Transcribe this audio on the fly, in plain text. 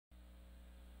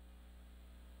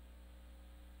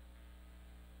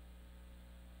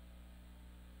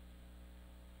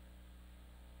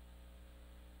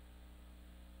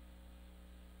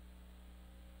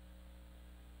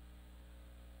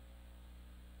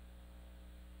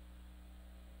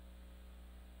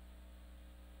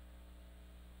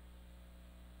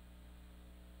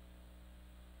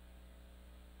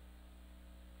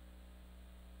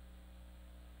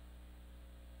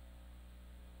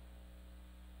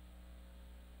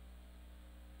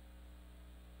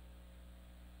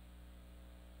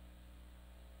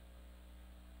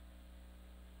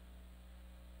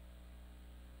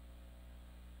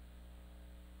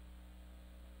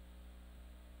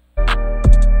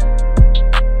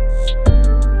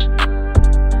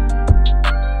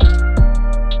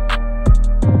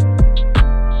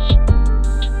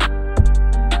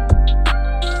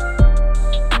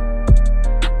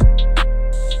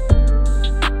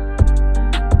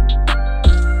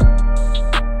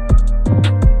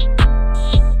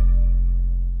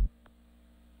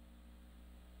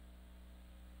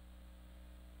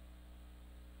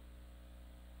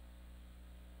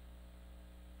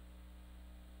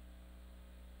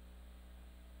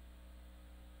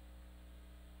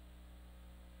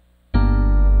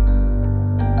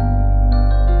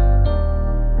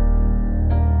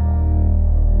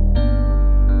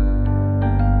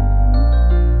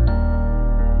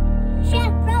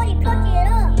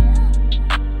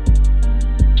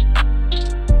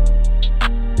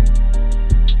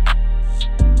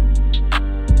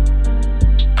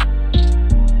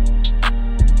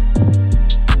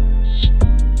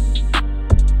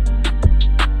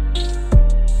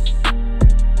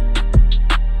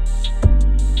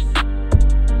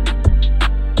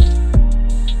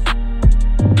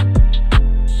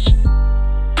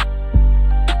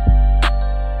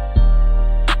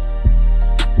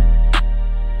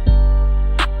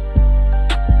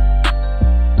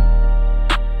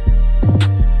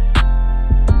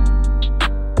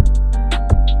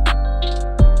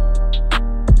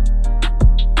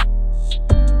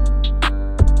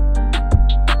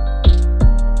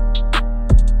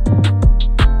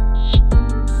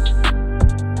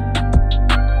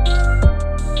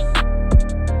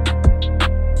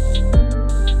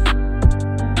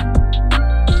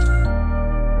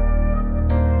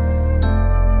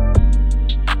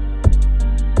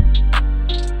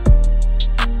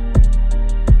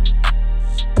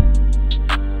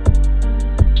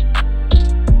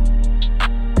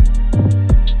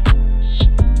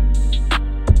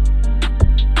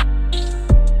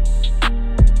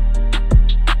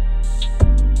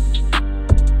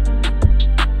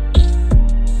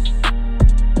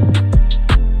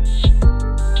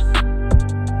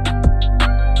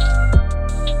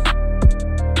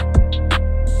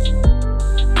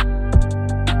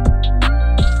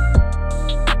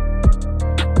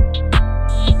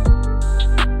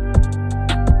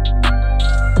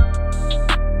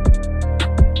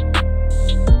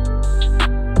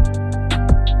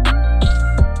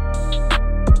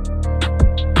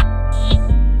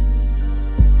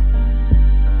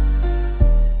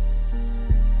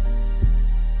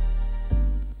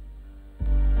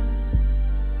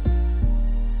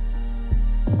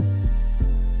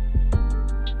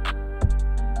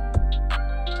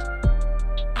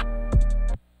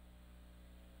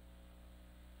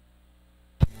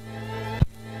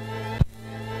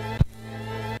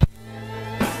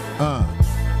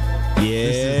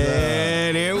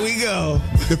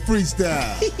The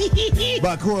freestyle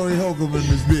by Corey Holcomb and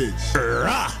this bitch.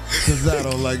 Cause I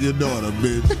don't like your daughter,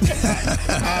 bitch.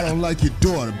 I don't like your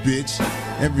daughter, bitch.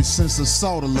 Ever since I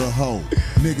saw the little hoe,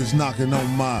 niggas knocking on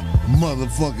my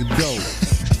motherfucking door.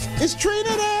 Is Trina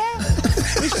there?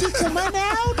 Is she coming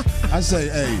out? I say,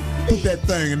 hey, put that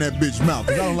thing in that bitch mouth,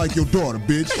 cause I don't like your daughter,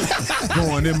 bitch.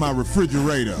 Going in my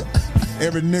refrigerator.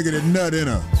 Every nigga that nut in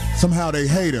her, somehow they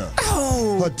hate her.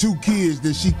 Her 2 kids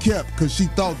that she kept cause she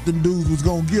thought them dudes was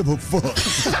gonna give her fuck.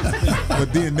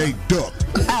 But then they ducked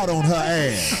out on her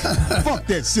ass. Fuck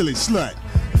that silly slut.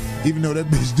 Even though that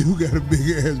bitch do got a big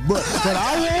ass butt. But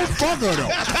I won't fuck her though.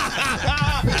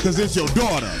 Cause it's your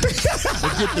daughter.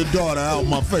 But get the daughter out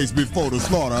my face before the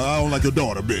slaughter. I don't like your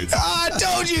daughter, bitch. I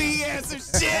told you he had some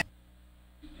shit.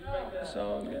 Did you make that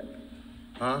song yet?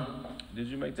 Huh? Did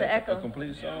you make that a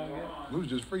complete song yet? We was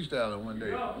just freestyling one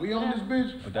day. We on this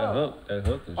bitch? But that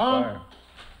hook is fire.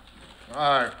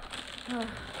 All right.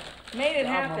 Made it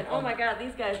happen. Oh my God,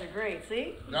 these guys are great.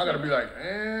 See? Y'all gotta be like,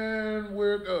 and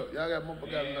we're good. Y'all got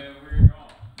motherfucker.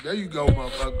 There you go,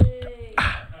 motherfucker. Yay.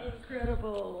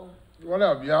 Incredible. What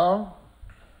up, y'all?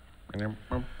 The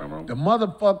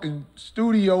motherfucking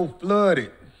studio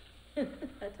flooded.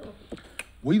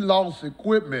 We lost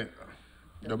equipment.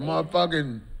 The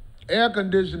motherfucking air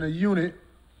conditioner unit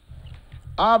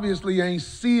obviously ain't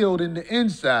sealed in the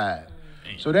inside.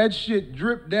 So that shit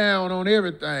dripped down on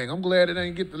everything. I'm glad it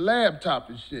ain't get the laptop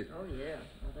and shit. Oh yeah,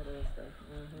 all that other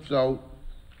stuff. So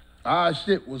our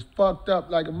shit was fucked up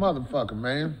like a motherfucker,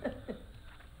 man.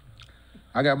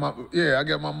 I got my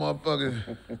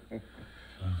motherfucking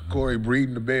Corey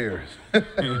breeding the bears.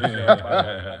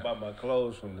 I bought my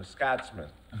clothes from the Scotsman.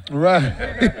 Right.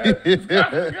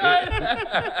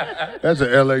 That's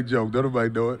an LA joke. Don't nobody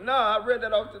know it. No, I read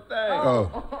that off the thing.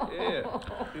 Oh.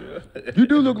 Yeah. You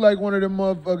do look like one of them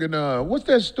motherfucking, what's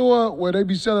that store where they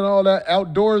be selling all that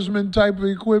outdoorsman type of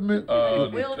equipment?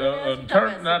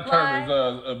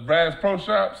 Brass Pro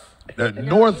Shops. The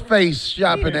North Face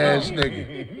shopping ass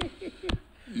nigga.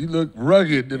 You look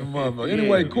rugged than a motherfucker.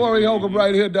 Anyway, Corey Holcomb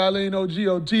right here,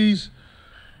 DarleneOGortiz,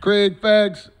 Kraig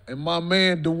Facts, and my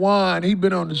man Dwann. He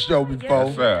been on the show before.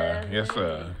 Yes, sir. Yes,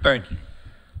 sir. Thank you.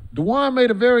 Dwann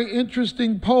made a very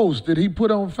interesting post that he put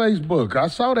on Facebook. I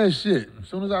saw that shit. As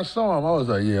soon as I saw him, I was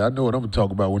like, yeah, I know what I'm gonna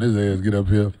talk about when his ass get up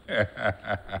here.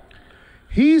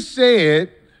 He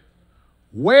said,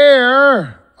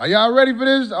 where, are y'all ready for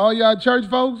this? All y'all church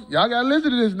folks? Y'all gotta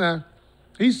listen to this now.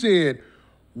 He said,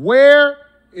 where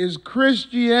is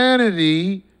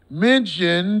Christianity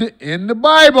mentioned in the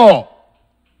Bible?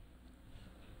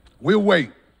 We'll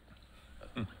wait.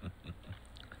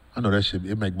 I know that shit,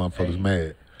 it make motherfuckers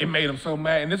mad. It made them so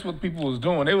mad, and this is what people was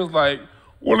doing. They was like,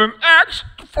 well, in Acts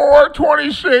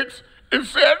 4:26, it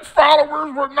said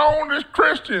followers were known as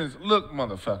Christians. Look,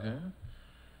 motherfucker,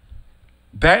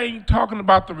 that ain't talking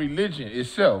about the religion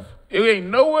itself. It ain't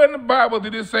nowhere in the Bible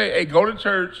did it say, hey, go to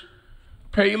church,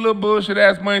 pay your little bullshit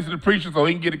ass money to the preacher so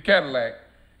he can get a Cadillac,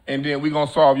 and then we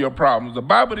gonna solve your problems. The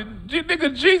Bible,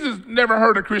 nigga, Jesus never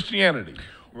heard of Christianity.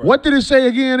 Right. What did it say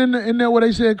again in there where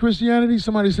they said Christianity?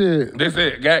 Somebody said.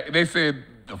 They said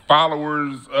the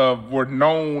followers were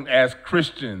known as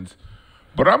Christians.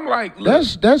 But I'm like, look,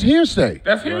 that's hearsay.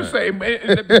 That's hearsay. Right.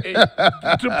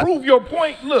 To prove your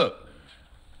point, look,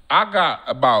 I got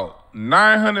about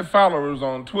 900 followers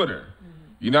on Twitter.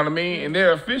 You know what I mean? And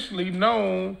they're officially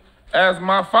known as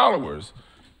my followers.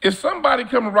 If somebody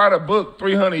come and write a book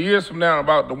 300 years from now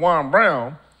about Dwann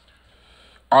Brown,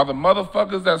 are the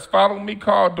motherfuckers that's following me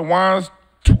called Dwann's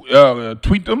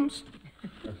tweetums?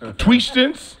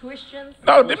 Tweetstons?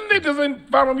 No, them niggas ain't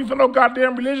following me for no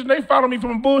goddamn religion. They follow me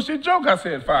from a bullshit joke I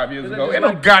said 5 years ago. Ain't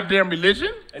no goddamn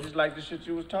religion. They just like the shit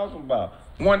you was talking about.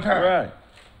 One time. Right.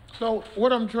 So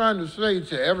what I'm trying to say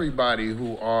to everybody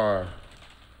who are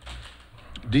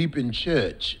deep in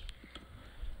church,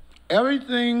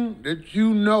 everything that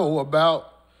you know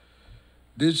about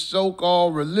this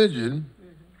so-called religion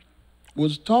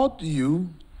was taught to you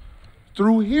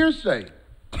through hearsay.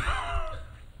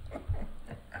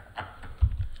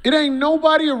 It ain't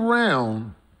nobody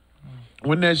around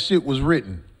when that shit was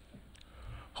written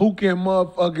who can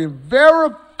motherfucking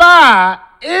verify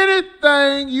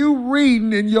anything you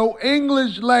reading in your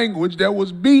English language that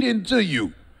was beat into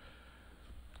you.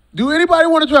 Do anybody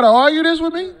want to try to argue this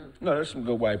with me? No, there's some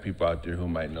good white people out there who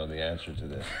might know the answer to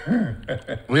this.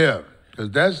 Yeah,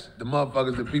 because that's the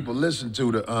motherfuckers that people listen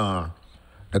to,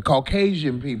 the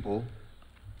Caucasian people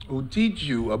who teach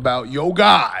you about your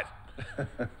God.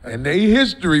 And their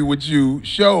history with you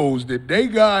shows that they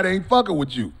God ain't fucking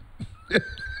with you.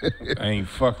 I ain't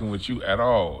fucking with you at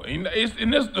all. And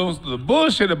the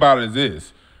bullshit about it is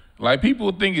this. Like,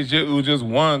 people think it was just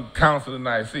one council of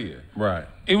Nicaea. Right.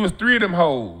 It was 3 of them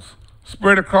hoes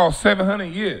spread across 700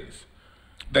 years.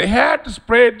 They had to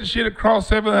spread the shit across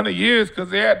 700 years because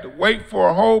they had to wait for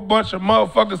a whole bunch of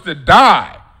motherfuckers to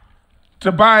die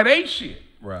to buy they shit.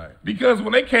 Right. Because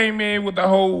when they came in with the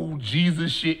whole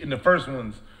Jesus shit in the first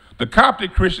ones, the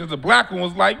Coptic Christians, the black one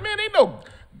was like, man, ain't no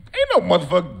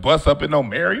motherfucker bust up in no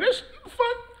Mary. That shit, the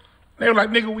fuck? They were like,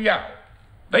 nigga, we out.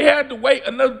 They had to wait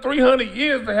another 300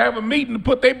 years to have a meeting to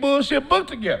put their bullshit book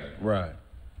together. Right.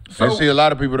 So, and see, a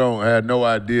lot of people don't have no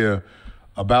idea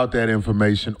about that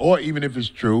information, or even if it's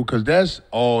true, because that's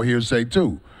all hearsay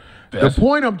too. The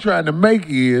point I'm trying to make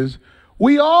is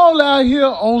we all out here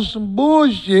on some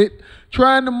bullshit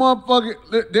trying to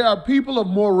motherfucker. There are people of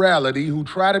morality who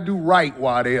try to do right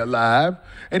while they're alive,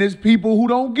 and it's people who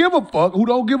don't give a fuck,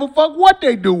 what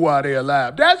they do while they're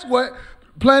alive. That's what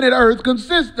planet Earth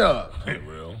consists of.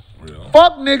 Real.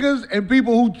 Fuck niggas and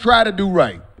people who try to do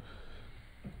right.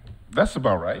 That's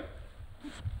about right.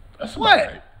 That's about What?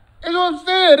 right. That's what I'm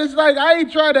saying. It's like I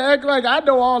ain't trying to act like I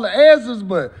know all the answers,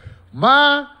 but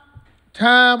my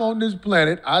time on this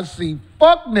planet, I see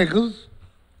fuck niggas,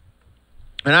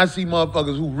 and I see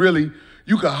motherfuckers who really,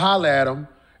 you can holler at them,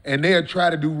 and they'll try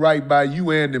to do right by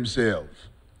you and themselves.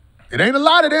 It ain't a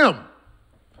lot of them.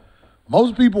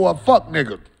 Most people are fuck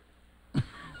niggas.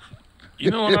 You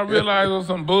know when I realized it was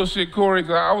some bullshit, Corey,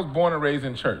 because I was born and raised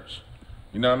in church.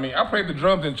 You know what I mean? I played the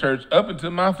drums in church up until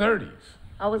my 30s.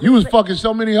 You was fucking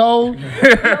so many hoes.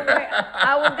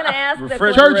 I was gonna ask the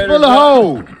question. Church full of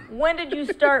hoes. When did you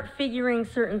start figuring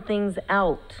certain things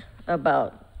out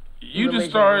about You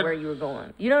just started where you were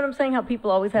going? You know what I'm saying? How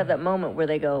people always have that moment where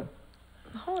they go,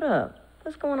 "Hold up,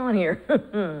 what's going on here?"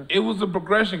 It was a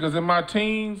progression because in my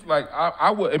teens, like I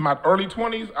would, in my early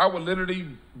 20s, I would literally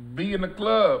be in the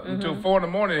club until 4 in the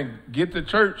morning and get to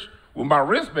church with my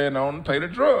wristband on and play the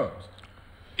drums.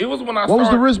 It was when I started. What was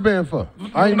the wristband for?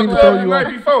 I ain't the mean to throw you night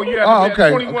off. before, you had to be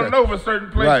 21 and over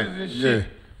certain places and shit.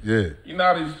 Yeah. You know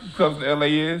how these clubs in LA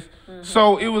is?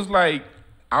 So it was like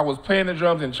I was playing the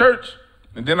drums in church,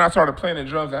 and then I started playing the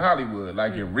drums in Hollywood,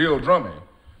 like in real drumming.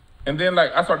 And then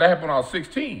like that happened when I was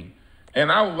 16. And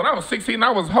when I was 16,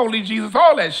 I was Holy Jesus,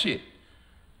 all that shit.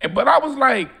 But I was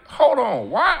like, hold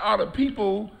on, why are the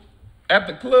people at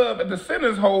the club at the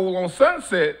Center's Hole on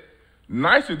Sunset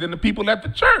nicer than the people at the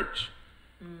church?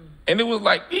 And it was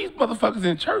like, these motherfuckers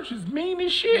in church is mean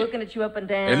as shit. Looking at you up and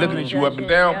down. And looking at you up and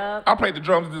down. Yep. I played the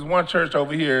drums at this one church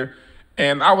over here,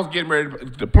 and I was getting ready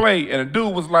to play, and a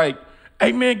dude was like,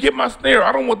 hey man, get my snare.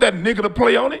 I don't want that nigga to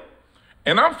play on it.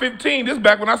 And I'm 15. This is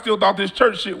back when I still thought this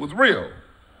church shit was real.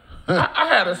 I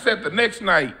had a set the next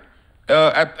night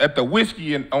at the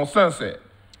Whiskey on Sunset.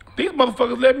 These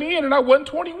motherfuckers let me in, and I wasn't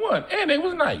 21, and they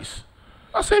was nice.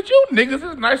 I said, you niggas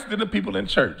is nicer than the people in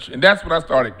church. And that's when I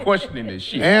started questioning this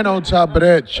shit. And on top of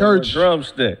that, church.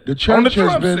 Drumstick. The church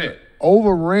has been set.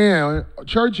 overran.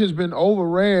 Church has been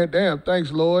overran. Damn,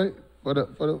 thanks, Lloyd, for the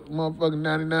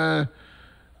motherfucking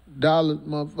 $99,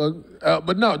 motherfucker.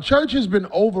 But no, church has been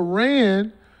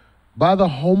overran by the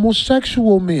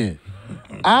homosexual men.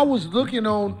 I was looking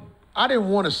on, I didn't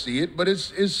want to see it, but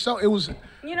it was.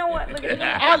 You know what? Look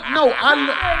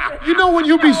at you know when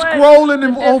you be scrolling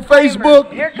on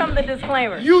Facebook? Here come the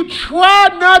disclaimer. You try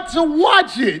not to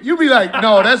watch it. You be like,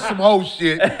 no, that's some whole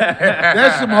shit.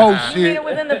 That's some whole I mean, shit. it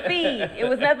was in the feed. It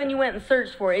was nothing you went and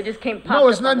searched for. It just came popped No,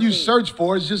 it's up on nothing the you feed. search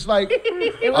for. It's just like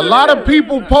a lot of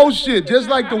people post shit. Just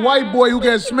like the white boy who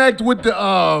got smacked with the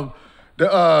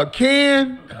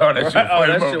can. Oh, that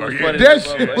shit was funny. That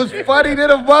shit was funny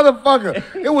than a motherfucker.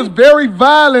 It was very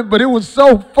violent, but it was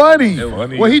so funny.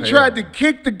 Funny When he as tried to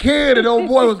kick the can, and old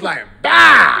boy was like,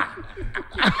 bah!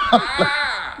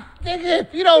 Nigga,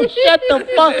 if you don't shut the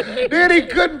fuck, then he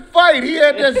couldn't fight. He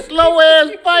had that slow ass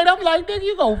fight. I'm like, nigga,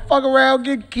 you gonna fuck around,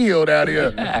 get killed out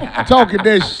here talking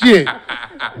that shit.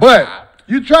 But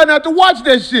you try not to watch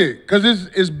that shit, cause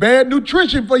it's bad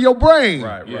nutrition for your brain.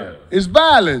 Right. It's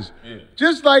violence. Yeah.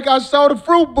 Just like I saw the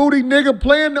fruit booty nigga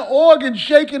playing the organ,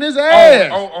 shaking his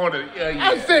ass.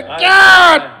 I said,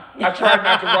 God. I tried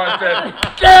not to watch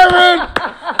that. Karen!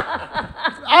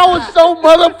 I was so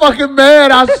motherfucking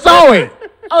mad I saw it.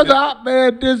 I was like,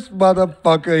 man, this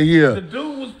motherfucker here. The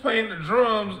dude was playing the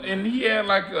drums, and he had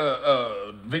like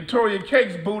a Victoria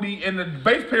Cakes booty, and the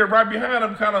bass player right behind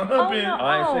him kind of humping.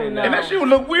 I ain't seen that. And that shit would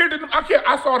look weird.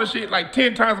 I saw the shit like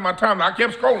 10 times in my time. I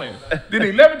kept scrolling. Then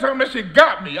 11 times that shit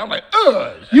got me. I'm like,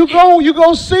 ugh. You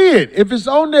go see it. If it's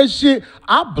on that shit,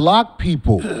 I block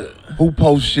people who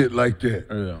post shit like that.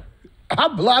 Yeah. I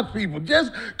block people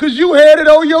just because you had it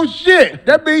on your shit.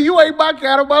 That means you ain't my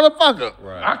kind of motherfucker.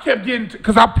 Right. I kept getting,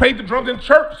 because I played the drums in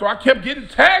church, so I kept getting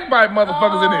tagged by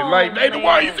motherfuckers in it. Like, hey,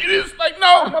 Dwann, you see this? Like,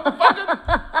 no, motherfucker.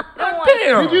 God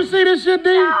damn. Did you see this shit, D?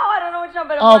 No, I don't know what you're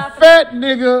talking about. A fat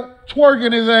nigga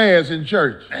twerking his ass in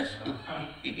church.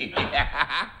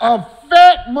 A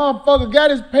fat motherfucker got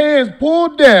his pants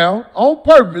pulled down on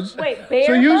purpose. Wait, bare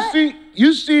so butt?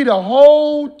 you see the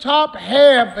whole top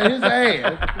half of his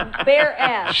ass. Bare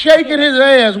ass. Shaking his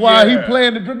ass while he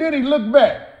playing the drum. Then he looked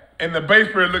back. And the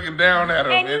bass player looking down at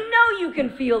him. And you know you can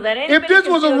feel that. If Anybody this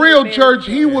can was a feel real your church,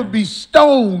 bare he would be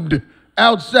stoned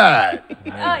outside.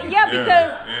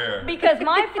 Because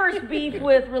my first beef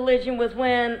with religion was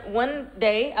when one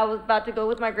day I was about to go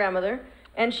with my grandmother,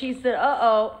 and she said,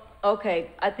 okay,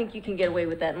 I think you can get away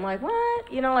with that. I'm like,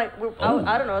 what? You know, like,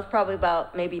 I don't know, it's probably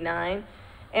about maybe 9.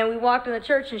 And we walked in the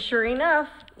church, and sure enough,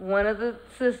 one of the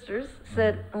sisters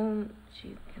said, she's going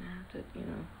to have to, you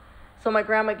know. So my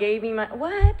grandma gave me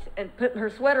and put her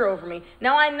sweater over me.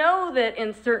 Now, I know that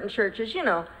in certain churches, you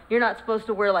know, you're not supposed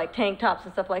to wear, like, tank tops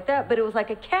and stuff like that, but it was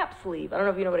like a cap sleeve. I don't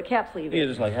know if you know what a cap sleeve is. Yeah,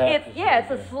 just like half. It's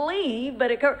a sleeve,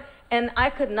 but it covered. And I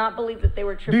could not believe that they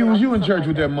were tripping. D, was off you in church like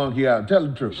with that monkey out? Tell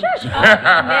the truth. Shush.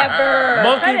 Never.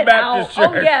 Monkey Cut it Baptist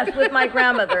out. church. Oh, yes, with my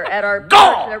grandmother at our church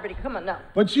and everybody. Come on, no.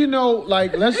 But you know,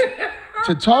 like,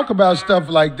 to talk about stuff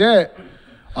like that,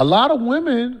 a lot of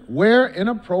women wear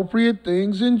inappropriate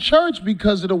things in church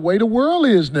because of the way the world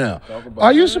is now.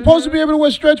 Are you supposed to be able to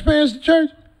wear stretch pants to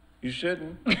church? You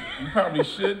shouldn't. You probably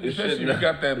shouldn't, especially if you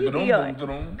got that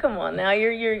boom. Come on now,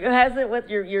 you're has it with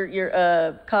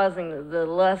you're causing the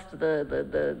lust,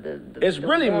 the It's the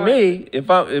really want. me.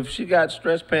 If she got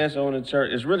stretch pants on in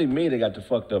church, it's really me that got the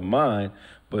fucked up mind.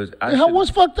 But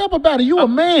What's fucked up about it? You a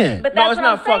man. But No, that's it's what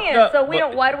not I'm fucked saying. up, So we but-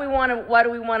 don't. Why do we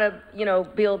want to? You know,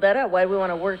 build that up? Why do we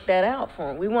want to work that out for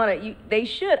them? We want to. They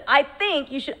should. I think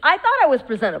you should. I thought I was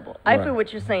presentable. I Right. feel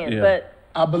what you're saying, Yeah. but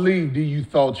I believe you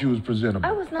thought you was presentable.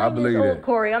 I was 9 I believe years old, that.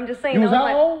 Corey. I'm just saying. You was I how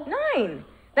like, old? 9.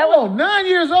 That Oh, was. 9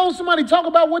 years old, somebody talk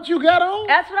about what you got on?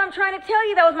 That's what I'm trying to tell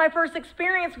you. That was my first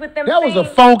experience with them. That was a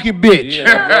saying- funky bitch.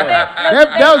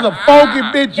 That was a funky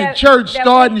bitch in church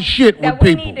starting shit with that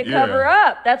we people. need to cover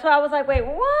up. That's why I was like, wait,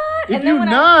 what? If and you when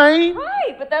 9.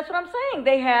 right, but that's what I'm saying.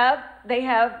 They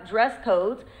have dress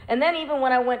codes, and then even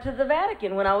when I went to the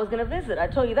Vatican when I was going to visit, I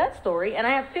told you that story, and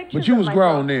I have pictures. But you of was myself.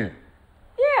 grown then.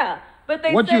 Yeah, but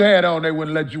they What said, you had on, they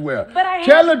wouldn't let you wear. But I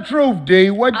Tell had- the truth, D.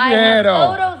 What you I had have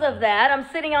on? photos of that. I'm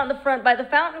sitting out in the front by the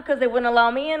fountain because they wouldn't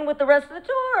allow me in with the rest of the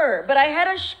tour. But I had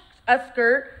a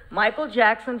skirt, Michael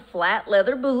Jackson flat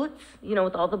leather boots, you know,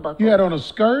 with all the buckles. You had on a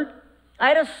skirt? I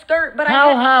had a skirt, but How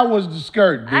I had, high was the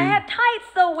skirt, D? I had tights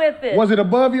though with it. Was it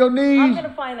above your I'm knees?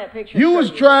 gonna find that picture. You and was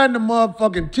show trying to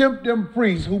motherfucking tempt them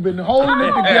priests who been holding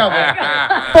it Oh. together,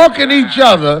 fucking each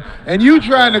other, and you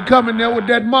trying to come in there with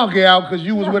that monkey out because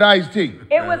you was with Ice-T.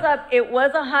 It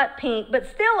was a hot pink, but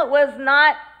still it was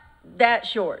not that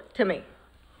short to me.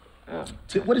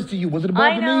 What is to you? Was it above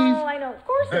I the know, knees? I know. Of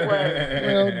course it was.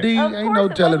 Well, D, Of ain't course no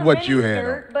it telling was a what you had on.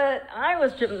 miniskirt, but I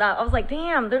was tripping out. I was like,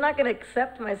 damn, they're not going to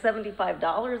accept my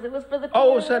 $75. It was for the tour.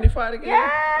 Oh, 75 again?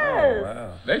 Yes. Oh,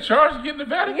 wow. They charge to get in the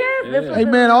Vatican? Yes, this was Hey,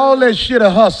 the- man, all that shit a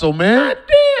hustle, man.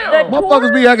 Damn. The Motherfuckers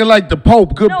tour? be acting like the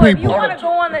Pope, good No, if you people. want to go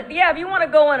on if you want to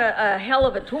go on a hell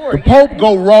of a tour, The Pope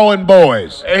go rawing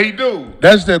boys. Hey, he do.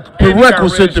 That's the he got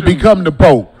prerequisite red to shoes. become the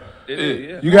Pope.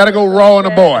 Yeah. You got to go rawing a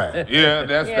boy. Yeah,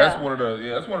 that's Yeah. one of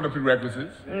the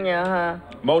prerequisites. Yeah,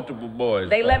 Multiple boys.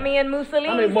 they let me in Mussolini's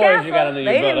How many boys castle. you got under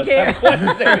They your didn't belt?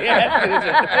 care.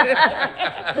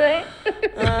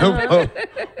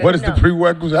 What is the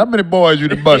prerequisite? How many boys you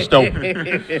done bust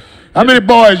open? How many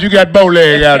boys you got bow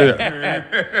leg out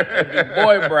here?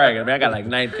 Boy bragging. I mean, I got like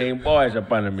 19 boys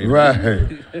up under me.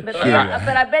 Right. But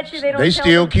I bet you they don't. They tell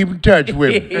still them. keep in touch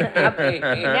with me.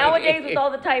 Nowadays, with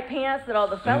all the tight pants that all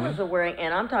the fellas are wearing,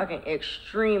 and I'm talking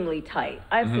extremely tight.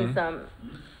 I've seen some.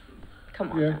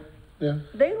 Come on, Yeah, now. yeah,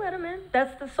 They let them in.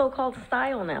 That's the so-called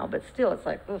style now, but still, it's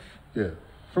like, oof. yeah.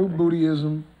 Fruit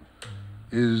bootyism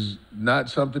is not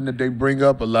something that they bring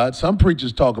up a lot. Some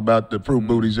preachers talk about the fruit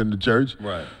booties in the church.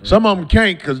 Right. Some of them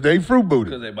can't because they fruit Because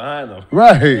booty. they behind them.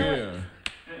 Right.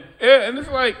 Yeah, and it's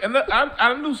like, and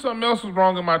I knew something else was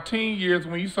wrong in my teen years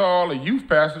when you saw all the youth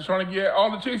pastors trying to get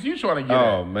all the chicks you trying to get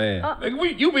Oh, at. man.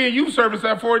 Like you be in youth service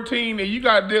at 14 and you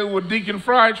got to deal with Deacon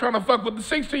Fry trying to fuck with the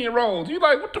 16-year-olds. You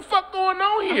like, what the fuck going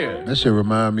on here? That shit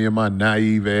remind me of my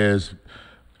naive ass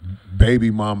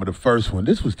baby mama, the first one.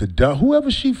 This was the dumb,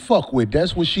 whoever she fuck with,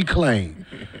 that's what she claimed.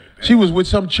 She was with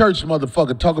some church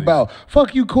motherfucker talk about,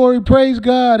 fuck you, Corey, praise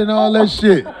God, and all that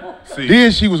shit.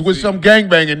 Then she was with some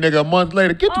gangbanging nigga a month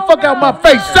later. Get the fuck out my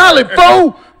face, solid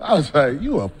fool. I was like,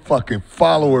 you a fucking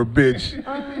follower, bitch.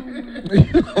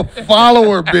 You a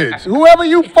follower, bitch. Whoever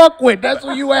you fuck with, that's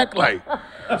who you act like.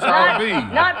 That's how it be.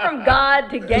 Not from God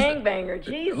to gangbanger.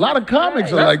 Jesus. A lot of comics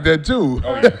Christ. are like that too.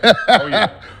 Oh, yeah. Oh,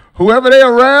 yeah. Whoever they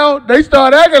around, they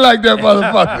start acting like that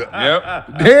motherfucker.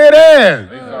 Yep. Dead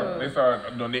ass. They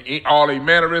start doing all their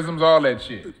mannerisms, all that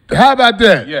shit. How about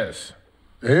that? Yes.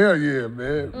 Hell yeah,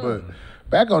 man. But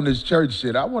back on this church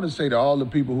shit, I want to say to all the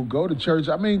people who go to church,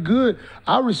 I mean, good.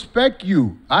 I respect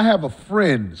you. I have a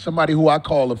friend, somebody who I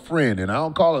call a friend, and I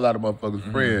don't call a lot of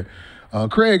motherfuckers friend.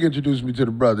 Kraig introduced me to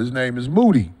the brother. His name is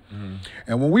Moody.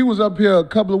 And when we was up here a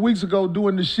couple of weeks ago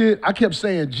doing the shit, I kept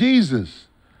saying Jesus.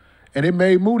 And it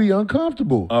made Moody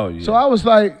uncomfortable. Oh, yeah. So I was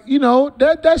like, you know,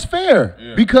 that's fair.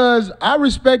 Yeah. Because I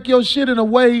respect your shit in a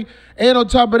way, and on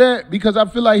top of that, because I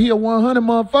feel like he a 100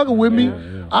 motherfucker with me,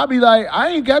 I'll be like,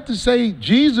 I ain't got to say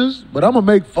Jesus, but I'm going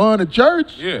to make fun of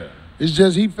church. Yeah. It's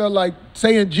just he felt like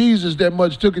saying Jesus that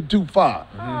much took it too far.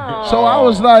 So I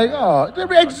was like, oh,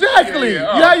 exactly.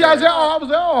 Yeah, Yeah, I said, oh, I was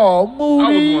like, oh,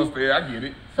 Moody. I was going to say, I get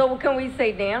it. So can we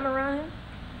say damn around him?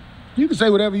 You can say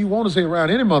whatever you want to say around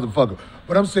any motherfucker.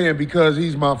 But I'm saying because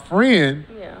he's my friend,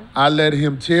 I let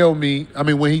him tell me, I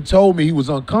mean, when he told me he was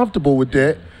uncomfortable with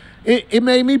that, it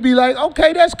made me be like,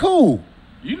 okay, that's cool.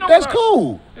 You know That's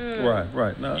cool.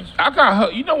 Right. No. I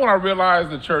got, you know when I realized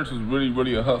the church was really,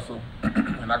 really a hustle?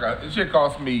 And this shit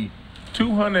cost me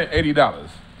 $280.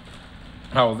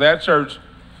 I was at church,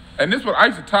 and this was, I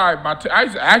used to tithe I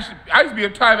used to be a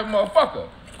tithing motherfucker.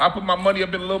 I put my money up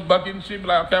in a little bucket and shit, be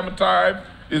like, okay, I'm a tithe.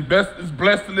 It's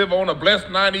blessed to live on a blessed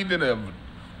 90 than a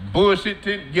bullshit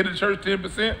 10, get a church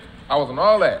 10%. I was on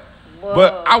all that. Whoa.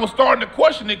 But I was starting to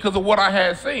question it because of what I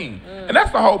had seen. And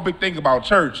that's the whole big thing about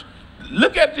church.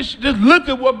 Look at this, just look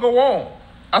at what go on.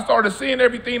 I started seeing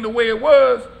everything the way it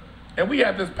was, and we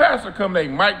had this pastor come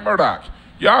named Mike Murdoch.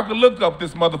 Y'all can look up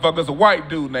this motherfucker. It's a white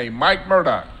dude named Mike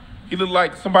Murdoch. He looked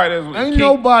like somebody that's Ain't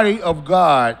nobody of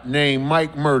God named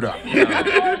Mike Murdoch. He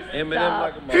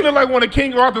looked like one of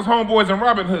King Arthur's homeboys in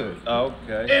Robin Hood.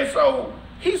 Okay. And so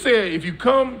he said, if you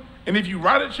come and if you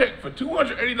write a check for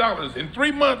 $280 in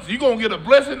 3 months, you're going to get a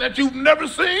blessing that you've never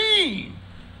seen.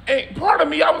 And part of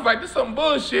me, I was like, this is some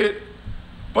bullshit.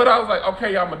 But I was like,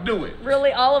 okay, I'm going to do it.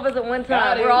 Really, all of us at one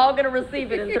time. We're all going to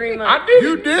receive it in 3 months. I did.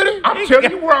 You did it? I'm telling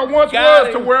you where I once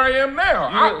was to where I am now.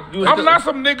 I'm not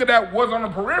some nigga that was on the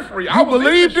periphery. I was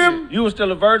believed him? You were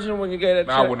still a virgin when you gave that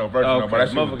check? Nah, I wasn't no virgin, no, but that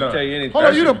shit was motherfucker done. tell you anything. Hold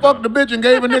on, you done fucked the bitch and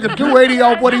gave a nigga 280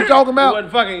 off what he talking You about?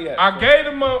 wasn't fucking yet. I gave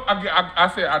him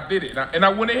I said I did it. And I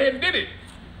went ahead and did it.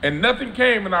 And nothing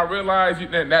came, and I realized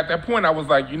and at that point I was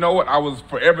like, you know what? I was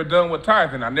forever done with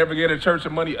tithing. I never gave a church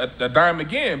of money a dime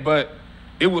again, but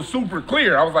it was super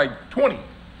clear. I was like 20.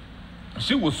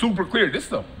 She was super clear. This is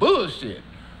some bullshit.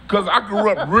 Because I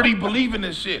grew up really believing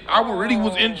this shit. I really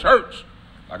was in church.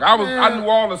 Like I knew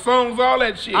all the songs, all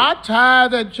that shit. I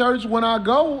tithe at church when I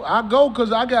go. I go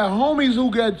because I got homies who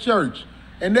got church.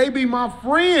 And they be my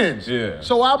friends. Yeah.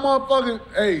 So I motherfucking,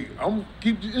 hey,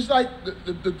 it's like,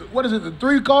 what is it, the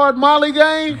 3-card Molly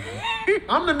game?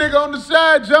 I'm the nigga on the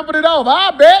side jumping it off.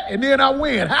 I bet, and then I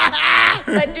win.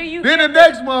 But do you Then the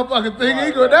next motherfucking thing,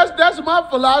 he go, that's my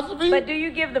philosophy. But do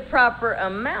you give the proper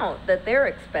amount that they're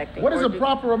expecting? What is a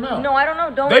proper amount? No, I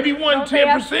don't know. They be wanting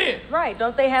 10%. Right.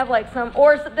 Don't they have like some,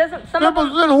 or doesn't some of them,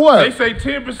 10% of what? They say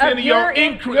 10% of your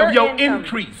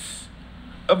increase.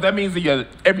 That means that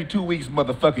every 2 weeks,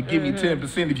 motherfucker, give me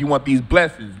 10% if you want these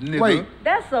blessings, nigga. Wait.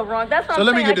 that's so wrong. That's what So I'm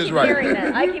let me saying. get this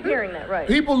right. I keep hearing that, right.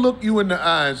 People look you in the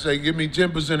eye and say, give me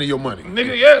 10% of your money.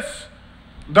 Nigga, yes.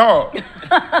 Dog. And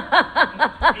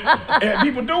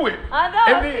people do it. I know.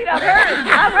 I've heard it.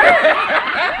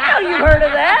 I know you've heard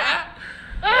of that.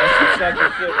 That's some sucker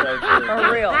shit right there.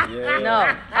 For real. Yeah. No.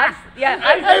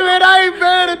 Hey man, I ain't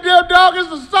mad at them, dog.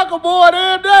 It's a sucker boy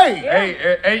every day.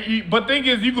 Hey, but thing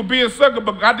is, you could be a sucker,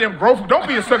 but goddamn growth. Don't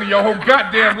be a sucker your whole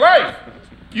goddamn life.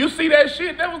 You see that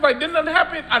shit? That was like, didn't nothing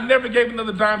happen? I never gave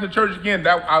another dime to church again.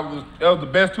 That was the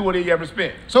best tour they ever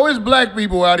spent. So it's black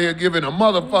people out here giving a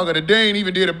motherfucker that they ain't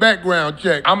even did a background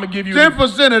check. I'm gonna give you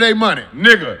 10% of their money.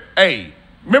 Nigga, hey.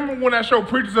 Remember when that show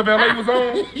Preachers of LA was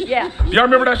on? Yeah. Y'all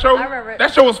remember that show? I remember it.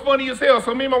 That show was funny as hell.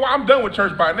 So me and my wife, I'm done with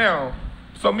church by now.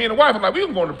 So me and the wife are like, we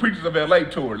can go on the Preachers of LA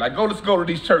tour. Like, let's go to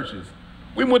these churches.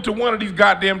 We went to one of these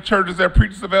goddamn churches at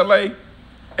Preachers of LA,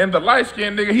 and the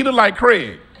light-skinned nigga, he looked like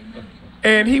Kraig.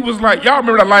 And he was like, y'all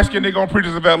remember that light-skinned nigga on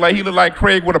Preachers of LA? He looked like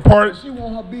Kraig with a part. She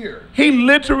want her beer. He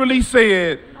literally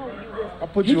said,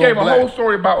 he gave a whole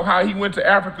story about how he went to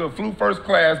Africa, flew first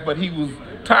class, but he was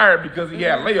tired because he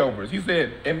had layovers. He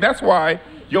said, and that's why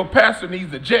your pastor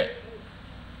needs a jet.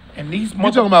 And these You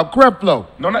talking about Creflo?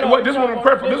 No, this one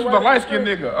This was a light-skinned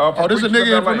nigga. This is a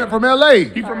nigga from L.A.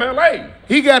 He from L.A.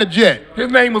 He got a jet.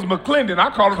 His name was McClendon. I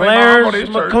called his Clarence name.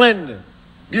 McClendon.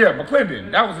 Yeah,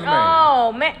 McClendon. That was his name.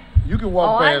 Oh, man. You can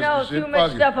walk I past know the shit. too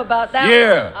much Fuck stuff about that.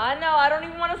 Yeah. One. I know. I don't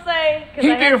even want to say. He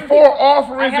did 4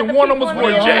 offerings and one of them was for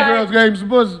a All jet. girls gave him some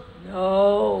pussy.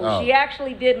 No, she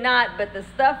actually did not. But the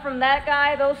stuff from that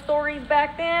guy, those stories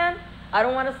back then, I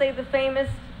don't want to say the famous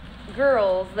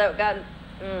girls that got.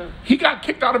 He got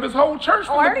kicked out of his whole church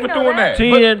for doing that.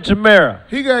 T and Tamara.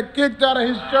 He got kicked out of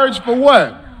his church for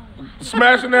what?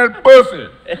 Smashing that pussy.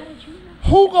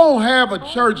 Who gonna have a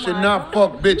church and not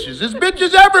fuck bitches? There's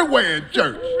bitches everywhere in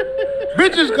church.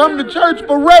 Bitches come to church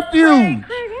for refuge.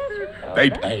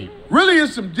 Hey. Really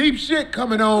is some deep shit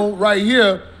coming on right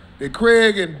here that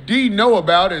Craig and D know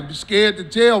about and be scared to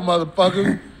tell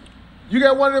motherfuckers. You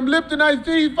got one of them Lipton iced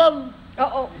teas, fucking?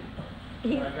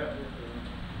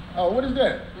 Oh, what is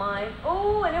that? Mine.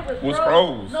 Oh, and it was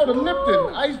froze. No, the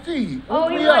Lipton iced tea. Oh,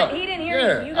 Hook me up. he didn't hear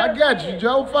yeah, you. I got you,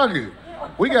 Joe. Fuck it.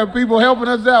 We got people helping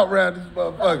us out around this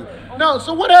motherfucker. No,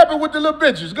 so what happened with the little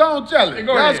bitches? Go on, tell it.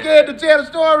 Go Y'all ahead. scared to tell the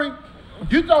story?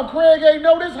 You thought Craig ain't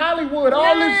know this? Hollywood,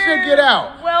 all this shit get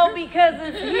out. Well, because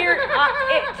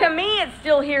it's to me, it's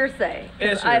still hearsay.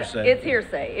 It's hearsay. It's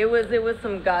hearsay. It was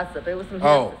some gossip. It was some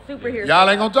super hearsay. Y'all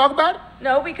ain't gonna talk about it?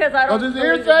 No, because I don't. Oh, this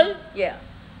believe hearsay? it. Yeah.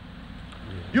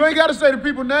 You ain't gotta say the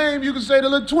people's name. You can say the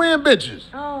little twin bitches.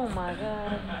 Oh my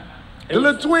God. The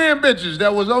little twin bitches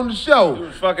that was on the show. He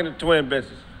was fucking the twin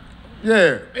bitches.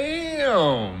 Yeah.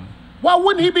 Damn. Why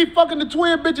wouldn't he be fucking the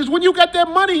twin bitches? When you got that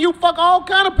money, you fuck all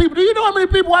kind of people. Do you know how many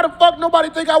people I done fucked nobody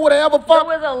think I would have ever fucked?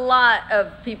 There was a lot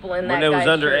of people in that When they was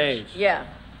guy's underage. church. Yeah.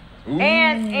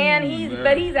 And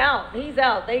he's out. He's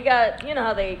out. They got, you know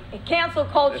how they cancel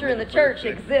culture in the church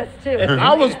exists too.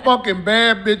 I was fucking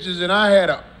bad bitches and I had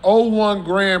a 01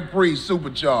 Grand Prix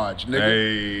supercharged, nigga.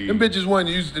 Hey. Them bitches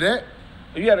wasn't used to that.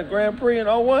 You had a Grand Prix in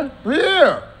 01?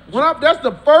 Yeah. That's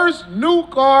the first new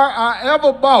car I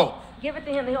ever bought. Give it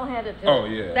to him. He'll hand it to him. Oh,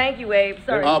 yeah. Thank you, Abe.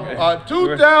 Sorry. A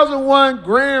 2001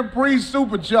 Grand Prix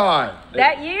supercharged.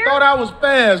 That year? Thought I was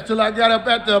fast till I got up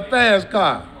after a fast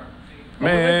car.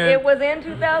 Man. It was in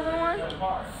 2001?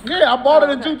 Yeah, I bought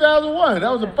it in 2001.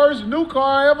 That was the first new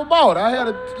car I ever bought. I had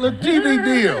a little TV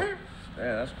deal. Yeah,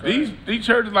 that's crazy. These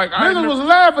churches like Niggas was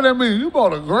laughing at me. You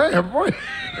bought a Grand Prix.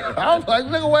 I was like,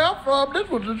 nigga, where I'm from, this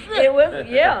was the shit. It was,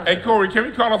 yeah. Hey Corey, can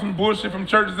we call out some bullshit from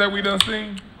churches that we done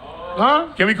seen?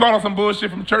 Huh? Can we call out some bullshit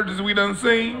from churches that we done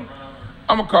seen?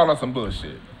 I'm gonna call out some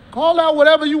bullshit. Call out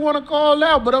whatever you want to call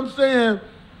out, but I'm saying,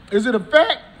 is it a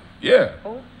fact? Yeah.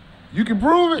 You can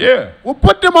prove it? Yeah. Well,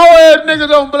 put them whole ass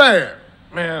niggas on blast.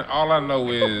 Man, all I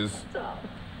know is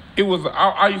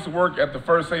I used to work at the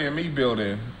First AME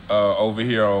building over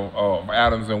here on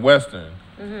Adams and Western.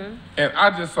 Mm-hmm. And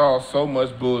I just saw so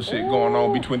much bullshit going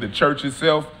on between the church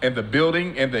itself and the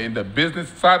building and the business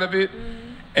side of it. Mm-hmm.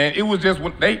 And it was just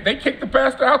when they kicked the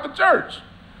pastor out the church.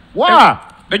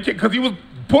 Why? They kicked because he was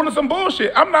pulling some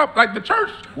bullshit. I'm not like the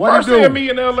church. What First he do? AME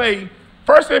in LA.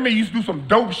 First AME used to do some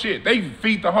dope shit. They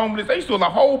feed the homeless. They used to do a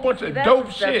whole bunch of That's dope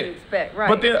the stuff you shit. expect, right.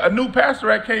 But then a new pastor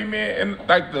that came in and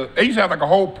they used to have like a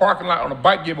whole parking lot on a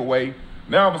bike giveaway.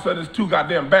 Now all of a sudden it's 2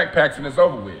 goddamn backpacks and it's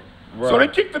over with. Right. So they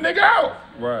kicked the nigga out.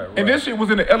 Right. And this shit was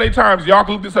in the LA Times. Y'all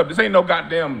can look this up. This ain't no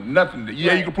goddamn nothing.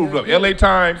 Yeah, you can prove it up. LA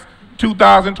Times,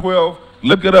 2012.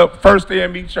 Look it up. First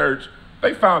AME Church.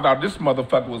 They found out this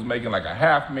motherfucker was making like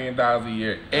 $500,000 a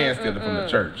year and stealing from the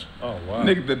church. Oh, wow.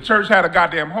 Nigga, the church had a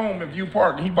goddamn home in View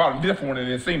Park and he bought a different one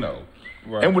in Encino.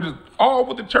 Right. And all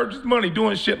with the church's money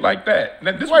doing shit like that.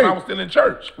 Now, this one I was still in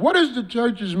church. What is the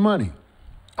church's money?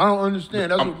 I don't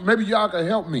understand. Maybe y'all can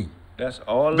help me. That's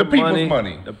all The the people's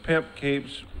money. the pimp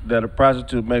keeps that a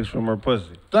prostitute makes from her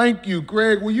pussy. Thank you,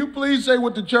 Craig. Will you please say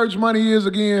what the church money is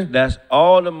again? That's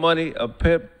all the money a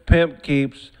pimp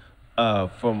keeps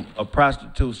from a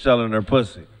prostitute selling her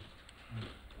pussy.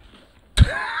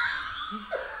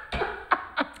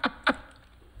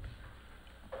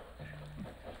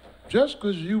 Just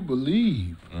because you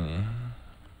believe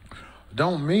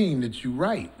don't mean that you're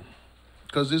right,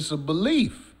 because it's a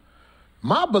belief.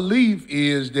 My belief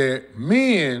is that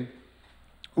men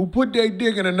who put their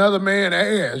dick in another man's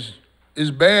ass is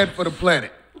bad for the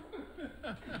planet.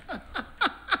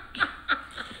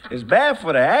 It's bad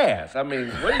for the ass. I mean,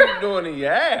 what are you doing in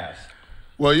your ass?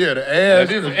 Well, yeah, the ass.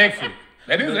 That is an exit.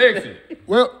 That is an exit.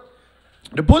 Well,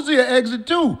 the pussy an exit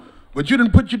too, but you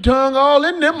didn't put your tongue all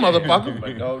in them motherfuckers.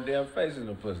 Like the whole damn face in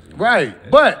the pussy. Right,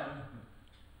 but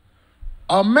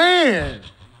a man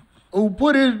who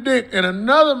put his dick in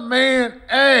another man's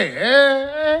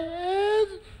ass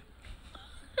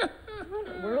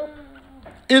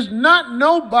It's not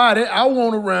nobody I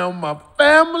want around my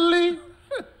family,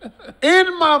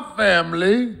 in my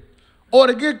family, or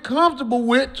to get comfortable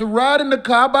with, to ride in the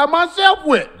car by myself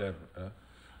with.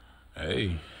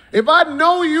 Hey. If I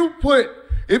know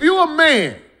if you're a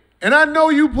man, and I know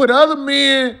you put other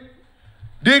men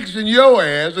dicks in your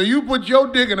ass, or you put your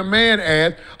dick in a man's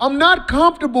ass, I'm not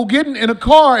comfortable getting in a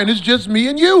car and it's just me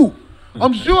and you.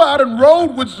 I'm sure I done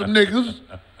rode with some niggas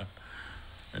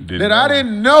that I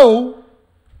didn't know.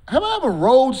 Have I ever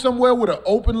rode somewhere with an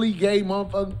openly gay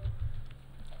motherfucker?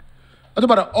 I'm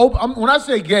talking about when I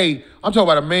say gay, I'm talking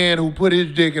about a man who put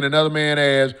his dick in another man's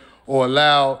ass or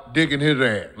allowed dick in his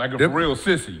ass. Like a real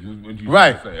sissy.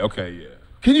 Right. Say. Okay, yeah.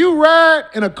 Can you ride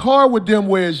in a car with them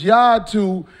where it's y'all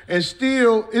two and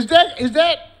still, what is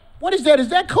that? Is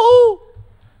that cool?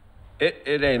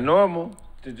 It ain't normal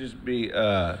to just be,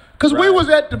 Because we was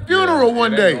at the funeral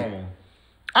one day. Normal.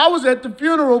 I was at the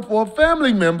funeral for a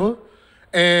family member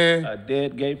and. a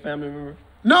dead gay family member?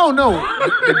 No.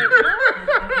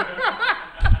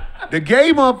 The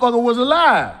gay motherfucker was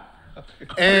alive.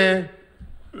 And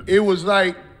it was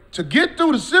like, to get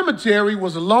through the cemetery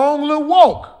was a long little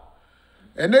walk.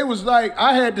 And they was like,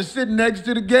 I had to sit next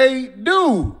to the gay dude.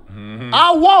 Mm-hmm.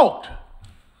 I walked.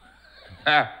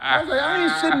 I was like, I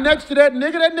ain't sitting next to that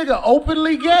nigga. That nigga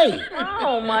openly gay.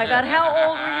 Oh my God, how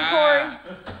old were you,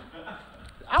 Corey?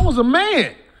 I was a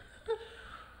man.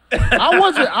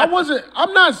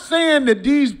 I'm not saying that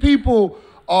these people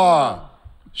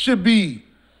should be.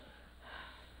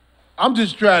 I'm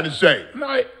just trying to say.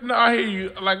 No, I hear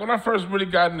you. Like when I first really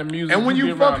got into music, and when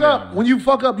you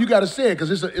fuck up, you gotta say it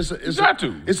because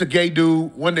it's a gay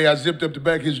dude. One day I zipped up the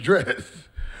back of his dress.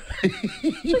 He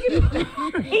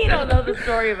don't know the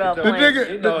story about Flame.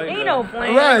 He know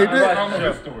Flame. Right. I don't know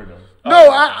that story though.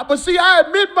 No, but see, I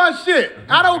admit my shit.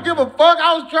 I don't give a fuck.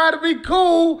 I was trying to be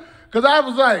cool because I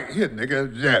was like, here,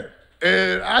 nigga, yeah.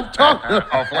 And I talked to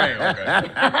Oh, Flame,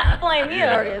 okay. Flame, you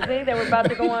already see they were about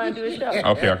to go on and do a show.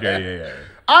 Okay, yeah.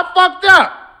 I fucked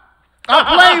up. I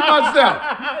played myself.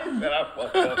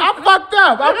 I fucked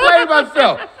up. I played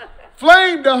myself.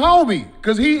 Flame the homie,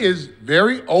 because he is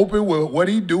very open with what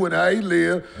he do and how he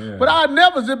live. Yeah. But I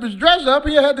never zip his dress up.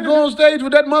 He had to go on stage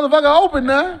with that motherfucker open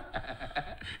now.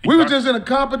 We were just in a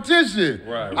competition.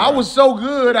 Right. I was so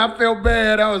good, I felt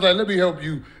bad. I was like, let me help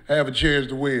you have a chance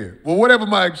to win. Well, whatever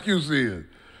my excuse is.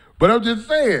 But I'm just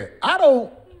saying, I'm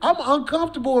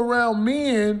uncomfortable around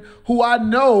men who I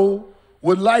know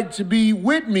would like to be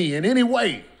with me in any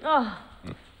way. Oh.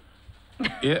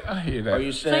 Yeah, I hear that. Are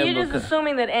you saying so you're just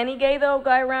assuming that any gay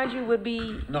guy around you would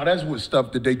be? No, that's what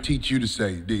stuff that they teach you to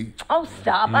say, D. Oh,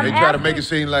 stop! They try to make it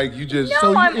seem like you just.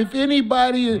 No, if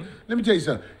anybody, let me tell you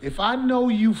something. If I know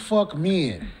you fuck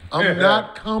men, I'm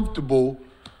not comfortable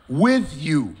with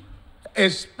you,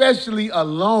 especially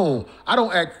alone. I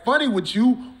don't act funny with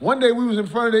you. One day we was in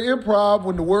front of the Improv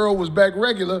when the world was back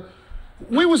regular.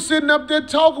 We was sitting up there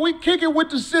talking, we kicking with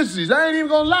the sissies. I ain't even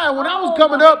gonna lie. When I was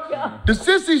coming up, the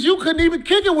sissies, you couldn't even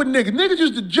kick it with niggas. Niggas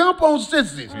used to jump on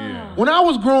sissies. Yeah. When I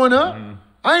was growing up,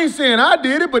 I ain't saying I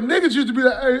did it, but niggas used to be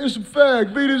like, hey, it's a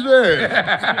fag, beat his ass.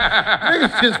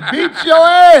 Niggas just beat your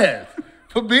ass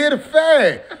for being a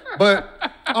fag.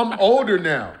 But I'm older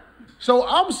now. So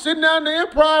I'm sitting down in the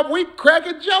Improv, we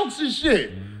cracking jokes and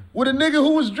shit. With a nigga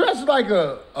who was dressed like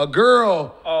a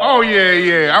girl. Oh,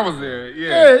 yeah, I was there.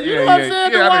 Yeah, you know what I'm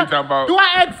saying? Yeah, I know what you're talking about. Do I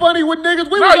act funny with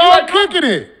niggas? We was all kicking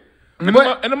it. And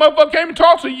the motherfucker came and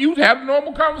talked to you, had a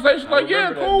normal conversation like,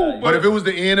 yeah, cool. But if it was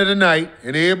the end of the night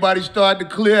and everybody started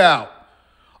to clear out,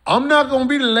 I'm not going to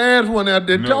be the last one out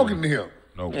there talking to him.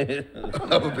 No. I'm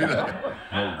going to be like,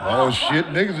 oh, shit,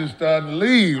 niggas is starting to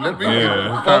leave. Let me get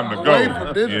it's time to away go.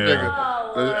 from this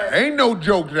nigga. Ain't no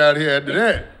jokes out here after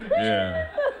that.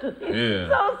 Yeah.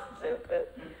 So stupid.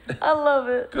 I love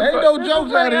it. Ain't no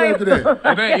jokes out here after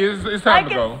that. It's time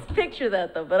to go. I can picture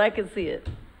that though, but I can see it.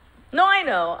 No, I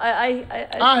know.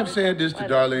 I have said this to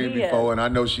Darlene before, and I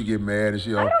know she get mad. And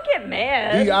she I don't get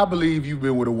mad. I believe you've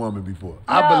been with a woman before.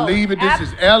 No, I believe it. This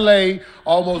is L.A.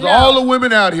 Almost all the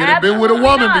women out here have been with a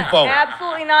woman before.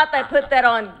 Absolutely not. I put that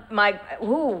on my.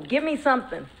 Give me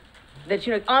something that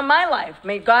on my life.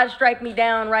 May God strike me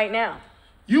down right now.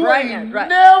 You ain't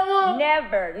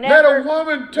never let a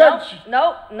woman touch you.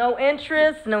 Nope, no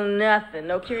interest, no nothing,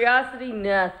 no curiosity,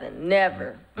 nothing,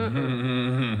 never.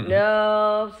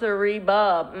 No, sirree,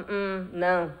 Bob.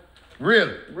 No.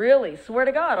 Really? Really, swear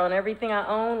to God, on everything I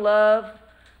own, love,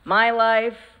 my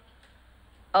life.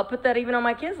 I'll put that even on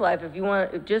my kids' life if you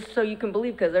want, just so you can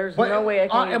believe, because there's no way I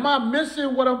can. Am I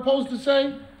missing what I'm supposed to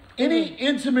say? Any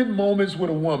intimate moments with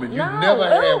a woman? You've No, never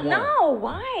had one? no,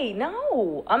 why?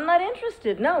 No, I'm not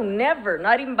interested. No, never.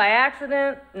 Not even by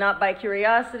accident, not by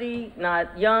curiosity,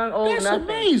 not young, old, That's nothing.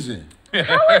 amazing. How is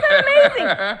that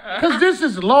amazing? Because this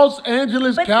is Los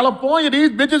Angeles, But- California.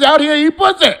 These bitches out here eat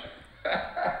pussy.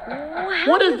 How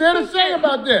What do is you there to think say that-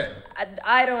 about that?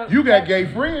 I don't. You got gay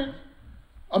friends.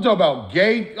 I'm talking about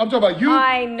gay. I'm talking about you.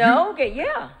 I know. Okay,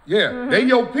 yeah. Yeah, they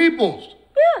your peoples.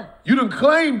 Yeah. You done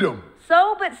claimed them.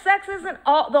 So, but sex isn't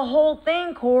all the whole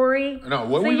thing, Corey. No,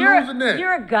 what so we you're, losing that?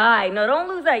 You're a guy. No, don't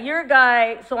lose that. You're a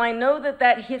guy, so I know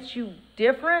that hits you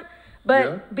different. But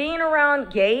Yeah. being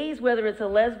around gays, whether it's a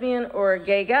lesbian or a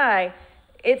gay guy,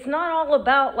 it's not all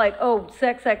about like, oh,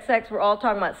 sex, sex, sex. We're all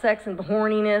talking about sex and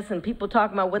horniness and people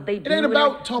talking about what they do. ain't and about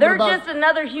everything. talking They're about- just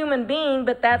another human being,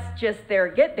 but that's just their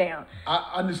get down.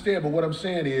 I understand, but what I'm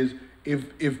saying is,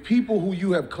 if people who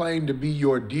you have claimed to be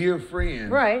your dear friends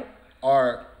Right.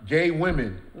 are gay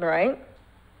women, Right.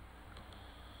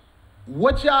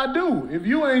 what y'all do if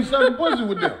you ain't sucking pussy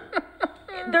with them?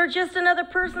 They're just another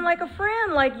person like a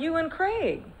friend, like you and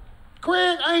Kraig.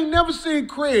 Kraig, I ain't never seen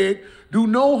Kraig do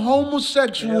no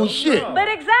homosexual shit. But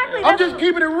exactly. I'm that's just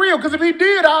keeping it real, because if he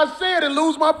did, I'd say it and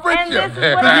lose my friendship. this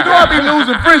is what Because you know I'm- I be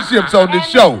losing friendships on this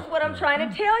and show. This is what I'm trying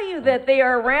to tell you, that they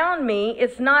are around me.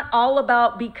 It's not all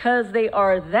about because they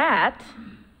are that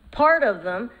part of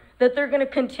them, that they're going to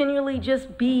continually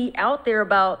just be out there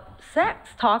about sex,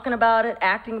 talking about it,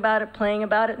 acting about it, playing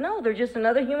about it. No, they're just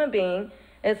another human being.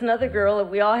 It's another girl. If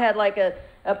we all had like a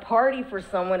party for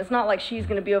someone, it's not like she's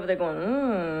going to be over there going,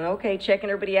 okay,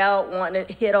 checking everybody out, wanting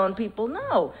to hit on people.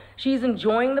 No, she's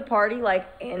enjoying the party like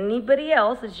anybody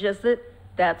else. It's just that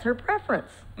that's her preference.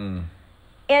 And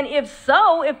if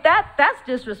so, if that's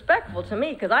disrespectful to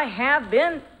me, because I've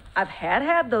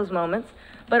had those moments,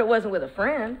 but it wasn't with a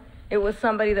friend. It was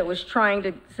somebody that was trying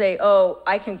to say, oh,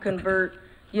 I can convert,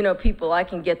 people, I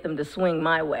can get them to swing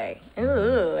my way. And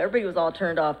everybody was all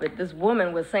turned off. But this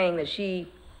woman was saying that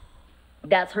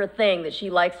that's her thing, that she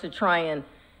likes to try and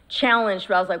challenge.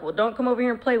 I was like, well, don't come over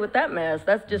here and play with that mess.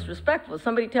 That's disrespectful.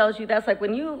 Somebody tells you, that's like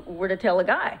when you were to tell a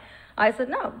guy. I said,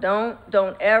 no,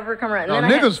 don't ever come around. And Now,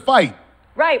 then niggas fight.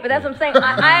 Right, but that's what I'm saying.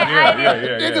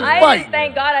 I Niggas fight. didn't,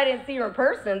 thank God I didn't see her in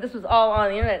person. This was all on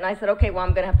the internet. And I said, okay, well,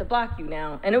 I'm going to have to block you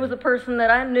now. And it was a person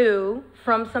that I knew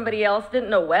from somebody else, didn't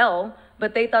know well,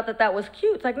 but they thought that was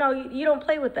cute. It's like, no, you don't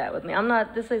play with that with me. I'm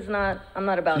not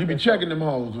about You be this. checking them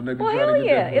hoes when they be Well, trying hell to get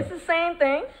yeah. that It's the same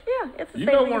thing. Yeah, it's the You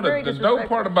same know, thing. one It's very of the dope disrespectful.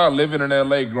 part about living in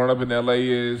L.A., growing up in L.A.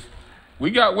 is we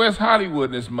got West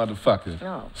Hollywood in this motherfucker.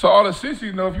 Oh. So all the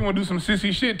sissies know if you want to do some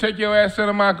sissy shit, take your ass to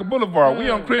Santa Monica Boulevard. We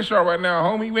on Crenshaw right now,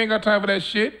 homie. We ain't got time for that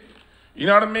shit. You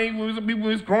know what I mean? We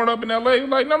was growing up in L.A.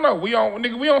 Like, no, we on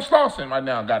Slauson right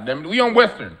now, goddammit. We on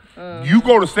Western. You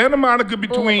go to Santa Monica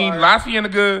between Boulevard. La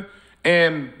Cienega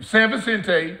and San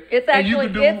Vicente. It's and you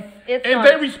actually- can do, it's and on-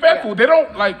 they respectful. yeah. They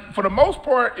don't, like, for the most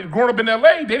part, growing up in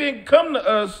L.A., they didn't come to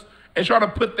us and try to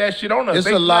put that shit on us. It's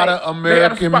They, a lot like, of they had a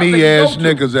American spot they me-ass could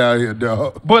go to. niggas out here,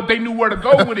 dog. But they knew where to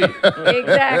go with it.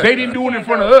 Exactly. They didn't do it in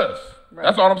front of Go. us.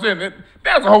 That's all I'm saying.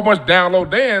 There's a whole bunch of down low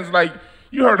dance. Like,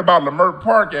 you heard about Lamert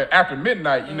Park after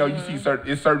midnight. You know, you see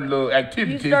certain little You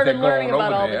activities that started go learning on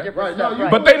about all over the there. different Right, stuff. no,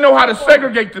 you- But they know how to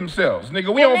segregate themselves. Nigga,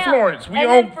 we Well, on now- Florence. We and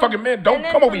on then fucking men. Don't and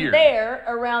then come over from here. There,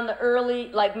 around the early,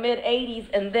 like mid-'80s,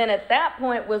 and then at that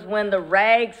point was when the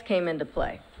rags came into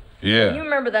play. Yeah. You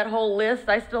remember that whole list?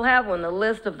 I still have one, the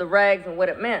list of the rags and what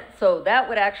it meant. So that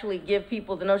would actually give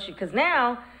people the notion, because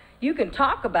now you can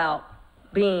talk about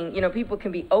being, people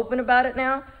can be open about it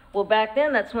now. Well, back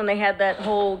then, that's when they had that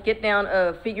whole get down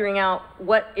of figuring out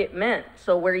what it meant.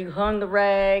 So where you hung the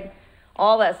rag,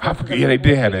 all that I stuff. forget. Yeah, they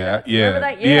did have that. Yeah. Remember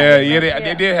that?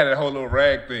 They did have that whole little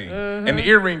rag thing. And the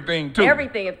earring thing, too.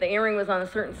 Everything. If the earring was on a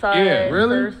certain side. Yeah.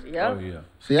 Really? First, yep.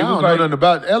 See, I was don't like- know nothing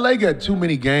about L.A. got too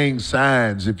many gang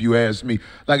signs, if you ask me.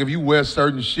 Like, if you wear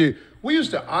certain shit. We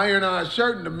used to iron our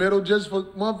shirt in the middle just for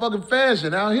motherfucking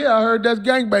fashion. Out here, I heard that's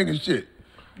gangbanging shit.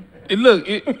 Look,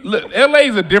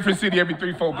 LA's a different city every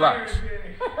 3-4 blocks.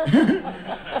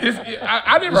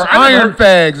 I never There's I iron never,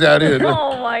 fags out here.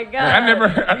 Oh my God. I never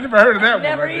heard of that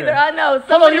Never one. right either. there. I know. Hold on,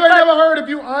 Somebody you ain't fucked- never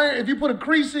heard if you put a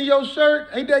crease in your shirt,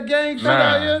 ain't that gang shit Nah.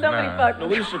 out here? Somebody Nah. fucked No,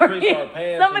 me. we used to crease our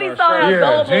pants Somebody and saw our how shirts.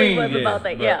 gullible he jeans, was about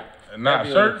that. but Yeah. Nah,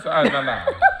 shirts? Nah.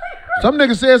 Some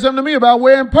nigga said something to me about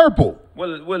wearing purple. Well,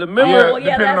 remember, well,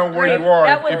 yeah, depending that's on where great. you are.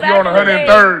 That was If you're on back in the day.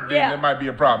 103rd, then Yeah. it might be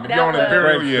a problem. If That you're on was-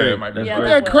 Imperial, Great yeah, Street. it might be a Yeah,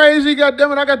 problem. That crazy,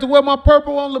 goddammit, I got to wear my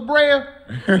purple on La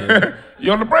Brea.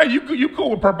 You on the Bray, you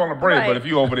cool with purple on the Bray, Right. but if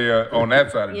you over there on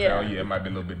that side of Yeah. town, yeah, it might be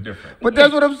a little bit different. But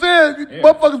that's what I'm saying.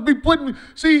 Motherfuckers be putting me.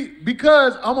 See,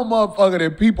 because I'm a motherfucker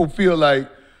that people feel like,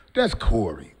 that's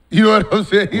Corey. You know what I'm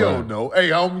saying? He don't know. Hey,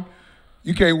 homie,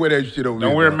 You can't wear that shit over here.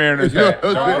 Don't wear bro. Mariners You know hat. what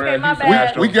I'm Don't saying? Okay, wear my a Houston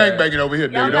bad. Astros We gang hat. banging over here,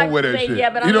 Y'all nigga. Don't like wear to that say, shit. yeah,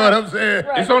 but You I'm know what not- I'm saying?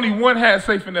 Right. It's only one hat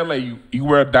safe in LA. You can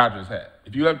wear a Dodgers hat.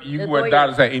 If you can wear a Boy,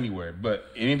 Dodgers hat anywhere. But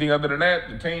anything other than that,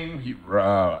 the team,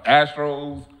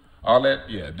 Astros, all that,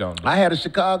 yeah, don't. I had a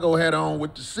Chicago hat on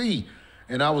with the C,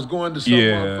 and I was going to some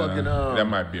Yeah, motherfucking. that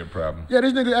might be a problem. Yeah,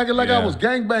 this nigga acting like I Yeah. was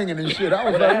gang banging and shit. I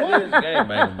was Well, like, that is what? gang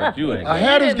banging, but you ain't. I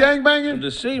had his gang To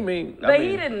banging. see me, But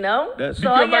he didn't know. that's- So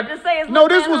all you because, have to say is, No, look,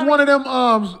 this man, was homie, one of them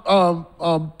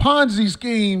Ponzi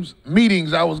schemes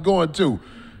meetings I was going to.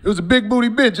 It was a big booty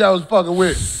bitch I was fucking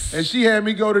with, and she had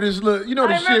me go to this little, you know,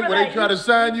 the I shit remember where they that. try to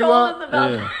sign you told up. us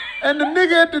about that. And the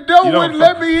nigga at the door You don't wouldn't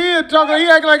let fuck- me in talking. He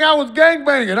acted like I was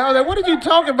gangbanging. I was like, what did you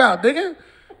talking about, nigga?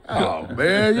 Oh,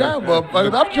 man, y'all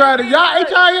motherfuckers. I'm trying to, ain't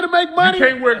y'all here to make money?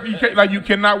 You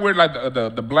cannot wear like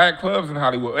the black clubs in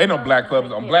Hollywood. Ain't no black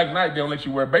clubs. On Black Night, they don't let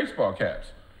you wear baseball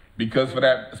caps. Because for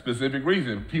that specific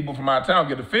reason, people from out of town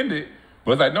get offended.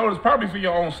 But it's like, no, it's probably for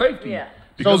your own safety. Yeah.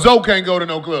 So Because Zoe can't go to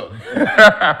no club.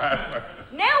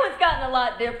 Now it's gotten a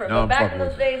lot different. No, But I'm back fucking in those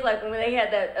with days, like when they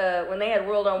had that, when they had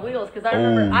World on Wheels, because I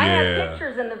remember I yeah. have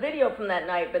pictures in the video from that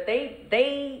night, but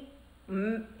it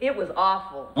was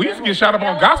awful. We used to get shot up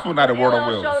on gospel night at World on LL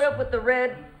Wheels. showed up with the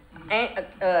red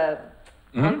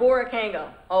Angora Kango.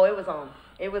 Oh, it was on.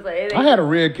 It was a. I had a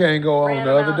red Kango on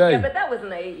the other day. Yeah, but that was in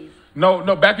the 80s.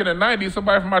 no, back in the 90s,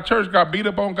 somebody from my church got beat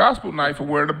up on gospel night for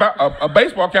wearing a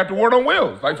baseball cap to Word on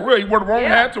Wheels. Like for real, he wore the wrong Yeah.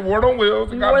 hat to Word on Wheels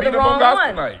and You got wore beat the up on wrong gospel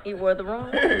one. night. You wore the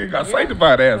wrong one. He got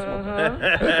sanctified ass.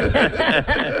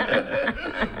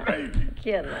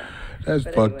 Yeah, no. That's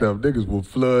But fucked anyway. up. Niggas will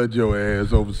flood your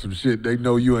ass over some shit they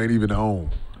know you ain't even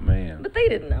home. Man. But they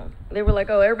didn't know. They were like,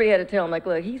 oh, everybody had to tell him, like,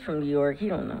 look, he's from New York. He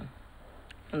don't know.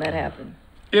 And that happened.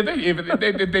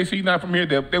 If they see you not from here,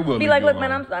 they will. Be leave like, you look,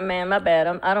 alone. man, my bad.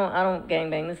 I don't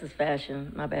gangbang. This is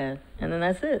fashion. My bad. And then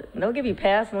that's it. They'll give you a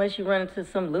pass unless you run into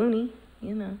some loony,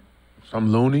 you know.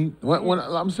 Some loony. When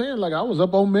I'm saying, like, I was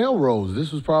up on Melrose.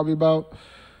 This was probably about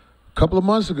a couple of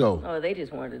months ago. Oh, they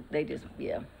just wanted.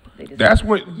 Yeah. That's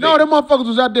what. No, them motherfuckers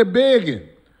was out there begging.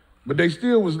 But they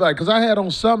still was like, because I had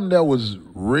on something that was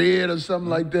red or something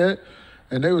like that.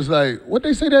 And they was like, what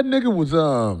they say that nigga was,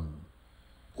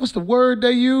 what's the word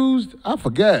they used? I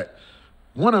forgot.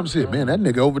 One of them said, man, that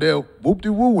nigga over there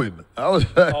whoop-de-wooing. I was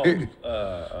like,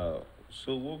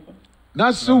 Sue Wooper?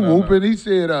 not Sue whooping. He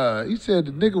said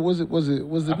the nigga, was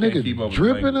the I can't keep nigga up with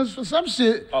dripping or language. some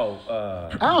shit? Oh,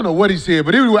 I don't know what he said,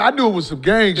 but anyway, I knew it was some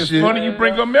gang It's shit. funny you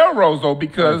bring up Melrose though,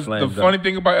 because Flames the up. funny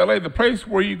thing about LA, the place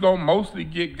where you gonna mostly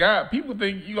get got, people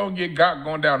think you gonna get got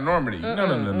going down Normandy.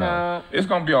 No. It's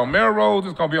gonna be on Melrose.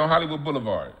 It's gonna be on Hollywood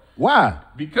Boulevard. Why?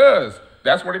 Because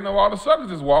that's where they know all the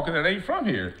suckers is walking and they ain't from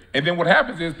here. And then what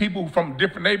happens is people from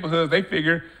different neighborhoods, they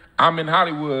figure, I'm in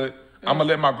Hollywood, I'm gonna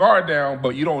let my guard down,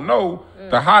 but you don't know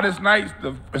the hottest nights,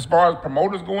 as far as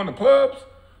promoters going to clubs,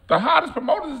 the hottest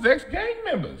promoters is ex-gang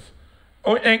members.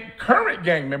 And current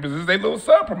gang members is they little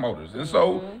sub-promoters. And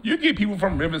so you get people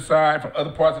from Riverside, from other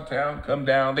parts of town, come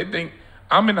down, they think,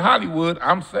 I'm in Hollywood,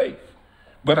 I'm safe.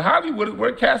 But Hollywood is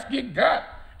where cats get got.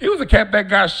 It was a cat that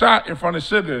got shot in front of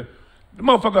Sugar. The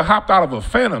motherfucker hopped out of a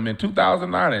Phantom in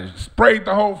 2009 and sprayed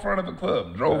the whole front of the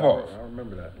club, drove off. I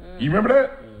remember that. You remember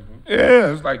that?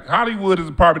 Yeah, it's like Hollywood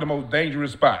is probably the most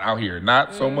dangerous spot out here.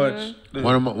 Not so much.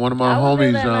 One of my I was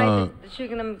there homies, that night, the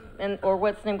chicken or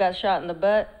what's his name got shot in the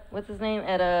butt. What's his name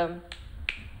at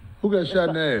who got shot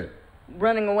in the head?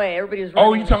 running away. Everybody was running.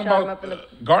 Oh, you and talking shot him about up in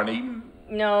the, Garden Eden?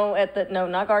 No,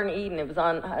 not Garden Eden. It was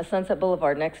on Sunset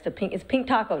Boulevard next to Pink. It's Pink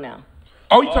Taco now.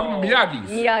 Oh, you talking about Miyagi's?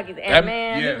 Miyagi's. And That-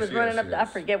 man, yes, he was yes, running up. I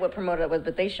yes. forget what promoter it was,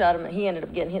 but they shot him. And he ended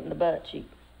up getting hit in the butt cheek.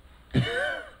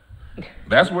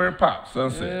 That's where it pops,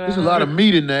 Sunset. There's a lot of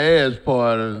meat in the ass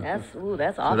part. That's So awful.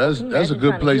 that's Can you that's a imagine good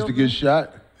trying to place heal to get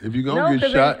shot. If you're gonna get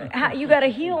 'cause shot, you got to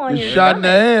heal on get your shot in the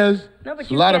stomach. ass. No, but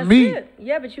It's you a lot can't of meat. sit.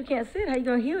 Yeah, but you can't sit. How you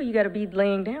gonna heal? You got to be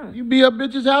laying down. You be up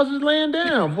bitches' houses laying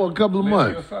down for a couple of Lay on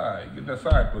your months. side. Get that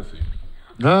side pussy.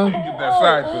 Huh? Get that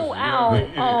side pussy. Oh, you know ow, what I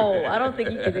mean? oh! I don't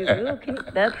think you could do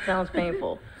that. That sounds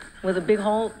painful. With a big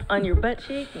hole on your butt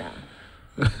cheek? No.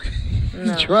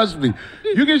 No. Trust me.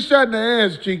 You get shot in the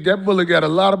ass cheek, that bullet got a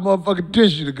lot of motherfucking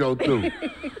tissue to go through.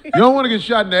 You don't want to get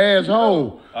shot in the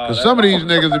asshole. Because some of these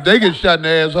niggas, if they get shot in the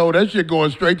asshole, that shit going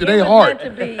straight to It their was heart.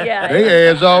 meant to be, yeah. They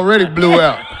ass already blew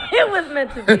out. It was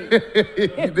meant to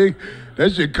be.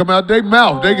 That shit come out their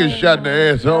mouth. They get shot in the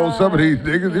asshole. Some of these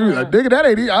niggas, they be like,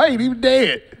 nigga, I ain't even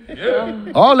dead.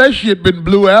 Yeah. All that shit been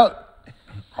blew out.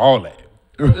 All that.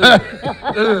 I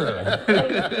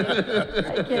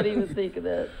can't even think of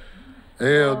that.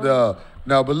 Hell no.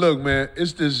 No, but look, man,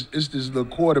 it's this little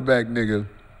quarterback nigga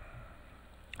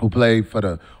who played for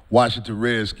the Washington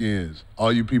Redskins.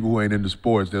 All you people who ain't into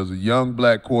sports, there was a young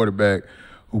black quarterback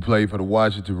who played for the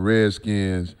Washington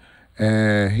Redskins,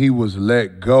 and he was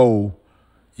let go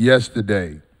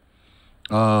yesterday.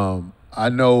 I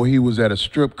know he was at a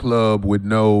strip club with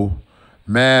no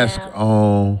mask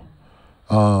on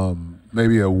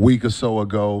maybe a week or so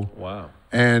ago. Wow.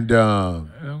 And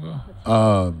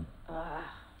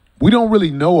we don't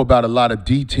really know about a lot of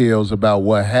details about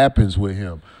what happens with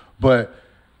him. But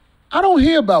I don't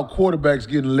hear about quarterbacks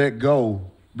getting let go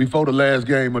before the last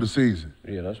game of the season.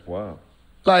 Yeah, that's wild.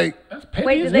 Like,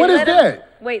 Wait, what is that?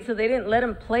 Wait, so they didn't let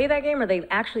him play that game, or they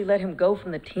actually let him go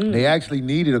from the team? They actually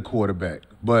needed a quarterback,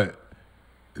 but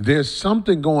there's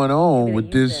something going on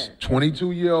with this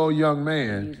 22-year-old young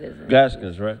man.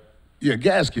 Gaskins, right? Yeah,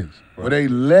 Gaskins. Right. Where they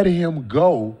let him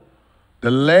go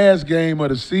the last game of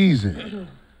the season.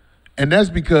 And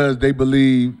that's because they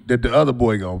believe that the other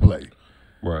boy gonna play.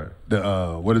 Right.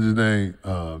 The what is his name?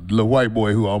 The little white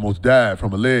boy who almost died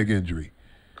from a leg injury.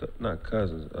 Not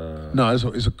Cousins. No,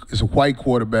 it's a white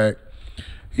quarterback.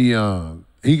 He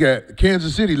got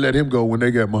Kansas City let him go when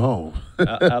they got Mahomes.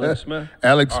 Alex Smith.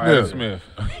 Alex Smith. Alex Smith.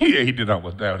 Yeah, he did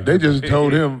almost that. They just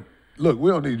told him, "Look,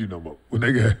 we don't need you no more." When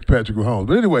they got Patrick Mahomes.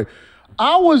 But anyway,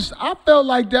 I felt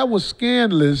like that was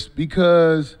scandalous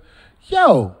because,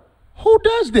 yo, who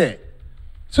does that?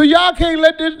 So y'all can't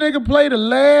let this nigga play the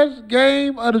last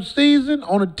game of the season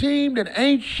on a team that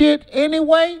ain't shit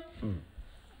anyway?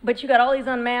 But you got all these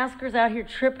unmaskers out here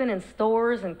tripping in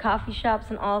stores and coffee shops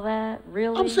and all that.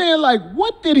 Really? I'm saying, like,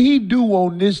 what did he do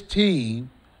on this team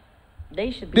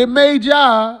they should be that made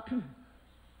y'all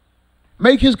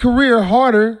make his career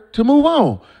harder to move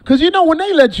on? Because, you know, when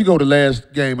they let you go the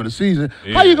last game of the season,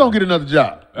 how you going to get another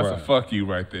job? That's a fuck you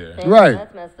right there. Damn, right.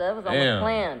 That's messed up. That was almost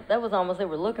planned. That was almost they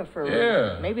were looking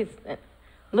for. Maybe it's,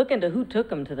 look into who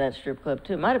took him to that strip club,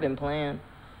 too. Might have been planned.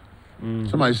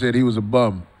 Somebody said he was a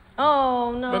bum.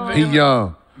 Oh, no. He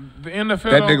young. The NFL.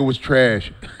 That nigga was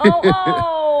trash.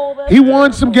 That's he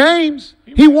won some games.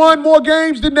 He won more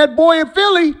games than that boy in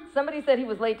Philly. Somebody said he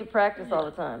was late to practice all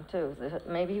the time, too.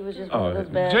 Maybe he was just one of those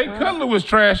bad Jay ones. Cutler was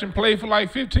trash and played for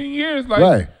like 15 years. Like,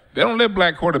 right. They don't let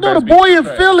black quarterbacks No, the be boy in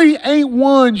trash. Philly ain't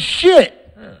won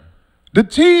shit. Yeah. The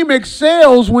team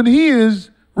excels when he is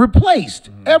replaced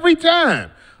every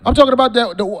time. I'm talking about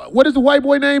that. What is the white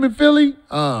boy name in Philly?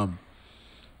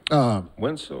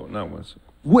 Winslow, not Winslow.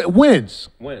 Wentz.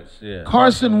 Wentz, yeah.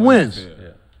 Carson Wentz.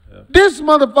 Yeah. This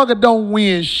motherfucker don't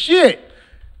win shit.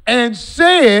 And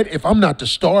said, if I'm not the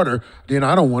starter, then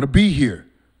I don't want to be here.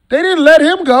 They didn't let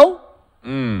him go.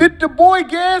 Did the boy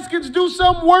Gaskins do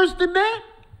something worse than that?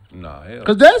 Nah, hell.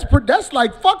 Because that's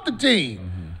like, fuck the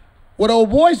team. What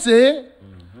old boy said.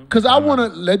 Because I want to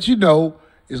let you know,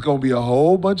 it's going to be a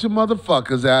whole bunch of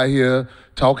motherfuckers out here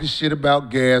talking shit about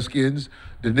Gaskins.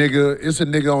 It's a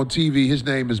nigga on TV. His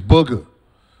name is Booger.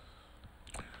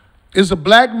 It's a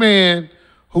black man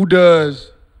who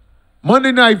does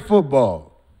Monday Night Football.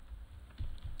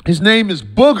 His name is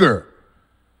Booger.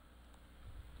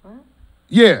 What?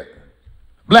 Yeah.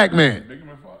 Black man.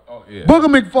 Oh, yeah. Booger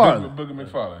McFarland. Booger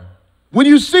McFarland. When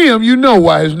you see him, you know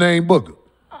why his name Booger.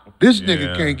 This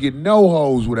nigga can't get no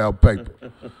hoes without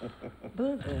paper.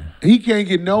 Booger. He can't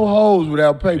get no hoes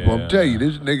without paper. I'm telling you,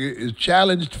 this nigga is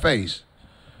challenged face.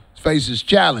 His face is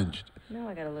challenged. Now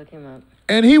I got to look him up.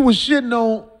 And he was shitting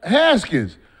on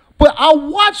Haskins. But I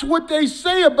watch what they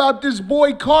say about this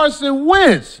boy Carson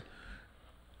Wentz.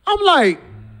 I'm like,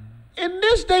 in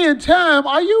this day and time,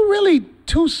 are you really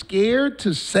too scared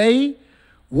to say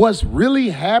what's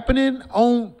really happening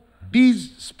on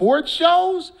these sports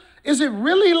shows? Is it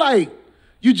really like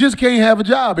you just can't have a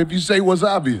job if you say what's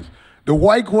obvious? The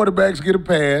white quarterbacks get a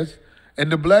pass,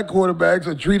 and the black quarterbacks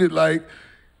are treated like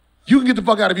you can get the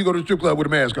fuck out if you go to the strip club with a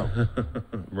mask on.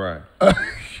 Right.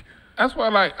 That's why,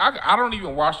 like, I don't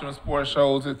even watch them sports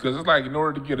shows because it's like in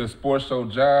order to get a sports show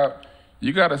job,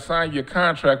 you got to sign your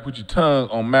contract with your tongue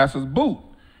on master's boot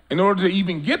in order to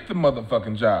even get the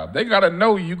motherfucking job. They got to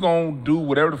know you going to do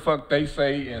whatever the fuck they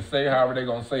say and say however they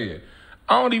going to say it.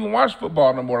 I don't even watch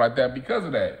football no more like that because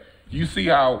of that. You see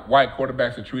how white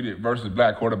quarterbacks are treated versus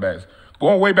black quarterbacks.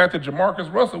 Going way back to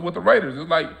Jamarcus Russell with the Raiders, it's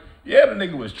like, yeah, the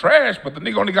nigga was trash, but the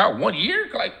nigga only got 1 year.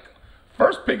 Like,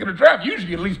 first pick of the draft,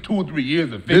 usually at least 2 or 3 years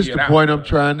to figure it out. This is the point I'm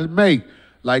trying to make.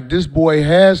 Like, this boy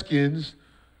Haskins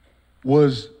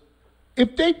was,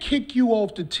 if they kick you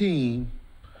off the team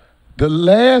the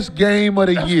last game of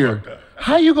the year,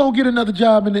 how you going to get another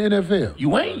job in the NFL?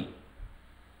 You ain't.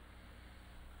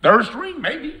 Third string,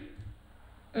 maybe.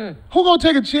 Who going to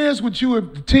take a chance with you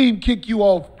if the team kick you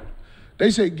off? They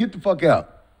say, get the fuck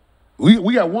out.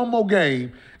 We got one more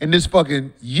game in this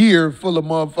fucking year full of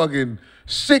motherfucking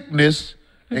sickness,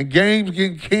 and games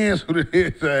getting canceled and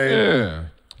everything. Yeah.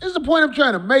 This is the point I'm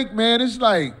trying to make, man. It's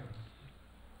like,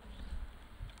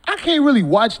 I can't really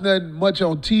watch nothing much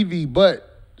on TV but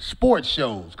sports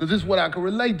shows, because this is what I can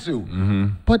relate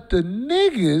to. But the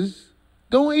niggas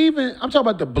don't even, I'm talking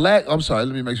about the black, I'm sorry,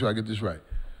 let me make sure I get this right.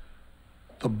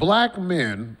 The black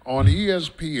men on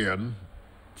ESPN,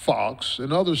 Fox,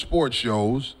 and other sports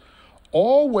shows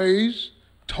always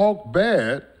talk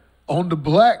bad on the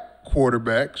black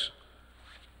quarterbacks,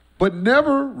 but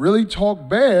never really talk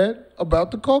bad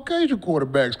about the Caucasian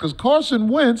quarterbacks, because Carson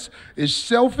Wentz is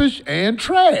selfish and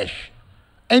trash.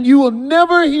 And you will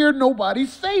never hear nobody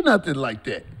say nothing like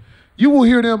that. You will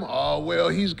hear them, oh, well,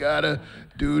 he's got to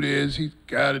do this, he's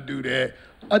got to do that.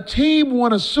 A team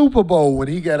won a Super Bowl when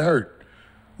he got hurt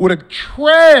with a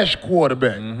trash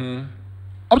quarterback. I'm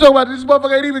talking about this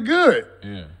motherfucker ain't even good.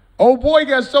 Yeah. Old boy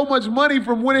got so much money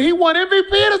from winning. He won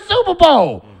MVP of the Super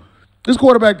Bowl. This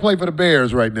quarterback played for the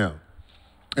Bears right now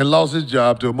and lost his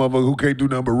job to a motherfucker who can't do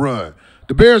nothing but run.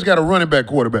 The Bears got a running back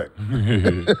quarterback.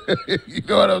 You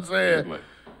know what I'm saying?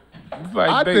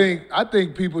 I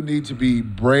think people need to be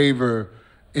braver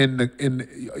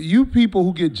you people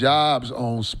who get jobs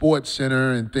on Sports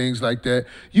Center and things like that.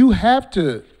 You have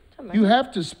to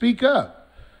speak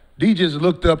up. D just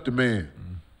looked up the man.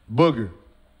 Booger.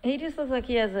 He just looks like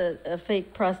he has a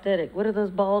fake prosthetic. What are those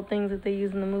bald things that they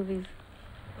use in the movies?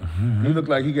 He look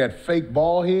like he got fake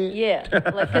bald head? Yeah, like,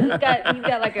 'cause he's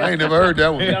got like a... I ain't never heard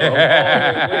that one.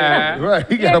 Right,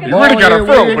 he got a bald Really got head. a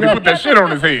fro, but he put that shit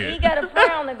on his head. He got a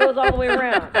frown that goes all the way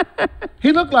around.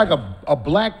 He looked like a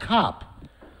black cop.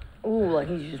 Ooh, like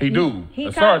he's just... He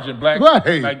a sergeant, black,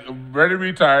 Right. like ready to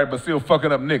retire, but still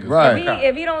fucking up niggas. Right.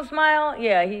 If he don't smile,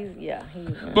 he's...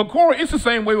 But Corey, it's the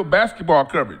same way with basketball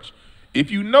coverage. If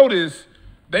you notice,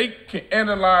 they can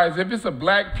analyze, if it's a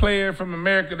black player from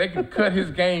America, they can cut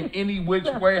his game any which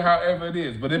way, however it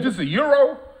is. But if it's a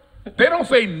Euro, they don't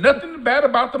say nothing bad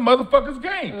about the motherfucker's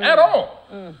game at all.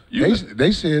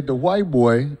 They said the white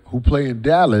boy who play in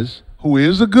Dallas, who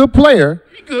is a good player,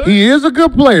 good. he is a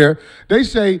good player, they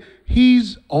say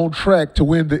he's on track to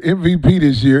win the MVP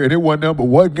this year, and it wasn't number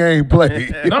one game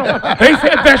played. No, they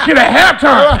said that shit at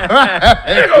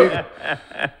halftime.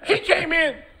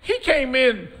 He came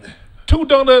in 2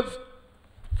 donuts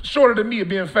shorter than me of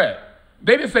being fat.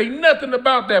 They didn't say nothing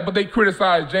about that, but they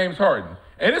criticized James Harden.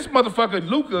 And this motherfucker,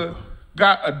 Luka,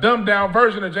 got a dumbed down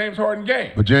version of James Harden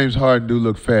game. But James Harden do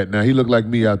look fat. Now, he looked like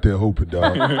me out there hooping,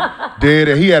 dog. Dead.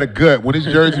 He had a gut. When his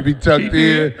jersey be tucked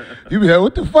in, you be like,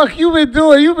 what the fuck you been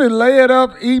doing? You been laying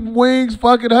up, eating wings,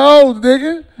 fucking hoes,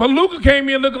 nigga. But Luka came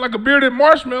in looking like a bearded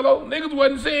marshmallow. Niggas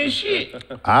wasn't saying shit.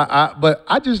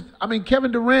 I mean,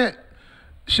 Kevin Durant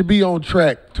should be on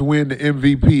track to win the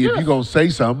MVP if you're going to say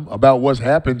something about what's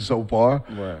happened so far.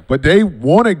 Right. But they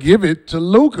want to give it to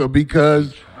Luka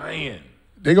because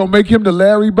they're going to make him the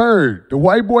Larry Bird, the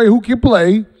white boy who can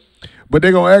play, but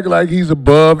they're going to act like he's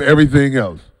above everything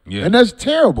else. Yeah. And that's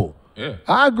terrible. Yeah.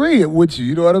 I agree with you.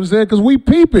 You know what I'm saying? Because we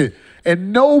peep it.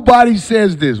 And nobody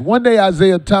says this. One day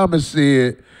Isaiah Thomas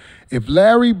said, if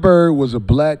Larry Bird was a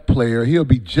black player, he'll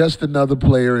be just another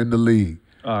player in the league.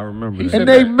 I remember that. And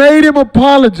they made him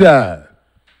apologize.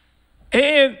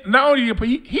 And not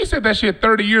only he said that shit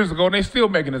 30 years ago, and they still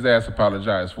making his ass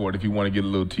apologize for it if you want to get a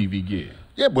little TV gig.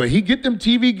 Yeah, but he get them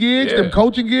TV gigs, them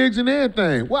coaching gigs and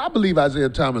everything. Well, I believe Isaiah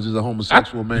Thomas is a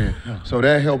homosexual man, so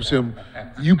that helps him.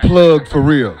 You plugged for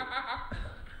real.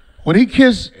 When he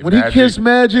kissed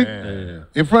Magic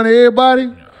in front of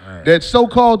everybody, that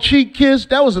so-called cheek kiss,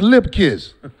 that was a lip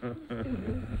kiss.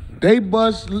 They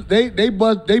bumped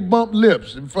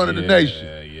lips in front of the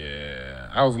nation. Yeah.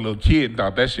 I was a little kid and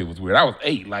thought that shit was weird. I was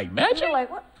 8, like Magic. You're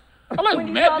like, what? I'm like, When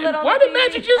you saw that on why the did TV?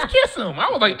 Magic just kiss him? I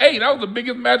was like 8. I was the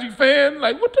biggest Magic fan.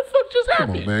 Like, what the fuck just Come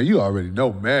happened? on, man. You already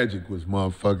know Magic was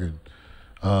motherfucking.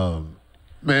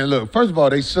 Man, look, first of all,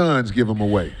 they sons give them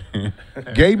away.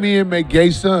 Gay men make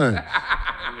gay sons.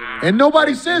 And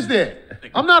nobody says that.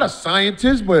 I'm not a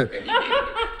scientist, but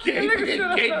gay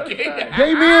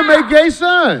men make gay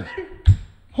sons.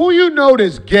 Who you know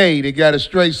that's gay that got a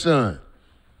straight son?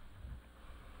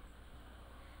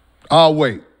 I'll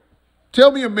wait.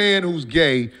 Tell me a man who's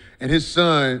gay and his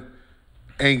son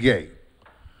ain't gay.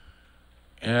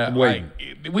 Yeah, Wait.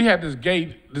 like, we had this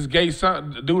gay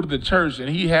son dude at the church, and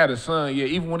he had a son. Yeah,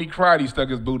 even when he cried, he stuck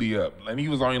his booty up, and he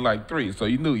was only like 3, so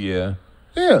you knew. Yeah.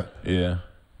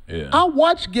 I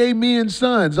watch gay men's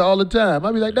sons all the time.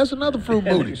 I be like, that's another fruit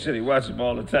booty. Shit, he watch him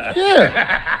all the time.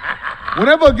 Yeah.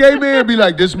 Whenever a gay man be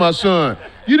like, this is my son.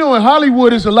 You know, in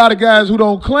Hollywood, there's a lot of guys who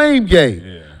don't claim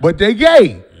gay, but they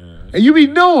gay. And you be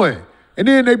knowing. And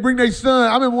then they bring their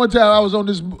son. I remember one time I was on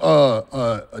this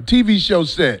a TV show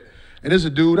set, And it's a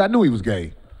dude, I knew he was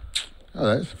gay.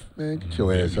 Oh, that's, man, get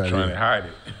your ass out of Trying to here. hide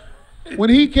it. When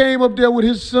he came up there with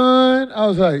his son, I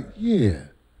was like, yeah,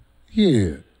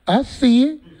 I see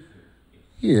it.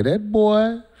 Yeah, that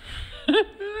boy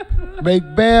make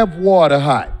bath water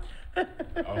hot.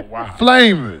 Oh, wow.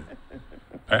 Flaming.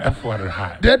 Bath water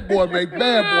hot. That boy make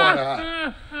bath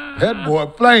water hot. That boy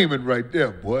flaming right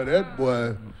there, boy. That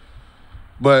boy.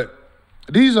 But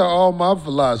these are all my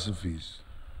philosophies.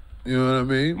 You know what I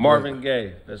mean? Marvin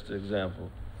Gaye, that's the example.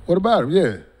 What about him?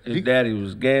 Yeah. His daddy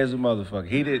was gay as a motherfucker.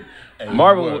 He did. Hey,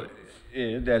 Marvin, what?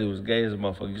 his daddy was gay as a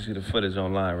motherfucker. You see the footage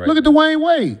online, right? Look at Dwayne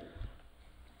Wade.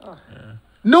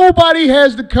 Nobody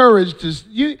has the courage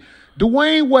to.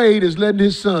 Dwayne Wade is letting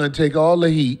his son take all the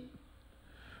heat.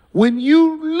 When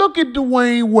you look at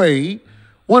Dwayne Wade,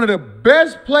 one of the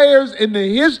best players in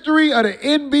the history of the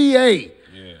NBA,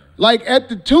 like at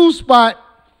the 2 spot,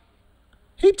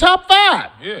 he top 5.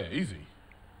 Yeah, easy.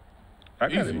 I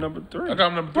got Easy. him number 3. I got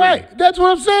him number 3. Right, that's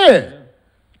what I'm saying.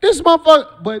 This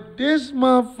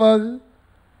motherfucker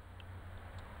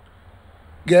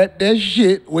got that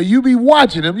shit where you be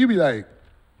watching him, you be like,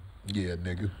 yeah,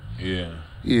 nigga. Yeah.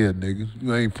 Yeah, nigga.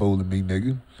 You ain't fooling me,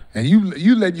 nigga. And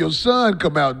you let your son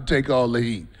come out and take all the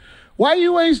heat. Why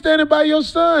you ain't standing by your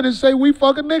son and say, we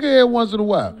fuck a nigga here once in a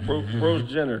while?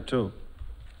 Bruce Jenner, too.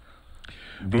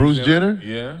 Bruce Jenner?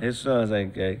 Yeah. His sons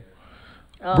ain't gay.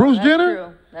 Oh, Bruce that's Jenner?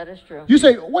 True. That is true. You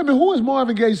say, wait a minute, who is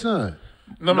Marvin Gaye's son?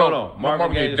 No.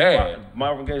 Marvin Gaye's dad.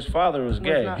 Marvin Gaye's father was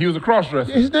gay. not. He was a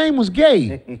cross-dresser. His name was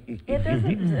Gay.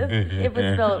 It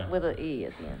was spelled with an E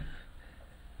at the end.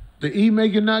 The E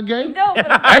make it not gay? No, but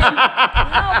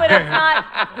it's not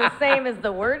the same as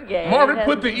the word gay. Marvin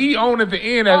put the E on at the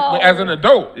end as an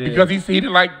adult because he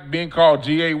didn't like being called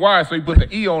G-A-Y, so he put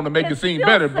the E on to make it seem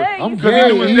better. But I'm because gay.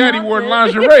 he knew his daddy wore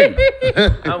lingerie.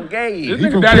 I'm gay. This He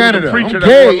nigga from daddy Canada. was a preacher I'm that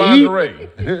gay, wore lingerie.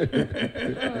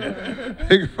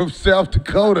 Nigga from South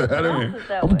Dakota. that I'm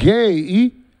way. gay,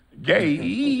 E.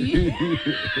 Gay.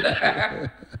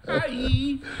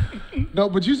 No,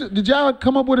 but you said, did y'all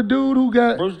come up with a dude who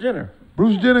got Bruce Jenner.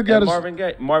 Bruce Jenner got And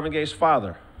a Marvin Gaye's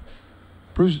father.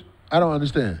 Bruce? I don't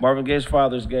understand. Marvin Gaye's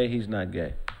father's gay. He's not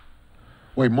gay.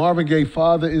 Wait, Marvin Gaye's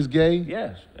father is gay?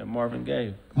 Yes, and Marvin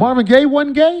Gaye. Marvin Gaye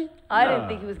wasn't gay? I didn't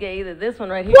think he was gay either. This one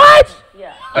right here. What?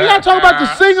 Yeah. Are y'all talking about the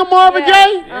singer Marvin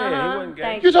Gaye? Yeah, he wasn't gay.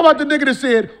 Thank You talking about the nigga that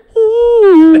said,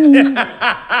 ooh.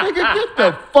 Nigga, get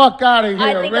the fuck out of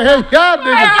here, think man. about- Y'all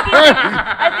niggas crazy.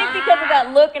 I think because of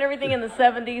that look and everything in the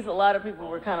 70s, a lot of people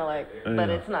were kind of like, but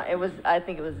it's not. I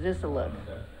think it was just a look.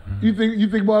 You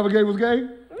think Marvin Gaye was gay?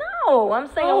 No, I'm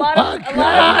saying a Oh lot my of.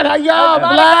 God, are y'all a lot of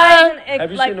blind? guys and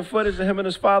Have you like, seen the footage of him and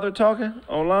his father talking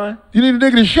online? You need a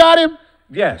nigga that shot him?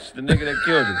 Yes, the nigga that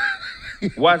killed him.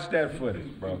 Watch that footage,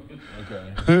 bro.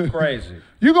 Okay. Crazy.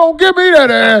 You gonna give me that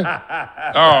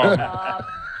ass?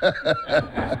 Oh.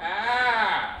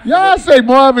 Y'all say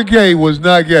Marvin Gaye was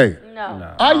not gay.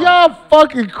 No. Are y'all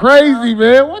fucking crazy,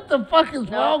 man? What the fuck is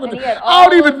wrong with and he this? had I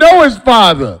don't all even those- know his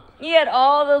father. He had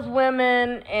all those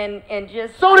women and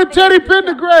just. So did Teddy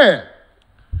Pendergrass.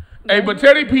 Hey, but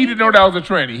Teddy P didn't know that was a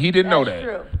tranny. He didn't know That's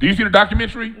that. true. Do you see the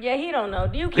documentary? Yeah, he don't know.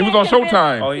 You It can't was on convince-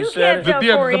 Showtime. Oh, he you said can't it?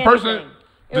 tell Corey The person- anything.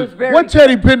 It was very. What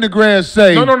Teddy Pendergrass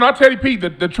say No, not Teddy P. The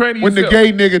tranny when the himself.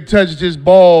 gay nigga touched his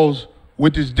balls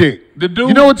with his dick? The dude.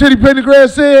 You know what Teddy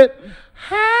Pendergrass said?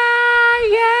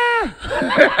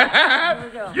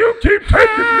 You keep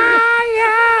taking me.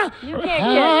 You can't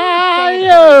get.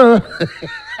 Higher.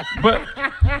 But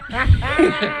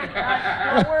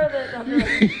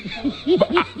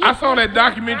I saw that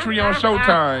documentary on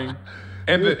Showtime,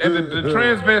 and the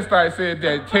transvestite said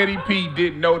that Teddy P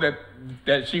didn't know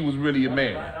that she was really a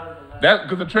man. That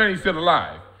because the tranny's still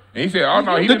alive, and he said, "Oh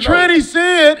no, he The didn't know." tranny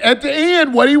said at the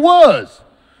end what he was.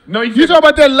 No, he You said, talking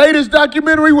about that latest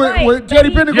documentary with, Right, with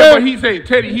Teddy Teddy- Pendergrass? yeah, but he said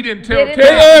Teddy. He didn't tell They didn't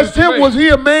Teddy. They know. asked him, was he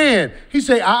a man? He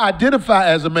said, I identify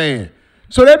as a man.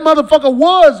 So that motherfucker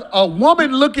was a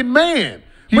woman-looking man.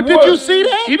 But did you see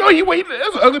that? You know,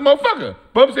 that's an ugly motherfucker.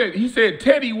 But he said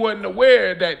Teddy wasn't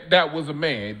aware that was a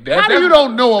man. How do you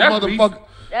don't know a that's what he- motherfucker?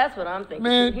 That's what I'm thinking.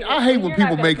 Man, You're- I hate when you're people not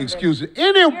gonna make convince- excuses. not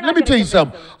Let me gonna tell you convince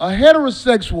something. them. A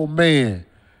heterosexual man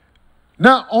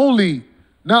not only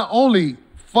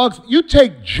fucks, you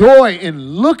take joy in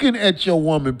looking at your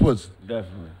woman pussy.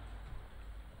 Definitely.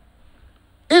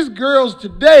 It's girls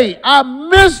today, I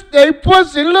miss they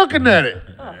pussy looking at it.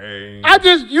 I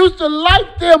just used to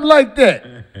like them like that.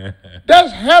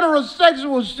 That's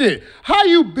heterosexual shit. How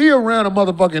you be around a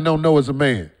motherfucker and don't know it's a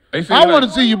man? They say I want to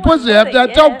like- see your Well, he pussy wasn't after I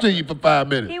with talk it to yet. you for 5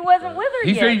 minutes. He wasn't with her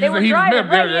He yet. said he They were was driving.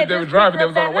 met. Right, he had They were just driving.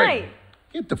 picked They her was on up the way. that night.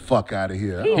 Get the fuck out of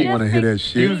here. I don't want to hear that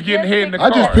shit. He was getting hit in the car.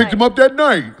 I just picked him up that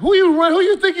night. Who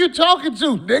you think you're talking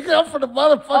to, nigga? I'm from the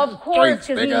motherfucking Of course, streets,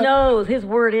 because he nigga. knows his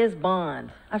word is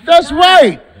bond. That's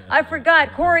right. I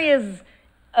forgot. Corey is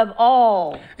of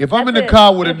all. If I'm in That's the it.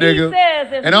 car with a If he nigga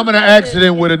says- and I'm in an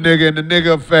accident with a nigga and the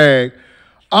nigga a fag,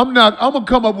 I'm gonna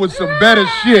come up with some better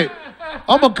shit.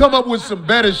 I'm gonna come up with some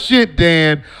better shit,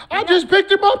 Dan. I just picked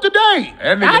him up today.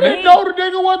 That nigga I didn't know the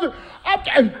nigga wasn't.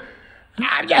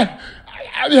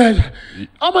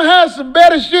 I'm gonna have some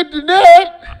better shit than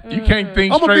that. You can't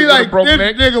think I'm gonna straight be with a like, broke this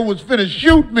neck. nigga was finna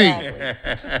shoot me.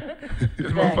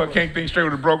 This motherfucker can't think straight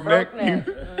with a broke neck.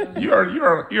 You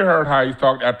heard how he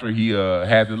talked after he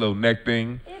had the little neck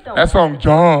thing. That song,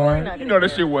 John. You know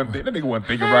that shit wasn't. That nigga wasn't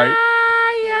thinking right.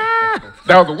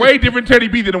 That was a way different Teddy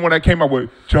B than the one that came out with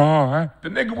John. The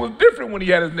nigga was different when he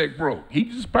had his neck broke. He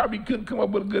just probably couldn't come up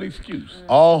with a good excuse.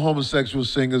 All homosexual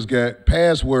singers got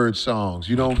password songs.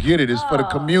 You don't get it. It's for the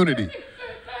community.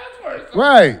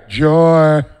 Right.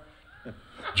 Joy.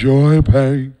 Joy and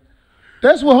pain.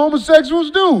 That's what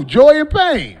homosexuals do. Joy and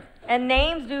pain. And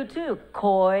names do too.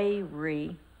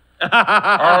 Coy-Ree.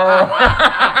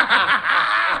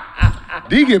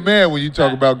 D get mad when you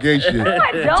talk about gay shit. No,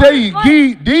 I don't. Tell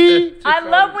you, D. I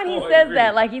love when he says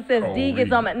that. Like he says, D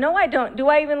gets on my. No, I don't. Do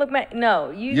I even look mad? No.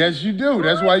 You. Yes, you do.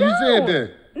 That's why you said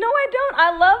that. No, I don't.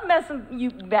 I love messing you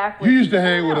backwards. You used to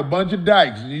hang with a bunch of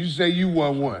dykes, and you say you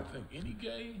won one.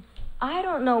 I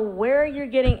don't know where you're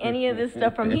getting any of this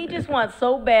stuff from. He just wants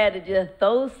so bad to just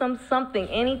throw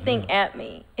anything at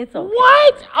me. It's okay.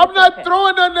 What? I'm not okay.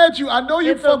 throwing nothing at you. I know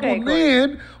you It's fuck okay, with Corey.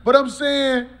 men, but I'm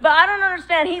saying. But I don't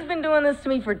understand. He's been doing this to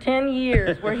me for 10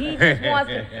 years where he just wants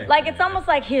to, like, it's almost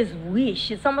like his wish.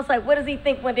 It's almost like, what does he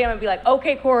think one day I'm going to be like,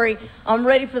 okay, Corey, I'm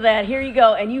ready for that. Here you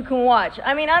go. And you can watch.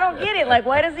 I mean, I don't get it. Like,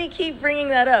 why does he keep bringing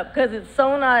that up? Because it's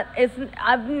so not,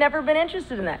 I've never been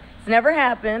interested in that. It's never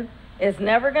happened. It's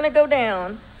never going to go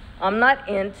down. I'm not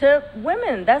into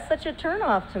women. That's such a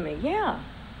turnoff to me. Yeah.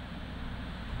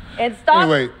 And stop.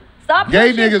 Anyway, Stop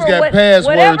gay pushing niggas for got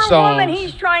password whatever songs. woman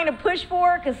he's trying to push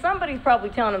for, because somebody's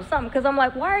probably telling him something. Because I'm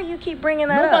like, why are you keep bringing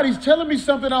that up? Nobody's telling me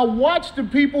something. I watch the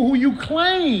people who you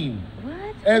claim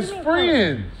What? as What do you mean,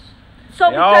 friends.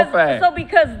 So They all fag.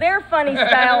 because they're funny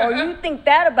style, or you think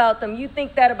that about them, you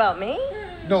think that about me?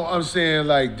 No, I'm saying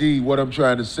like D, what I'm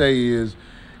trying to say is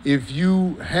if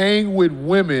you hang with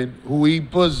women who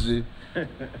eat pussy,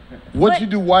 what But- you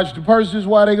do, watch the persons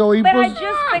while they go eat But I pussy?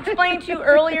 just explained to you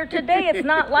earlier today, it's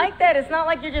not like that. It's not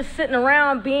like you're just sitting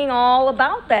around being all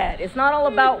about that. It's not all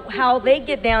about how they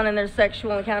get down in their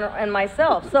sexual encounter and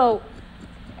myself. So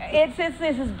it's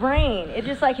his brain. It's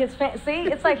just like his, see,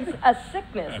 it's like a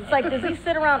sickness. It's like, does he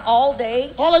sit around all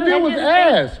day? All I did and was just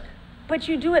think- ask. But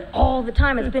you do it all the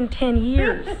time. It's been 10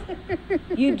 years.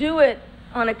 You do it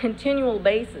on a continual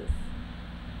basis.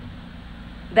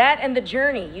 That and the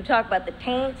journey. You talk about the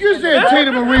tanks. You and said the-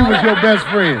 Tina Marie was your best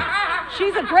friend.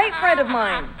 She's a great friend of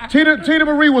mine. Tina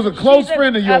Marie was a close She's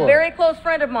friend of yours. A very close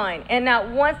friend of mine. And not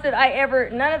once did I ever,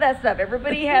 none of that stuff.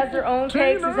 Everybody has their own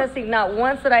takes and stuff. Not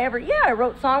once did I ever, yeah, I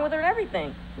wrote song with her and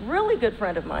everything. Really good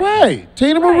friend of mine. Right,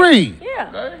 Tina Right. Marie.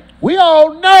 Yeah. We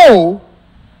all know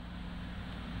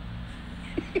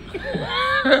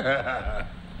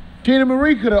Tina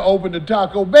Marie could have opened a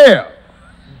Taco Bell.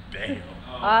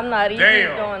 I'm not even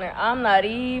going there. I'm not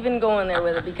even going there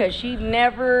with it because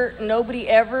nobody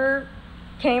ever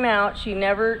came out. She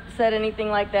never said anything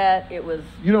like that. It was,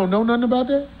 You don't know nothing about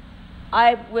that?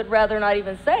 I would rather not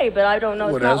even say, but I don't know.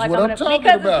 Well, It's not that's like what I'm I'm gonna, talking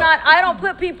because about. it's not, I don't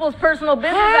put people's personal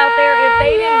business out there if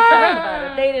they didn't talk about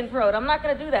it, if they didn't promote. I'm not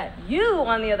going to do that. You,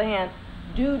 on the other hand,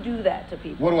 do that to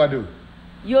people. What do I do?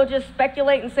 You'll just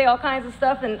speculate and say all kinds of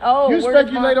stuff and, oh, You where's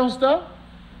speculate my- on stuff?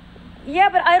 Yeah,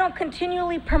 but I don't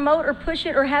continually promote or push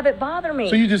it or have it bother me.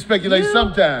 So you just speculate You-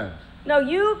 sometimes. No,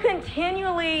 you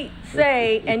continually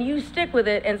say, and you stick with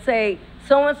it and say,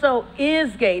 so-and-so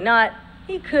is gay, not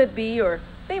he could be or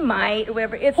they might or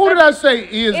whatever. It's Who did such- I say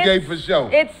is gay it's- for sure?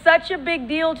 It's such a big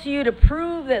deal to you to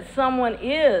prove that someone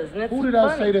is. And it's Who did I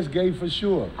funny. say that's gay for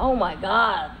sure? Oh my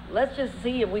God. Let's just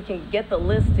see if we can get the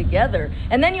list together.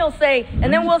 And then you'll say,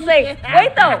 and then we'll say,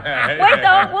 wait though,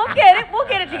 we'll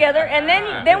get it together. And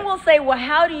then we'll say, well,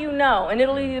 how do you know? And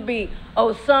it'll either be,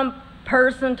 oh, some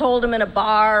person told him in a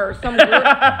bar or some group, or some. Do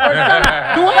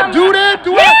I do that?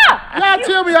 Do Yeah, Y'all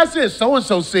tell me I said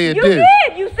so-and-so said You this.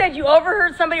 did. You said you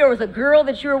overheard somebody, or it was a girl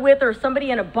that you were with, or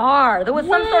somebody in a bar. There was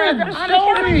some sort of. When? I'm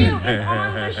Show telling me. you, it's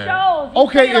on the shows. You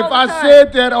Okay, say it if all the I time.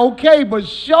 said that, okay, but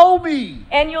show me.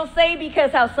 And you'll say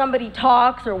because how somebody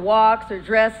talks or walks or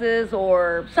dresses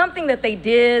or something that they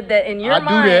did that in your I do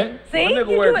mind. that. See, When a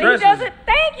nigga you wear do it. dresses- He does it.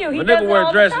 Thank you. He when does nigga it wear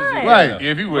all dresses, the time. Right.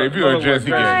 If you were a dress,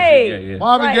 he Right. gets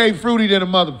Marvin Right. Gaye fruity than a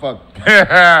motherfucker.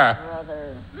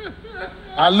 Brother.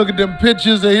 I look at them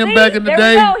pictures of him See, back in the there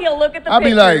day. we go. He'll look at the I'll be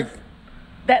pictures. like,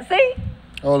 that. See,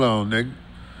 hold on, nigga.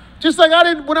 Just like I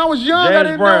didn't when I was young, I James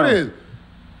didn't Brown. know this.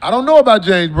 I don't know about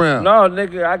James Brown. No,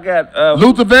 nigga, I got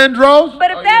Luther Vandross? but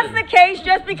if that's the case,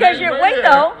 just because you're wait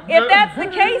though, if that's the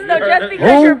case though, just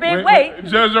because Who? you're big weight. When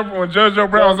Judge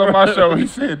Brown was on my show, he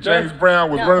said James Brown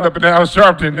was running up and down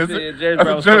Sharpton. That's Yeah, it. James That's Brown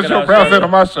what was Judge fucking out Brown Sharpton. said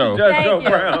on my show. Judge Thank Joe you.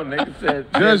 Brown, nigga said.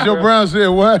 Judge Joe Brown said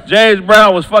what? James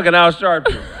Brown was fucking Al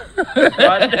Sharpton.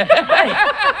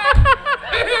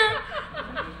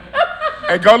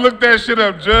 Hey, go look that shit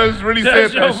up. Judge really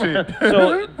said that shit.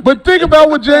 So But think about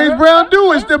what James Brown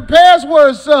do. It's the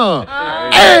password song.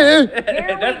 Hey,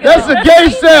 that's a gay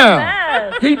sound.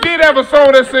 Yes. He did have a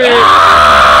song that said,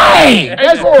 Hey,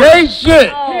 that's gay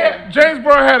shit. James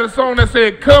Brown had a song that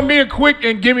said, come in quick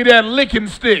and give me that licking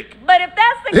stick. But if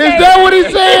that's the Is case, that what he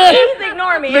said? He's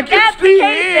ignoring me. If Lick that's it the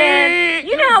case, stick. then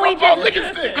you know how he Lick it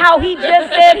just stick. how he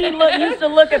just said he used to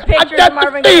look at pictures got of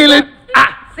Marvin the Gaye. feeling.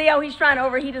 See how he's trying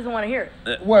to he doesn't want to hear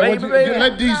it. What Baby, you, baby.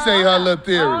 let D say her little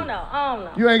theory. Oh no, oh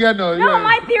no. You ain't got no. you No, ain't-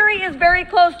 my theory is very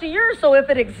close to yours. So if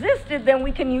it existed, then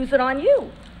we can use it on you.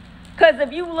 Because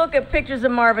if you look at pictures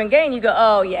of Marvin Gaye and you go,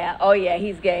 oh yeah,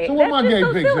 he's gay. So what That's my just gay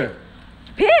so pics silly. at?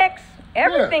 Pics,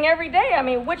 everything, every day. I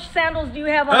mean, which sandals do you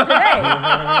have on today?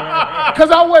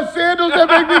 Cause I wear sandals that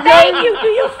make me Thank gay. you. Do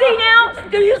you see now?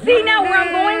 Do you see now where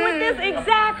I'm going with this?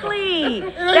 Exactly. It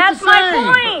ain't That's the my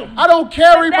same. point. I don't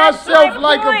carry That's myself my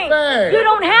like a point. fag. You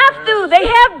don't have to. They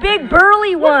have big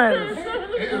burly ones.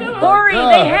 Corey,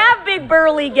 they have big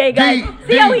burly gay guys.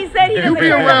 See how he said he You doesn't be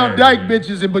care? around dyke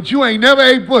bitches, but you ain't never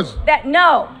ate pussy. That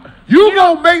no. You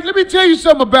gonna make? Let me tell you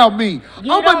something about me.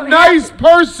 You I'm a don't nice have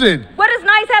person, What does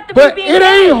nice have to but be it being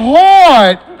ain't gay?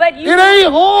 hard. But you- It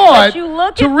ain't hard But you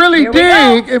look to at- really here we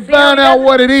go. dig and See how find he out does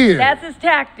what it is. That's his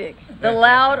tactic. The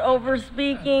loud over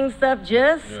speaking stuff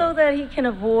just so that he can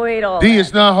avoid all D, that.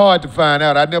 it's not hard to find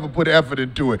out. I never put effort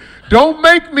into it. Don't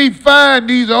make me find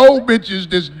these old bitches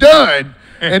that's done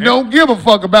and don't give a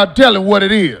fuck about telling what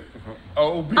it is.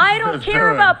 Oh, I don't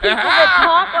care about people that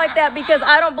talk like that because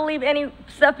I don't believe any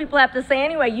stuff people have to say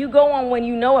anyway. You go on when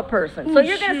you know a person. So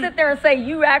you're going to sit there and say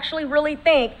you actually really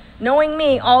think, knowing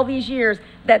me all these years,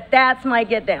 that that's my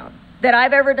get down, that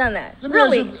I've ever done that. Let me ask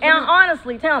Really? you- And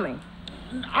honestly, tell me.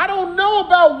 I don't know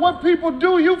about what people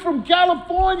do. You from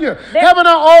California. There- Haven't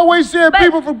I always said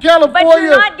people from California? But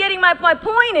you're not getting my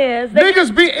point is that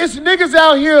It's niggas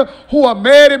out here who are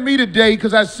mad at me today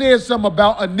because I said something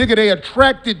about a nigga they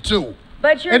attracted to.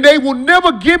 But you're, And they will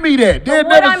never give me that. They'll But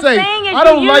what never I'm say, saying is I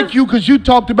don't you like use- you because you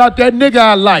talked about that nigga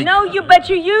I like. but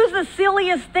you use the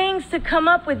silliest things to come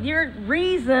up with your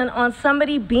reason on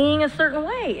somebody being a certain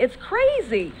way. It's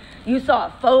crazy. You saw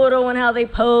a photo and how they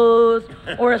posed,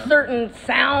 or a certain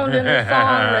sound in a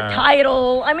song, or a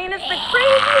title. I mean, it's the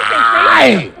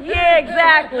craziest thing. Yeah,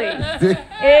 exactly.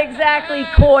 Exactly,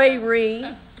 Coy-Ree.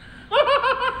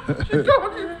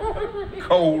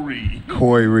 Corey.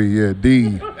 Corey, yeah,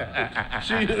 D.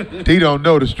 D don't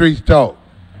know the streets talk.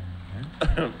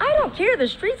 I don't care. The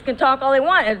streets can talk all they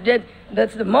want.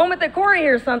 That's the moment that Corey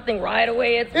hears something, right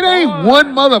away it's It ain't gone.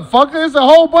 one motherfucker. It's a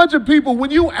whole bunch of people.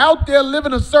 When you out there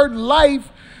living a certain life,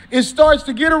 it starts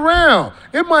to get around.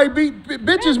 It might be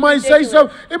bitches might say ridiculous.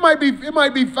 something. It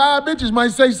might be 5 bitches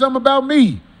might say something about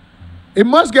me. It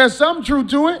must got some truth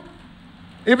to it.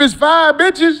 If it's 5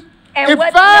 bitches, And if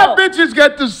what- 5 no. bitches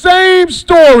got the same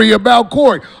story about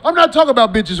Corey, I'm not talking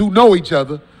about bitches who know each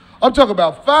other. I'm talking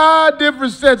about 5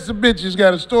 different sets of bitches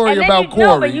got a story And then about Corey.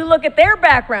 No, but you look at their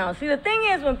background. See, the thing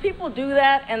is, when people do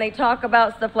that and they talk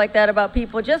about stuff like that about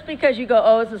people, just because you go,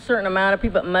 oh, it's a certain amount of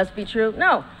people, it must be true.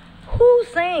 No, who's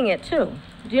saying it too?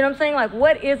 Do you know what I'm saying? Like,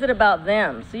 what is it about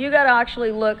them? So you got to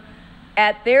actually look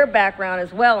at their background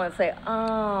as well and say,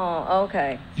 oh,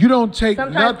 okay. You don't take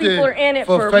Sometimes nothing people are in it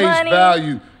for face money.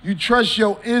 value. You trust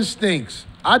your instincts.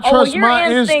 I Oh, trust your my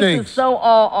instincts is instincts. so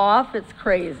all off, it's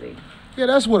crazy. Yeah,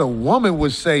 that's what a woman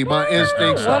would say. My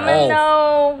instincts are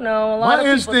off. No. My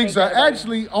instincts are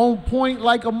actually on point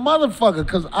like a motherfucker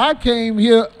because I came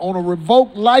here on a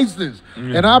revoked license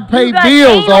and I pay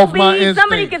bills off my instincts.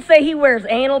 Somebody could say he wears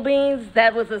anal beans.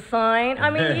 That was a sign.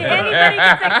 I mean, anybody could say,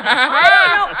 I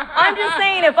don't know. I'm just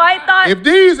saying if I thought. If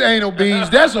these anal beans,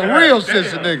 that's a real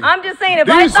sister nigga. I'm just saying if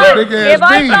I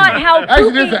thought how kooky.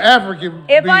 Actually, this is an African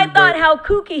If I bean, thought how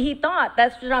kooky he thought,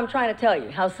 that's what I'm trying to tell you.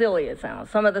 How silly it sounds.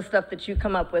 Some of the stuff that you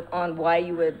come up with on why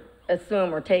you would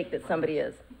assume or take that somebody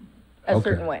is a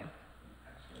certain way.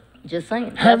 Just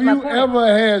saying. Have you ever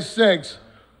had sex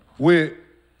with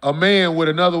a man with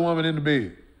another woman in the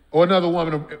bed, or another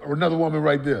woman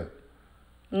right there?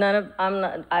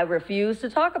 I refuse to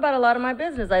talk about a lot of my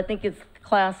business. I think it's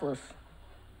classless.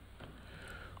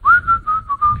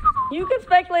 You can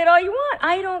speculate all you want.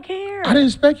 I don't care. I didn't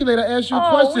speculate. I asked you a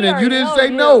question and you didn't say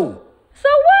no. So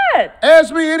what?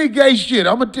 Ask me any gay shit.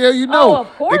 I'm going to tell you no. Oh, of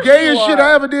course the gayest shit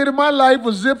I ever did in my life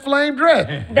was zip flame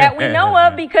dress. That we know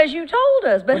of because you told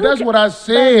us. But that's what I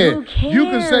said. Who cares? You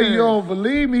can say you don't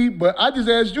believe me, but I just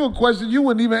asked you a question you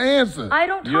wouldn't even answer. I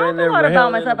don't talk a lot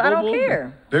about myself. I don't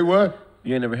care. They what?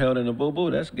 You ain't never held in a boo-boo?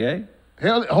 That's gay.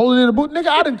 Holding in a boot? Nigga,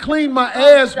 I done cleaned my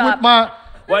ass with my...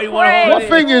 Why you want to hold What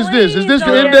finger is this? Is this the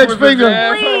don't index finger?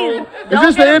 Please. Is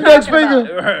this the index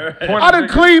finger? I done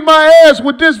cleaned my ass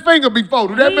with this finger before.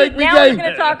 Do that make me now gay? he's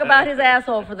going to talk about his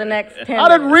asshole for the next 10 I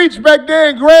done minutes. reached back there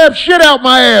and grabbed shit out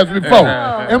my ass before.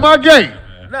 Am I gay?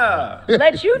 Nah.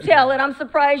 Let you tell it. I'm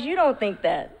surprised you don't think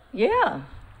that. Yeah.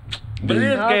 But it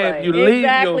is All gay right. if you leave your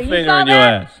Exactly. finger saw in your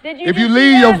that? ass. Did you If just you see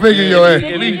leave your that? finger in your ass.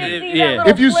 Did you just see Yeah. that little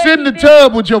If you flick sit in the he did?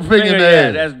 tub with your finger in the Yeah,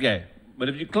 ass. that's gay. But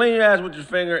if you clean your ass with your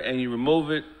finger and you remove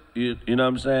it, you know what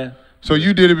I'm saying? So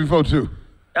you did it before too?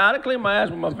 I done clean my ass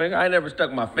with my finger. I ain't never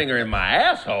stuck my finger in my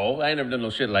asshole. I ain't never done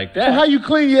no shit like that. So how you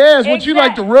clean your ass? Would you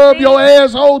like to Exactly. rub your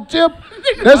asshole tip?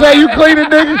 That's how you clean it,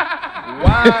 nigga?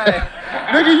 Why?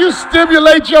 Nigga, you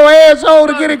stimulate your asshole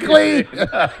to get it clean.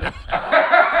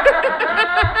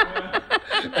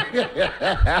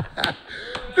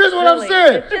 This is what I'm Silly.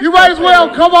 saying. It's just You might as so well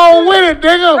silly. come on with it,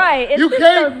 nigga. Right, it's You just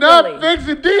can't so not silly. fix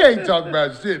it. D ain't talking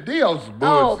about shit. D on some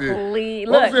Oh, bullshit. please.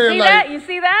 What I'm Look, saying, see like- that? You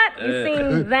see that? You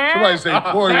seen that? Somebody say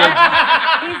Corey.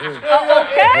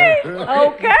 Okay.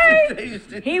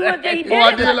 He did Oh,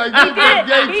 I did it like this. That's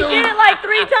gay, He too. did it like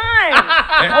 3 times.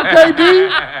 Okay, D.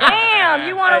 Damn,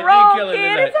 you want Hey, to D roll, killing kid?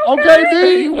 tonight. It's okay. Okay,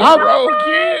 D.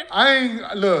 kid. I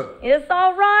ain't, look. It's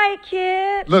all right,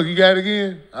 kid. Look, you got it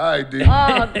again? All right, D.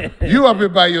 Oh, You up here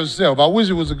by yourself. I wish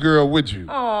it was a girl with you.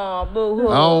 oh, boo-hoo.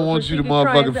 I don't So want she you to can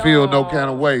try motherfucking and- feel no Aw. kind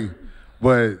of way.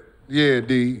 But, yeah,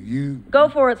 D, you... Go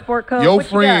for it, sport coat. Your What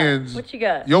friends... You got? What you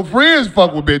got? Your friends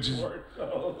fuck with bitches. Go,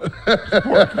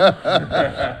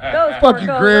 Fuck sport you,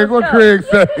 coat. Craig. What Let's go. Craig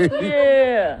say?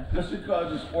 Yeah. That shit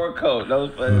called the sport coat. That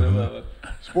was funny.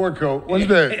 Sport coat. What's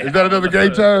that? Is that another gay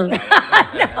term?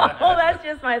 Oh, that's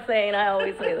just my saying. I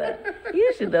always say that.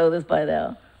 You should know this by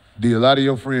now. D, a lot of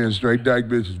your friends straight dyke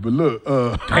bitches. But look, I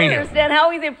don't understand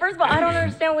how he's in. First of all, I don't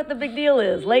understand what the big deal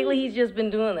is. Lately, he's just been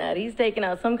doing that. He's taking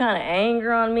out some kind of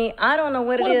anger on me. I don't know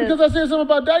what it is. because I said something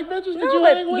about dyke bitches? Did No, you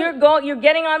but hang with? you're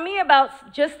getting on me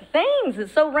about just things.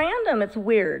 It's so random. It's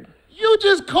weird. You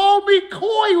just called me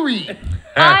Coy.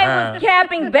 I was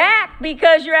capping back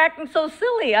because you're acting so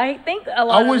silly. I think a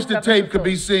lot I of wish this the stuff tape is could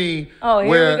be silly. seen Oh, here we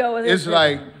where go with it's this.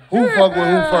 like, who fuck with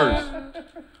who first?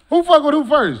 Who fuck with who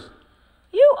first?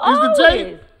 You Is the always.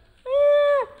 tape?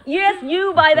 Yes,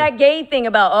 you by that gay thing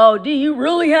about, oh, do you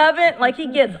really have it? Like he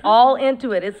gets all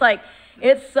into it. It's like,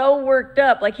 it's so worked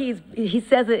up. Like he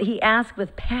says it, he asks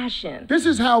with passion. This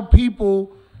is how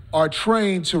people are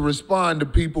trained to respond to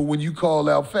people when you call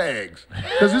out fags.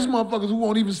 Because there's motherfuckers who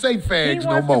won't even say fags no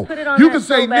wants to more. put it on You that can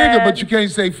say so nigga, bad. but you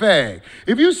can't say fag.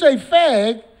 If you say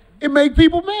fag, it make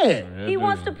people mad. He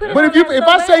wants to put it But on if that if so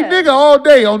I say bad. nigga all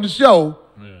day on the show,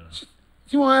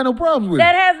 you won't have no problems with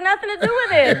That it. has nothing to do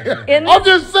with it. In I'm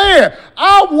this, just saying,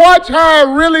 I'll watch how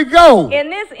it really go. in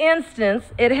this instance,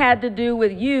 it had to do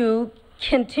with you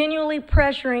continually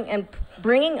pressuring and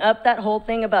bringing up that whole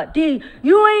thing about, D,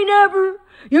 you ain't ever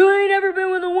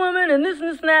been with a woman and this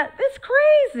and that. That's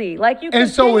crazy. Like you And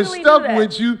so it continually do stuck that.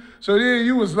 with you. So then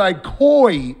you was like,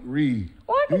 Coy, Reed.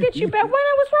 Well, I can get you back. What's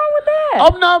wrong with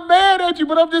that? I'm not mad at you,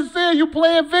 but I'm just saying you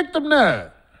playing victim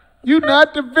now. You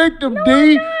not the victim, No, D.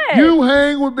 I'm not. You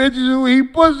hang with bitches who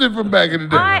eat pussy from back in the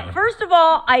day. First of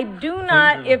all, I do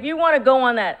not, if you want to go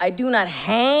on that, I do not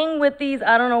hang with these.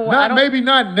 I don't know what. Maybe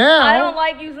not now. I don't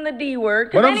like using the D word.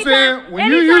 'cause But I'm anytime- saying,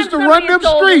 when you anytime used to somebody run them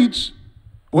has told me- streets,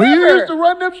 when you Never. used to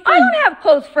run them streets. I don't have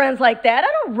close friends like that. I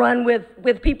don't run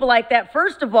with people like that.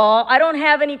 First of all, I don't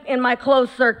have any in my close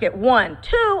circuit. 1.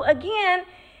 2, again,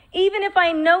 Even if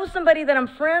I know somebody that I'm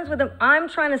friends with them, I'm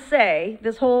trying to say,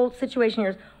 this whole situation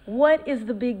here is, what is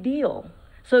the big deal?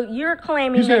 So you're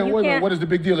claiming that you can't... What is the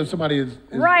big deal if somebody is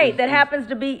right, that happens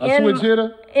to be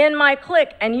in my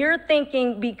clique, and you're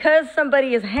thinking because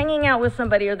somebody is hanging out with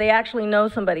somebody or they actually know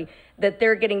somebody, that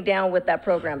they're getting down with that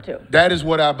program too. That is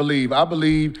what I believe. I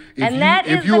believe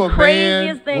if you're the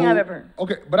craziest thing I've ever heard.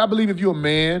 Okay, but I believe if you're a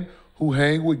man who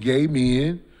hang with gay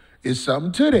men, it's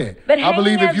something to that. But I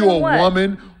believe if you're a what?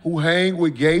 woman who hang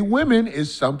with gay women,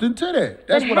 it's something to that.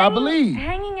 That's what I believe.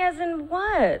 Hanging as in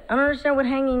what? I don't understand what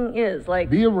hanging is.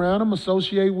 Like, be around them,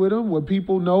 associate with them, where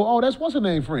people know, oh, that's what's her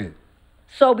name friend.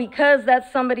 So because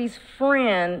that's somebody's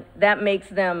friend, that makes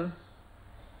them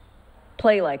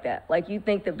play like that. Like you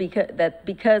think that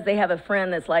because they have a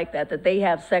friend that's like that they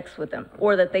have sex with them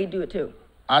or that they do it too.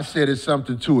 I said it's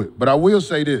something to it, but I will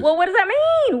say this. Well, what does that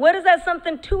mean? What does that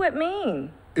something to it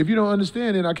mean? If you don't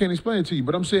understand it, I can't explain it to you.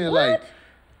 But I'm saying, like,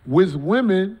 with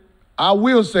women, I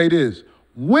will say this.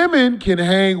 Women can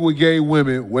hang with gay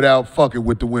women without fucking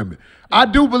with the women. I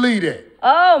do believe that.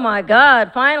 Oh, my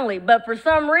God, finally. But for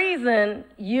some reason,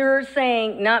 you're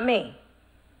saying, not me.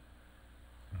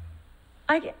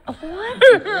 What?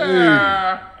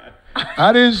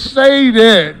 I didn't say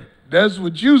that. That's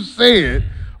what you said.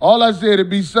 All I said, it'd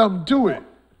be something to it.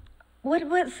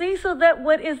 See, so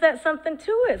what is that something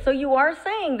to it? So you are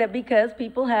saying that because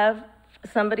people have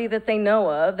somebody that they know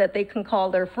of that they can call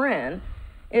their friend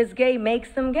is gay makes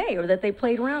them gay, or that they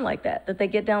played around like that they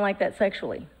get down like that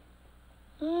sexually?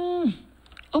 I'm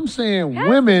saying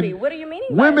women. What are you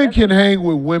meaning? Women can hang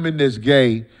with women that's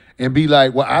gay and be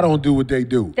like, well, I don't do what they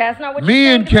do. That's not what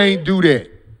men can't do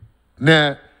that.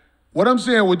 Now, what I'm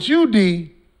saying with you,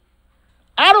 D,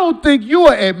 I don't think you'll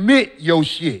admit your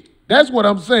shit. That's what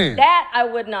I'm saying. That I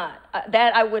would not.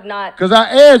 Because I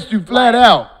asked you flat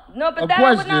out. No, but that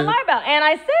I would not lie about. And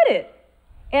I said it.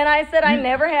 And I said I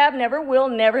never have, never will,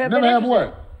 never have been interested. Never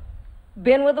have what?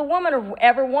 Been with a woman or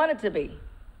ever wanted to be.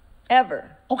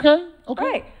 Ever. Okay.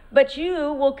 Right. But you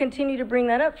will continue to bring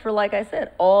that up for, like I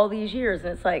said, all these years.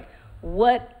 And it's like,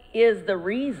 what is the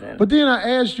reason? But then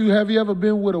I asked you, have you ever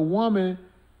been with a woman,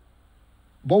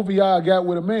 both of y'all got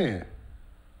with a man?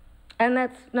 And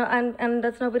that's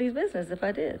nobody's business if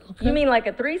I did. Okay. You mean like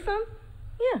a threesome?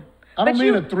 Yeah. I don't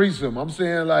mean a threesome. I'm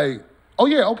saying like, oh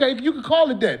yeah, okay, you could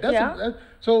call it that.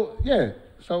 So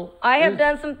I have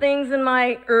done some things in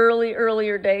my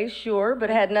earlier days, sure,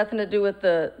 but it had nothing to do with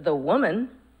the woman.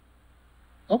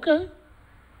 Okay.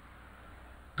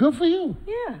 Good for you.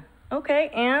 Yeah. Okay,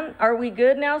 and are we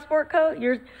good now, Sport Coat?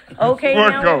 You're okay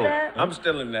sport now coat. With that? I'm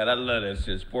still in that. I love that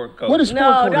shit, Sport Coat. What is Sport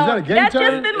Coat? Is that a gay term? That's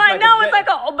just been my,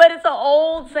 but it's an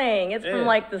old saying. It's from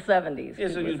like the 70s. Yeah,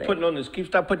 so you're putting on this,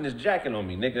 stop putting this jacket on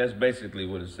me, nigga. That's basically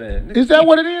what it's saying. Is that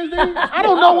what it is, then? I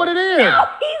don't know what it is. No,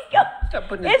 stop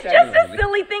putting this it's jacket just on a me.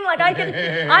 silly thing. Like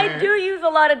I do use a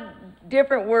lot of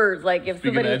different words. Like if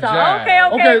somebody's talking,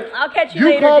 okay, I'll catch you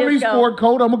later. You call me Disco. Sport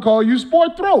Coat, I'm gonna call you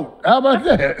Sport Throat. How about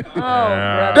that? Oh,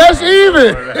 brother. That's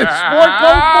even. It's Sport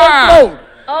Coat, Sport Throat.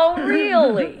 Oh,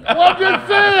 really? Well,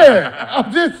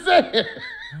 I'm just saying.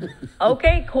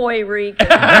 Okay, Coy Reek. She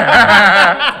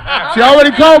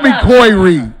already called me Coy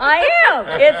Reed. I am.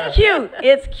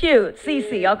 It's cute.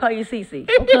 Cece. I'll call you Cece.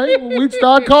 Okay, well, we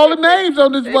start calling names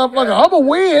on this motherfucker. I'm going to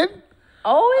win.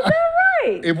 Oh, is that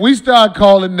right? If we start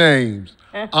calling names,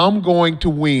 I'm going to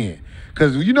win.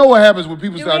 Because you know what happens when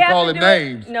people start calling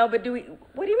names. No, but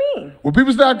what do you mean? When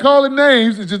people start calling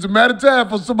names, it's just a matter of time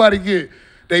for somebody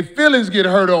their feelings get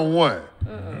hurt on one.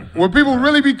 When people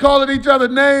really be calling each other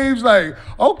names like,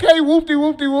 okay,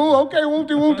 whoopty-whoopty-woo, okay,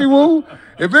 whoopty-whoopty-woo,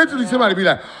 eventually somebody be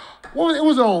like, it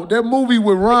was on that movie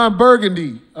with Ron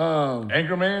Burgundy.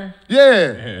 Anchorman?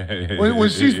 Yeah. when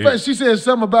she said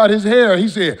something about his hair, he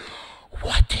said,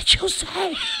 what did you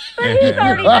say? But he's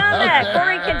already done that.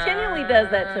 Corey continually does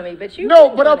that to me. But you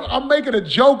No, but I'm making a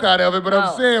joke out of it. But I'm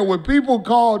Oh. saying when people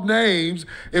call names,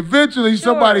 eventually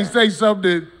somebody say something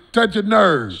to touch your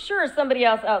nerves. Sure, somebody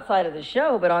else outside of the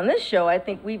show, but on this show, I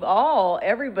think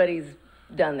everybody's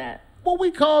done that. Well, we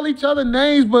call each other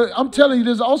names, but I'm telling you,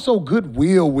 there's also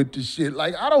goodwill with this shit.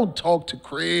 Like, I don't talk to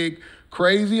Kraig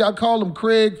crazy. I call him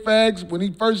Kraig Fags when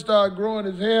he first started growing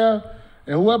his hair.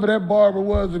 And whoever that barber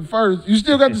was at first, you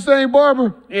still got the same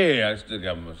barber? Yeah, I still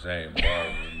got my same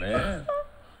barber, man.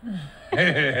 I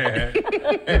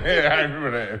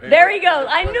remember that. There he goes.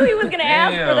 I knew he was going to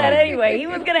ask for that anyway. He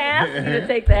was going to ask you to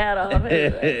take the hat off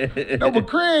anyway. No, but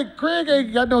Kraig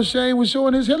ain't got no shame with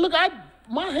showing his hair. Look,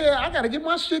 my hair, I got to get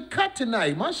my shit cut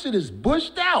tonight. My shit is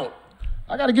bushed out.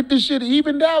 I got to get this shit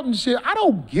evened out and shit. I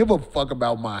don't give a fuck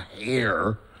about my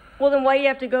hair. Well, then why you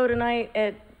have to go tonight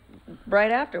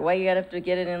right after? Why you have to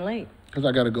get it in late? Because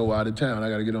I got to go out of town. I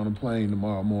got to get on a plane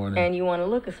tomorrow morning. And you want to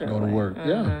look a certain go to way. work.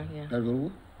 Yeah. Got to go to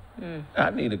work. I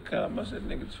need a cut. How much that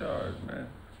nigga charge, man?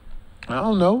 I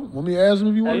don't know. Want me to ask him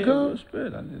if you want to Real come?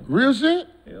 spit. I need. Real shit?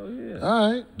 Hell yeah.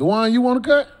 All right. Dwann, you want to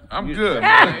cut? I'm good,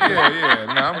 man. Yeah.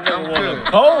 No, I'm good.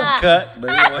 Cold cut, but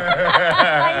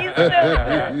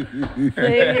So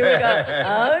here we go.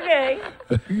 Okay.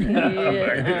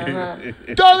 Yeah.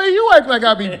 Darlene, you act like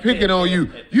I be picking on you.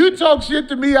 You talk shit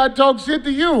to me, I talk shit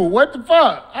to you. What the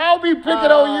fuck? I'll be picking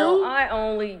on you. I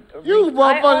only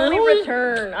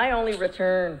return. I only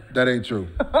return. That ain't true.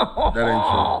 That ain't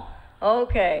true.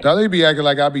 Okay. Darlene be acting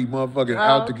like I be motherfucking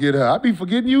out to get her. I be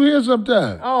forgetting you here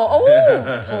sometimes.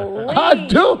 I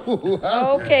do.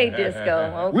 Okay,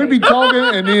 Disco. Okay. We be talking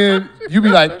and then you be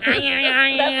like,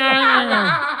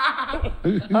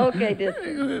 okay,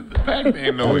 Disco.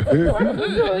 Pac-Man know it.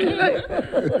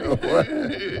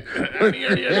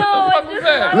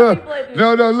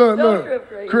 Look.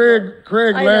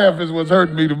 Kraig laugh is what's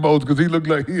hurting me the most because he looked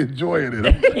like he enjoying it.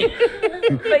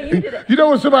 But you did it. You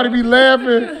know when somebody be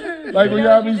laughing? Like when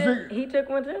y'all be sick? He took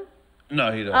one too?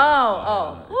 No, he don't.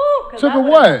 Oh. Took a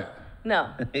what? No.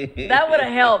 That would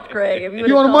have helped, Kraig. If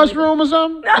You on a mushroom or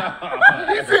something?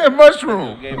 He said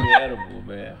mushroom. He gave me an edible,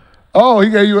 man. Oh, he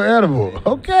gave you an edible.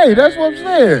 Okay, that's what I'm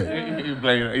saying. You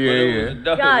blame yeah.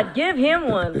 God, give him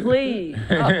one, please.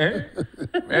 Man,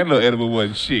 little edible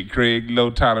wasn't shit, Kraig.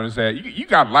 Low tolerance. You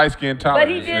got light skin tolerance.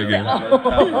 But he did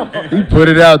nigga. say, He put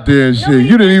it out there and shit.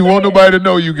 You didn't even want nobody to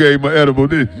know you gave him an edible,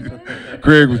 did you?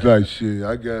 Kraig was like, shit,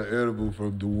 I got edible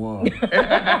from Dwann. What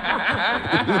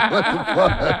the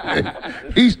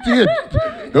fuck? He still,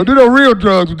 don't do no real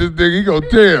drugs with this nigga. He gonna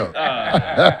tell.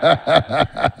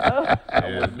 I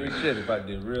wouldn't do shit if I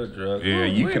did real drugs. Yeah,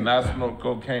 you cannot smoke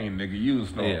cocaine, nigga. You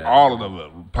smoke all of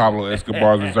the Pablo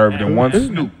Escobar's reserved in one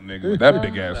snoop, nigga. With that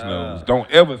big ass nose. Don't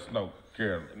ever smoke,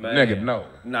 Carol. Nigga, no.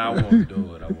 Nah, I won't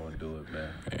do it. I won't do it,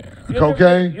 man.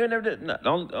 Cocaine? You never did. No,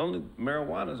 only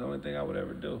marijuana is the only thing I would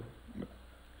ever do.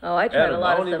 Oh, I tried a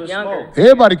lot of stuff younger.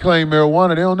 Everybody claim marijuana.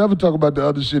 They don't never talk about the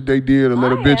other shit they did or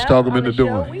let a bitch talk them into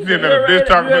doing. You didn't let a bitch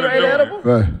talk them into doing.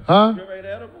 Right. Huh? You ever ate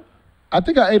edible? I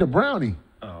think I ate a brownie.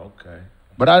 Oh, okay.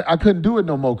 But I couldn't do it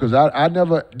no more because I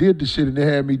never did the shit and they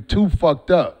had me too fucked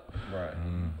up. Right.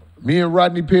 Me and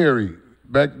Rodney Perry,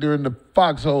 back during the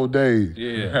foxhole days.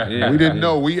 Yeah. We didn't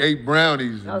know. We ate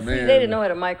brownies. Oh, see, man. they didn't know how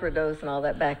to microdose and all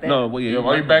that back then. No, well, yeah.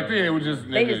 Well, back then, it was just,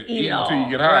 They nigga, just eat eat it until all. you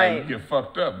get high. Right. You get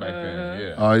fucked up back then,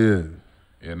 yeah. Oh, yeah.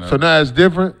 You know? So now it's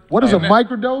different. What is a And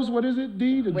microdose? What is it,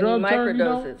 D? The When drug you term, microdose you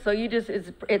know? it. So you just,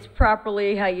 it's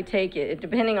properly how you take it.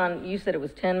 Depending on, you said it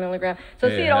was 10 milligrams. So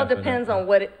Yeah, see, it all half of depends that. on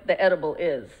what the edible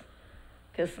is.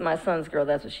 Because my son's girl,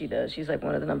 that's what she does. She's like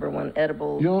one of the #1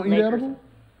 edible You don't eat makers. edible?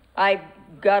 I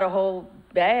got a whole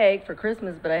bag for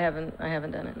Christmas, but I haven't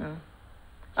done it, no.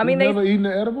 I mean, You've never eaten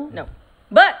an edible? No.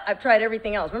 But I've tried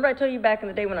everything else. Remember I told you back in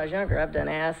the day when I was younger, I've done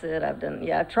acid, I've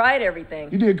tried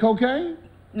everything. You did cocaine?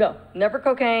 No, never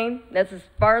cocaine. That's as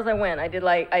far as I went. I did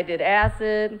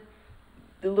acid,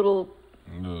 the little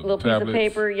piece of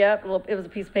paper. Yep, it was a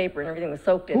piece of paper and everything was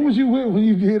soaked in Who it. was you with when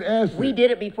you did acid? We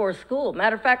did it before school.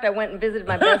 Matter of fact, I went and visited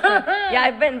my best friend. Yeah,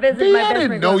 I went and visited my I best didn't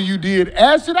friend. know you did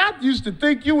acid. I used to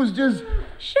think you was just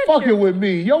fucking with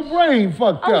me. Your brain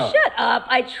fucked Oh, up. shut up.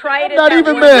 I tried it. Not that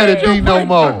even one mad day. at D no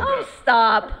more. Oh,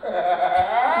 stop.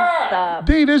 Stop.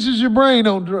 D, this is your brain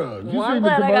on drugs. You Well, I'm seen the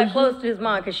glad I got commercial? close to his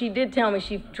mom because she did tell me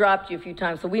she dropped you a few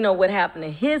times, so we know what happened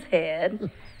to his head.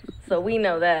 So we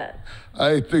know that.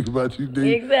 I ain't think about you,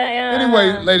 D. Exactly.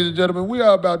 Anyway, ladies and gentlemen, we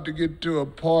are about to get to a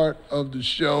part of the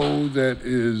show that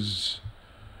is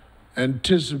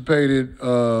anticipated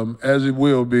as it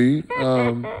will be.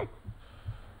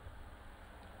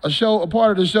 A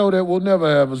part of the show that will never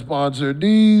have a sponsor.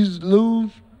 These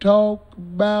loose talk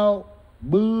about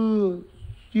bullshit.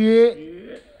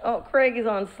 Oh, Kraig is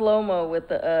on slow-mo with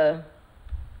the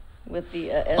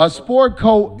A sport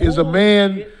coat is a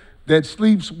man that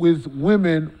sleeps with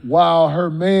women while her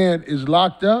man is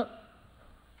locked up.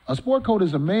 A sport coat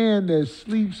is a man that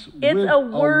sleeps It's with a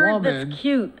word woman that's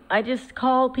cute. I just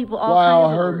call people all while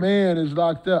kinds of her words. man is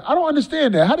locked up. I don't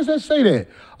understand that. How does that say that?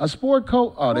 A sport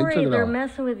coat? Oh, they Corey, took it they're off.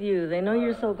 messing with you. They know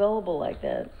you're so gullible like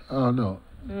that. Oh, no.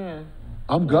 Yeah.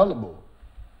 I'm gullible.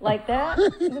 Like that?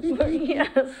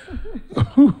 Yes.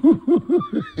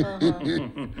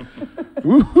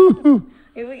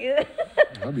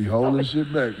 I be holding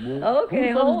shit back, boy. Okay,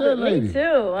 Who the fuck hold is that it. lady? Me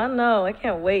too. I know. I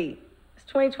can't wait. Is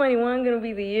 2021 going to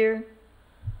be the year?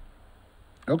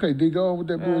 Okay, D, go on with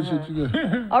that bullshit you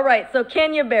got. All right, so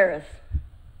Kenya Barris.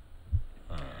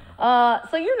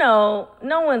 So you know,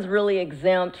 no one's really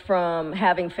exempt from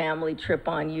having family trip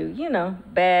on you. You know,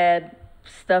 bad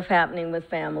stuff happening with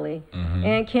family.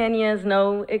 And Kenya is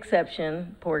no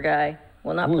exception. Poor guy.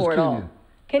 Well, not Who's poor at all. Kenya?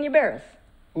 Kenya Barris.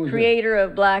 Who's Creator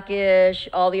of Blackish,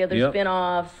 all the other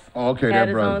spin-offs. Oh, okay, had that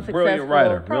his brother. own Brilliant successful,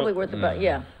 writer. probably worth about,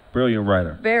 Brilliant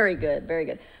writer. very good, very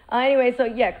good. Anyway, so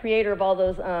yeah, creator of all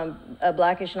those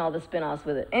Blackish and all the spin-offs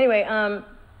with it. Anyway,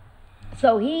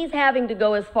 so he's having to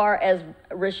go as far as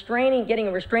getting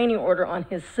a restraining order on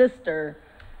his sister,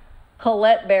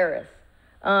 Colette Barris.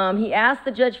 He asked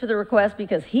the judge for the request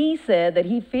because he said that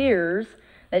he fears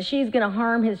that she's going to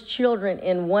harm his children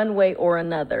in one way or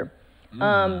another.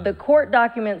 The court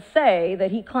documents say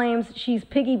that he claims she's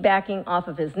piggybacking off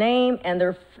of his name and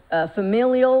their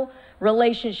familial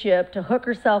relationship to hook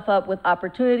herself up with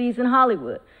opportunities in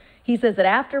Hollywood. He says that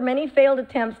after many failed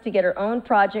attempts to get her own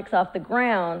projects off the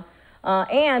ground,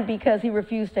 and because he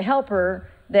refused to help her,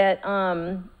 that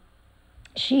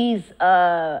she's,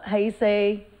 how you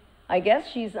say, I guess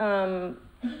she's kind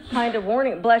of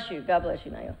warning, bless you, God bless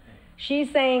you, Nayo.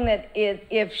 She's saying that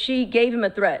if she gave him a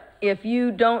threat, if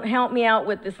you don't help me out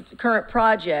with this current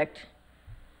project,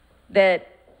 that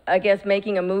I guess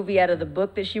making a movie out of the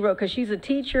book that she wrote, because she's a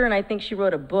teacher and I think she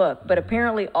wrote a book, but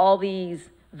apparently all these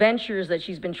ventures that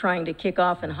she's been trying to kick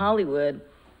off in Hollywood,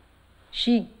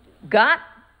 she got,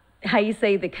 how you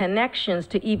say, the connections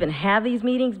to even have these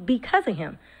meetings because of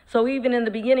him. So even in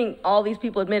the beginning, all these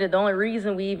people admitted the only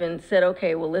reason we even said,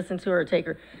 okay, we'll listen to her, take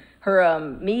her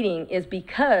meeting is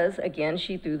because, again,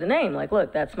 she threw the name. Like,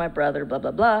 look, that's my brother, blah,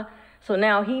 blah, blah. So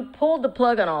now he pulled the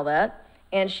plug on all that,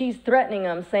 and she's threatening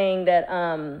him, saying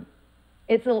that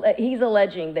he's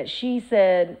alleging that she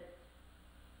sent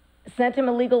him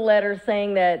a legal letter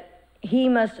saying that he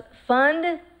must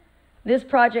fund this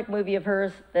project movie of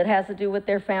hers that has to do with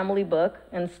their family book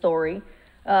and story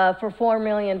for $4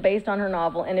 million based on her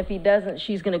novel, and if he doesn't,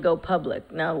 she's going to go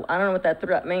public. Now, I don't know what that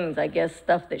threat means. I guess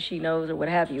stuff that she knows or what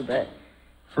have you, but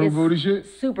Fruit booty shit?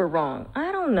 Super wrong.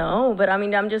 I don't know, but I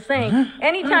mean, I'm just saying,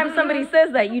 anytime somebody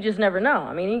says that, you just never know.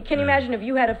 I mean, can you imagine if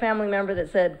you had a family member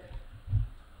that said,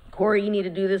 Corey, you need to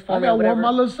do this for me or I got whatever? one, my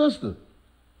little sister.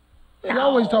 They No.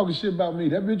 always talking shit about me.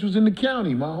 That bitch was in the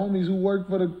county. My homies who work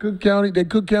for the Cook County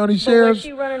But sheriffs. was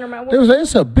she running her mouth? They was like,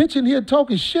 it's a bitch in here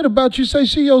talking shit about you. Say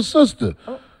she your sister.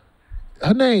 Oh.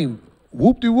 Her name,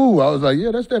 Whoop-de-woo. I was like,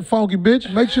 yeah, that's that funky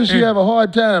bitch. Make sure she have a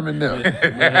hard time in there.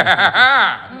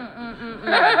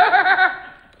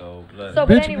 Oh, blood. So,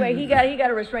 but Bitch. anyway, he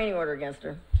got a restraining order against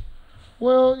her.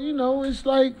 Well, you know, it's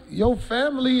like your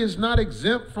family is not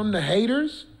exempt from the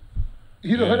haters.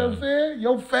 You know what I'm saying?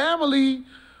 Your family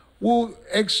will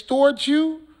extort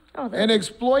you and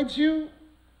exploit you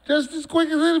just as quick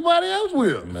as anybody else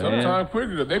will. Sometimes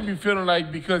quicker. They be feeling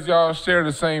like because y'all share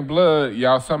the same blood,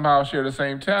 y'all somehow share the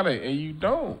same talent, and you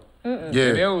don't. Yeah. And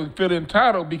they'll feel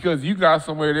entitled because you got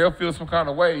somewhere. They'll feel some kind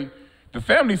of way. The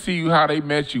family see you how they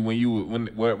met you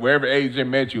wherever age they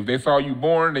met you. If they saw you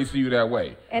born, they see you that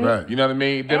way. And Right. You know what I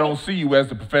mean? They don't see you as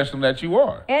the professional that you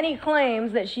are. And he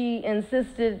claims that she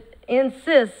insists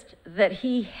that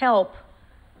he help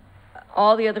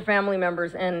all the other family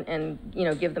members and you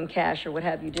know, give them cash or what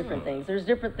have you, different things. There's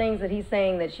different things that he's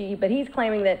saying but he's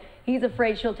claiming that he's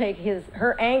afraid she'll take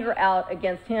her anger out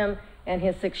against him and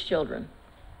his 6 children.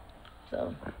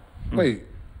 So. Wait.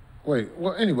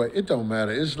 Well, anyway, it don't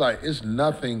matter. It's like, it's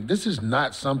nothing. This is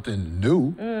not something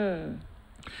new.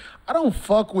 I don't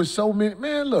fuck with so many.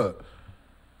 Man, look,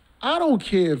 I don't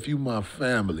care if you my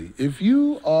family. If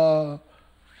you are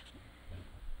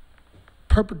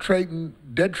perpetrating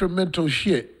detrimental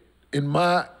shit in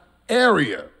my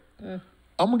area, I'm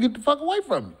going to get the fuck away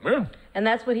from you. Yeah. And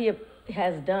that's what he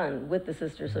has done with the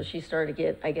sister. So she started to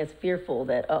get, I guess, fearful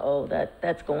that,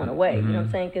 that's going away. You know what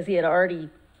I'm saying? Because he had already,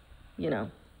 you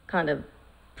know, kind of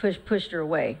pushed her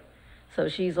away. So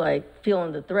she's like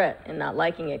feeling the threat and not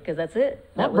liking it because that's it.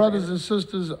 My That was brothers it. and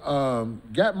sisters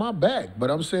got my back, but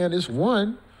I'm saying it's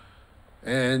one,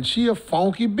 and she a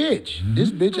funky bitch.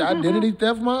 This bitch identity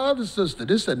theft my other sister.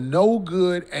 This a no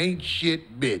good, ain't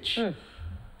shit bitch.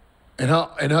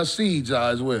 And her seeds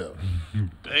are as well.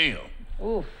 Damn.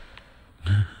 Oof.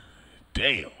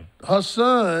 Damn. Her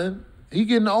son, he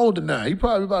getting older now. He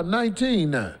probably about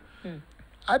 19 now.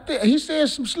 I think he said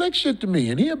some slick shit to me,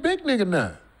 and he a big nigga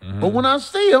now. But when I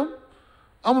see him,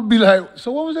 I'm gonna be like,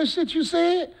 so what was that shit you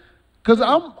said? Cause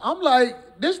I'm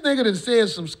like, this nigga done said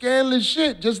some scandalous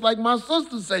shit, just like my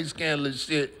sister say scandalous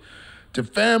shit to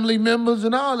family members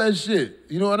and all that shit.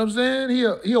 You know what I'm saying?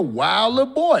 He a wild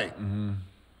little boy.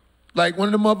 Like one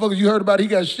of the motherfuckers you heard about, he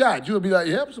got shot. You'll be like,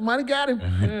 yep, somebody got him.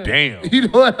 Damn. You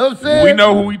know what I'm saying? We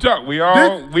know who we talk. We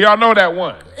all know that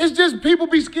one. It's just people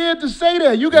be scared to say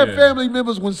that. You got family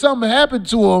members when something happened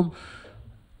to them,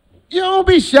 You don't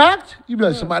be shocked. You be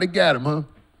like, somebody got him, huh?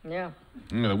 Yeah.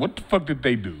 What the fuck did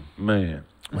they do? Man.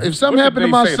 If something happened to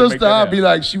my sister, I'll be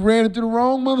like, she ran into the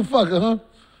wrong motherfucker,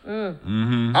 huh?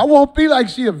 I won't be like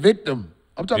she a victim.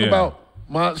 I'm talking about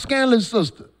my scandalous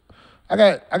sister. I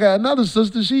got another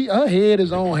sister. Her head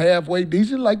is on halfway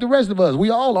decent, like the rest of us. We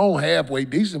all on halfway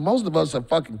decent. Most of us are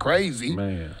fucking crazy.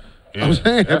 Man. Yeah, I'm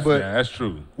saying, that's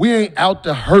true. We ain't out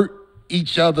to hurt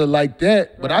each other like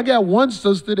that. But I got one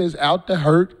sister that's out to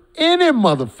hurt any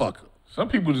motherfucker. Some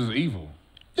people just evil.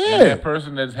 Yeah. And that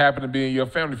person that's happened to be in your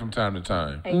family from time to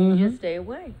time. And you just stay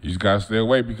away. You just gotta stay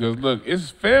away because look, it's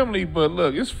family, but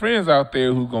look, it's friends out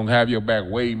there who gonna have your back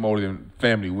way more than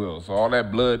family will. So all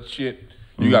that blood shit.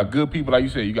 You got good people, like you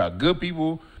said, you got good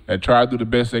people that try to do the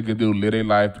best they can do, live their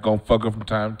life, gonna fuck up from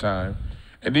time to time.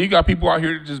 And then you got people out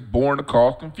here that just born to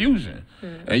cause confusion.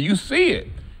 And you see it.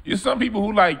 There's some people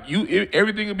who like,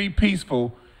 everything will be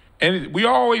peaceful. And we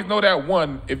always know that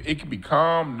one, if it can be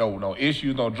calm, no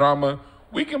issues, no drama,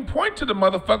 we can point to the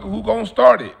motherfucker who gonna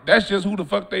start it. That's just who the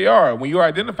fuck they are. When you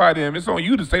identify them, it's on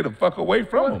you to stay the fuck away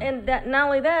from them. And that, not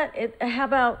only that, how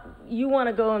about you want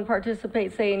to go and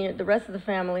participate, say, in the rest of the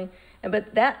family,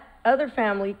 but that other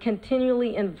family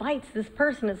continually invites this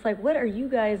person. It's like, what are you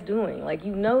guys doing? Like,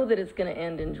 you know that it's going to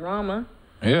end in drama.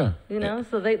 Yeah. You know,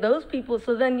 so those people,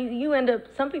 so then you end up,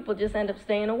 some people just end up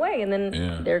staying away, and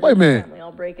then they're Wait a minute. family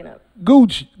all breaking up.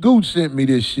 Gooch sent me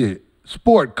this shit.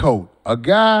 Sport coat. A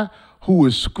guy who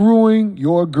is screwing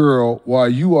your girl while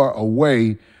you are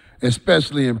away,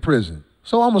 especially in prison.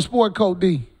 So I'm a sport coat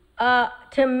D.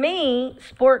 To me,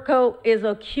 sport coat is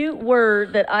a cute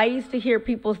word that I used to hear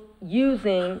people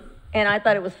using, and I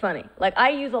thought it was funny. Like,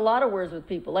 I use a lot of words with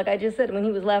people. Like I just said, when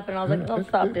he was laughing, I was like, don't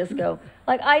stop, disco.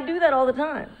 Like, I do that all the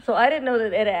time. So I didn't know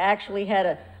that it actually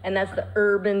had and that's the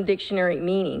Urban Dictionary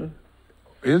meaning.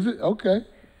 Is it? Okay.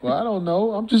 Well, I don't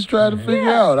know. I'm just trying to figure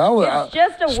out. It's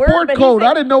just a word. Sport but coat.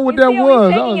 I didn't know what that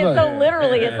was. He's taking it so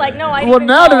literally. It's like, no, I well,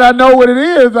 now that I know what it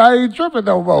is, I ain't tripping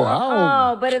no more.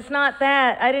 Oh, but it's not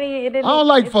that. I don't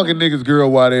like fucking niggas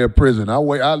girl while they're in prison. I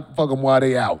fuck them while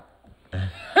they out.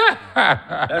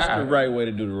 That's the right way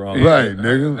to do the wrong thing. Right,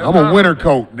 nigga. I'm a winter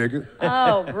coat, nigga.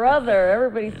 Oh, brother.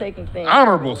 Everybody's taking things.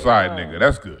 Honorable side, nigga.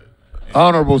 That's good.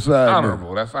 Honorable side. Honorable.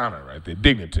 Nigga. That's honor right there.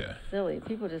 Dignity. Silly.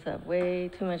 People just have way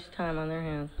too much time on their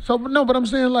hands. So, no, but I'm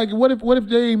saying, like, what if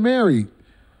they ain't married?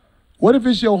 What if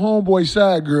it's your homeboy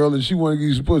side girl and she want to give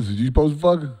you some pussy? You supposed to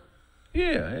fuck her?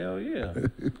 Yeah, hell yeah.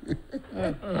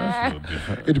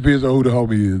 It depends on who the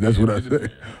homie is. That's what I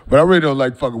say. But I really don't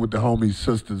like fucking with the homies'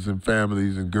 sisters and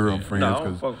families and girlfriends. No, I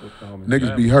don't fuck with the homies' niggas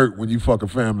family. be hurt when you fuck a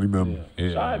family member.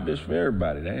 Yeah. Side bitch for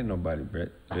everybody. That ain't nobody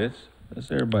bitch. That's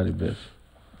everybody bitch.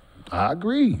 I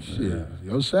agree. Shit.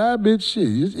 Your side bitch,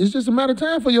 shit. It's just a matter of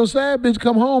time for your side bitch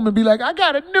come home and be like, I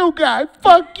got a new guy.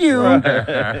 Fuck you. You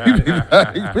be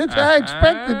like, bitch, I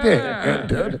expected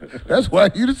that. That's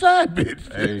why you the side bitch.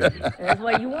 Hey. That's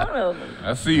why you want them.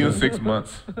 I see you in 6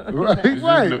 months. Right.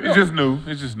 It's just new.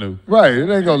 It's just new. Right. It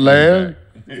ain't gonna last.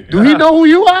 Do he know who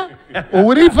you are? Or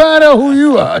when he find out who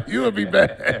you are, you'll be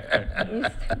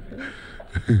bad.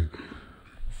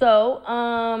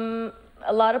 So,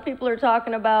 a lot of people are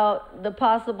talking about the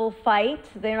possible fight.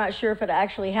 They're not sure if it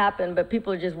actually happened, but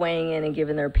people are just weighing in and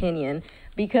giving their opinion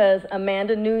because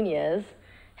Amanda Nunes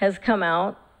has come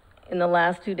out in the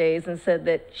last 2 days and said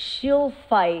that she'll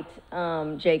fight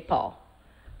Jake Paul.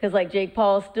 Because, like, Jake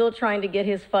Paul's still trying to get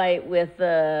his fight with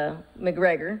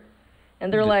McGregor.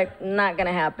 And they're like, not going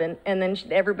to happen. And then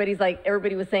everybody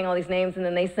was saying all these names, and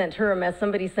then they sent her a mess.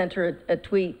 Somebody sent her a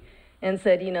tweet and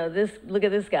said, look at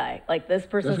this guy. Like, this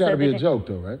person That's said got to be a joke,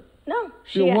 though, right? No.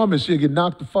 She's a woman. She'll get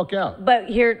knocked the fuck out. But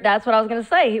that's what I was going to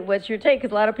say. What's your take?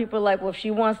 Because a lot of people are like, well, if she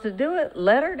wants to do it,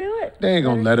 let her do it. They ain't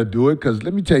going to let her do it, because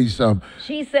let me tell you something.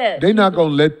 She said. They not going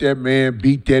to let that man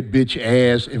beat that bitch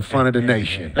ass in front of the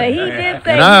nation. But he did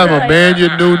say. And I'm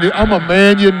a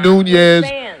Manya Nunes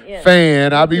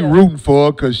fan. I be rooting for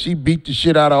her, because she beat the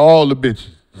shit out of all the bitches.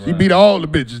 She beat all the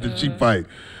bitches that she fight.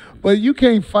 But you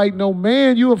can't fight no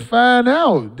man. You'll find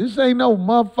out. This ain't no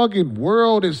motherfucking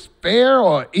world is fair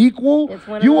or equal.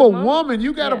 You a woman.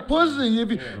 You got a pussy.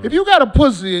 If you got a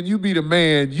pussy and you be the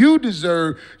man, you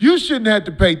shouldn't have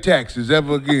to pay taxes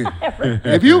ever again.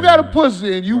 If you got a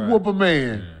pussy and you whoop a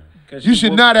man, you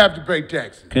should not have to pay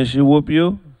taxes. Can she whoop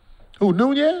you? Who,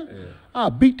 Nunez? Yeah. I'll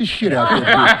beat the shit out of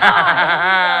that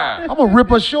bitch. I'm going to rip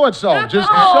her shorts off just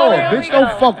to show her. Bitch,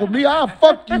 don't fuck with me. I'll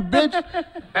fuck you, bitch.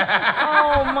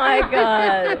 Oh, my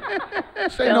God.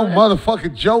 This ain't no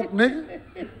motherfucking joke, nigga.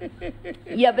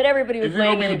 Yeah, but everybody was Is it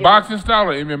going to be boxing style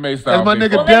or MMA style? As my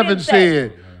nigga Devin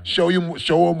said, show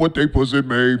them what they pussy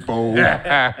made for. No, the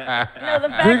fact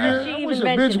that she I even wish a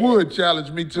mentioned bitch would it.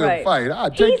 challenge me to a Right. fight.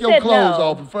 I'd He take your said clothes no.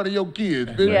 off in front of your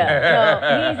kids, bitch.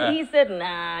 Yeah, no, he said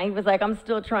nah. He was like, I'm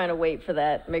still trying to wait for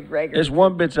that McGregor. There's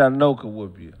one bitch I know could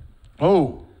whoop you.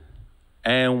 Who?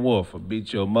 Ann Wolf will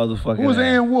beat your motherfucking Who was ass.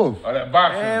 Ann Wolf? Oh, that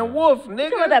boxing. Ann Wolf, You nigga.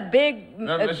 know that big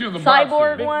she was a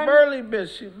cyborg boxer. one? Big burly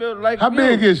bitch. She built like How you.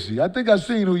 big is she? I think I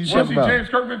seen who you Was talking she about. James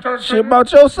Kirkman turned She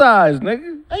about your size,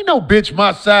 nigga. Ain't no bitch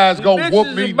my size gonna Bitch whoop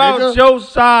is me, about nigga. your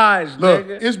size, Look,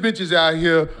 nigga. it's bitches out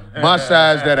here my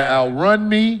size that'll outrun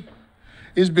me.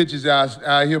 It's bitches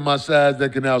out here my size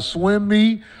that can outswim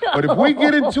me. But if we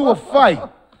get into a fight,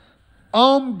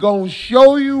 I'm gonna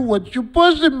show you what your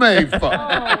pussy made for.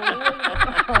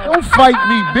 Don't fight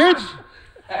me, bitch.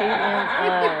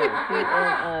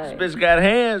 Bitch got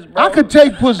hands, bro. I could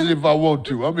take pussy if I want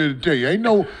to. I'm here to tell you. Ain't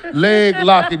no leg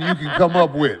locking you can come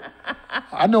up with.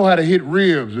 I know how to hit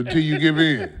ribs until you give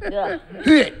in. Yeah.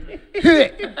 Hit,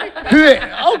 hit, hit.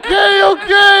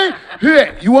 Okay.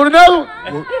 Hit. You want another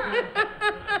one?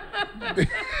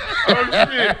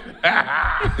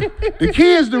 The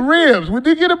kids, the ribs. When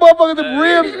they get a motherfucker the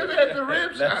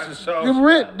ribs, That's the sauce.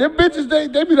 them bitches,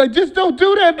 they be like, just don't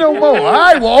do that no more. All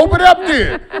right, well, open up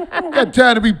then. Got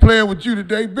time to be playing with you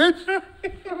today, bitch.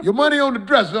 Your money on the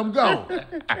dresser, I'm gone.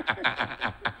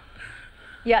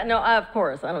 Yeah, no, of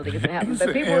course, I don't think it's gonna happen.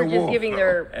 But people were just giving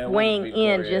their weighing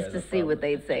in just to see what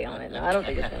they'd say on it. No, I don't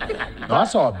think it's gonna happen. No, I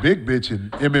saw a big bitch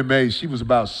in MMA. She was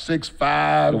about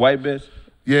 6'5". The white bitch?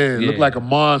 Yeah, looked like a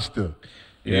monster.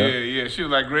 Yeah. She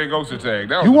was like Greg Ostertag.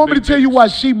 That was You a want me to big tell you bitch. why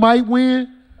she might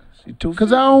win? She too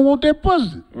Because I don't want that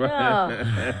pussy. No.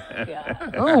 Yeah. I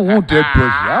don't want that pussy.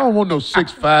 I don't want no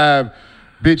 6'5",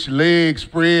 bitch, leg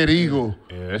spread eagle.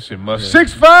 Yeah, that shit must.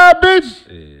 6'5", bitch?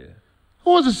 Yeah.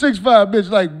 Who was a 6'5" bitch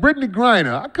like Brittany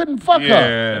Griner? I couldn't fuck her.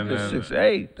 Yeah, That's nah.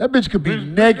 6'8". That bitch could be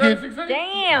naked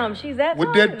Damn, she's that with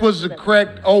tall? that pussy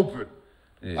cracked open.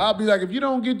 Yeah. I'll be like, if you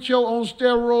don't get your on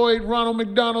steroid Ronald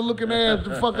McDonald looking ass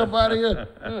the fuck up out of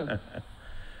here.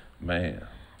 Man.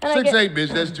 And I 6'8",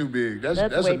 bitch, that's too big. That's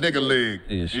That's a way nigga too leg.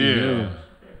 Yeah, she Yeah. do.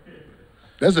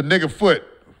 That's a nigga foot.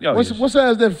 Yo, What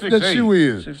size that 6'8". shoe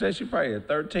is? She said she probably a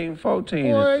 13,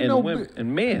 14 Boy, ain't in, no women,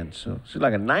 in men. So she's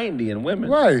like a 90 in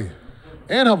women. Right.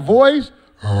 And her voice.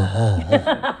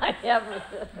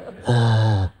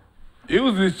 It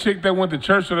was this chick that went to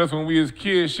church with us when we was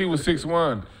kids. She was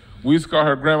 6'1". We used to call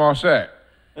her Grandma Shack.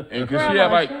 And cause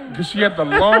she had the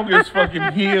longest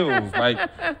fucking heels.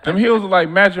 Like them heels are like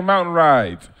Magic Mountain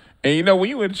rides. And you know, when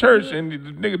you in church and the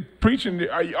nigga preaching,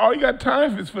 all you got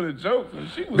time is for the jokes. And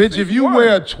she was Bitch, if you 6'1".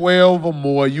 wear 12 or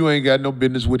more, you ain't got no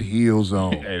business with heels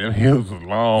on. Hey, them heels was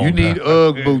long. You need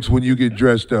Ugg boots when you get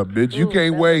dressed up, bitch. You Ooh,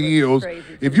 can't that wear looks heels. crazy.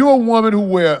 If you're a woman who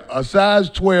wear a size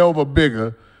 12 or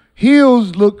bigger,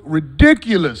 heels look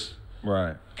ridiculous.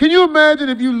 Right. Can you imagine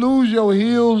if you lose your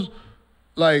heels,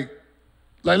 like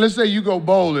let's say you go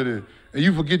bowling and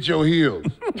you forget your heels.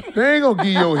 They ain't gonna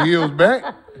give your heels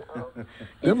back.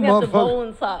 You Them have the motherfuckers,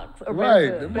 bowling socks. Or right?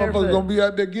 barefoot, Them barefoot. motherfuckers gonna be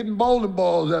out there getting bowling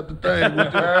balls at the thing.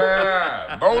 with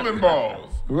them. Bowling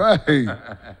balls. Right.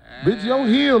 Bitch, your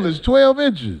heel is 12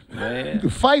 inches. Man. You can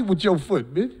fight with your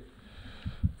foot, bitch.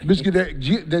 Bitch get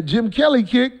that Jim Kelly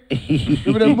kick.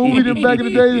 Remember that movie them back in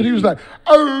the day that he was like,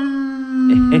 oh.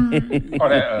 Oh,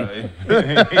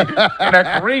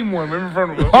 that Kareem one. Remember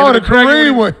from Oh, the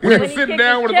Kareem one. When he When was he sitting kicked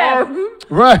down his with his chest. arms.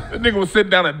 Right. That nigga was sitting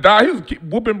down and died. He was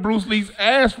whooping Bruce Lee's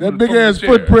ass. That big ass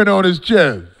footprint on his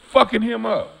chest. Fucking him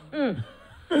up.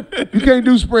 You can't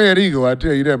do spread eagle, I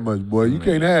tell you that much, boy. You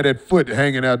can't have that foot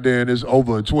hanging out there and it's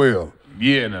over a 12.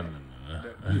 Yeah, no.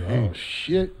 Oh,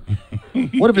 shit.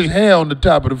 What if it's hair on the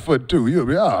top of the foot, too? You'll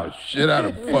be, oh, shit, I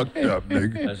done fucked up,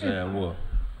 nigga. That's Ann Wolf.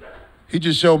 He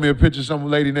just showed me a picture of some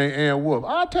lady named Ann Wolf.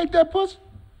 I'll take that pussy.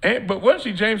 But wasn't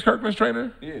she James Kirkman's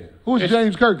trainer? Yeah. Who's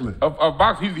James Kirkland? Of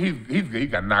box, he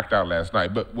got knocked out last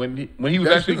night. But when he was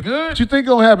actually good. What you think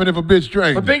gonna happen if a bitch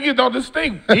trains? But thing is, though, this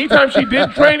thing, anytime she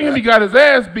did train him, he got his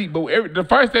ass beat. But the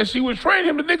fights that she was training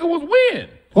him, the nigga was win.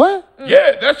 What?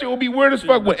 Yeah, that shit would be weird as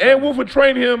fuck. When Ann Wolf would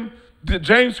train him,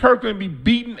 James Kirkland be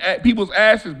beating at people's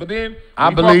asses. But then I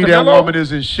when he believe fought that Canelo- woman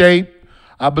is in shape.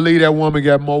 I believe that woman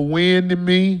got more wind than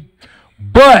me.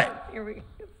 But Here we go.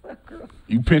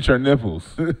 You pinch her nipples.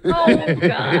 Oh,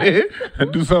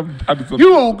 God. do something. I do something.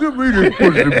 you won't give me this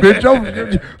pussy, bitch.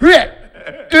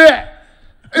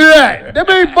 That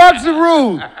ain't boxing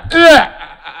rules.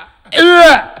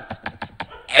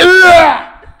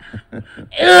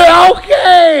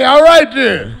 Okay, all right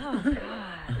then.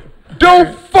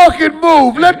 Don't fucking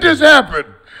move. Let this happen.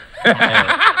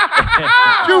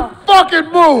 You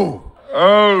fucking move.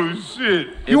 Oh, shit.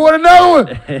 You want another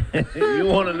one? You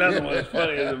want another one? It's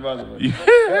funny as a mother.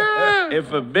 Yeah.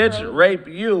 If a bitch rape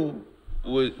you,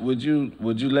 would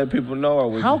you let people know, or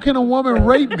would How you? can a woman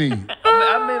rape me?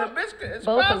 I mean, a bitch. It's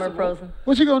Both of them are possible. frozen.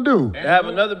 What's she gonna do? Have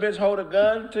another bitch hold a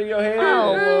gun to your head?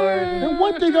 Oh, Lord. And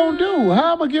what they gonna do?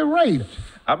 How am I get raped?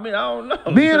 I mean, I don't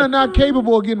know. Men are not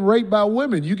capable of getting raped by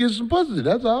women. You get some pussy,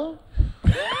 that's all.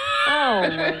 Oh, my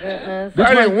goodness.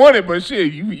 I didn't want it, but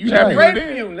shit, you happy with rape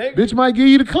it? you, nigga. Bitch might give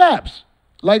you the claps.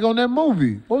 Like on that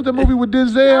movie. What was that movie with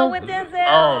Denzel? Oh, with Denzel.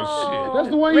 Oh, That's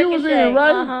the one you was in, Ricochet,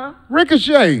 right? uh-huh.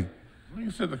 Ricochet. You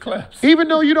said the claps. Even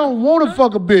though you don't want to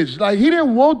fuck a bitch, like he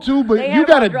didn't want to, but They you had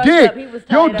got a him all drugged up. He dick. was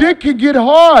Your tied dick up. can get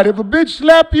hard. If a bitch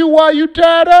slap you while you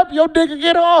tied up, your dick can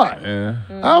get hard. Yeah.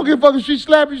 I don't give a fuck if she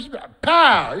slap you.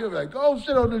 Pow! You're like, go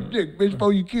sit on this dick, bitch,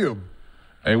 before you kill me.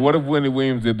 Hey, what if Wendy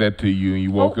Williams did that to you and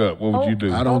you woke up? What would you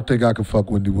do? I don't think I could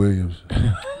fuck Wendy Williams.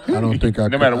 I don't think I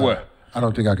could. No matter what. I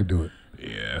don't think I could do it.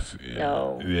 Yes. Yeah.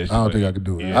 No. Yes, I don't think I could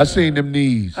do it. I seen them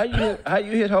knees. How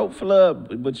you hit Hope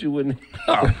Flood, but you wouldn't?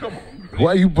 Oh, come on.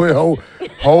 Why you put Hope?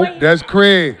 Hope, that's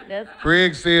Kraig. That's-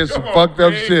 Craig said some Come on, fucked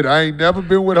up Kraig. shit. I ain't never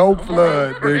been with Hope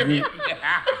Flood,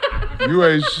 nigga. You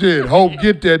ain't shit. Hope,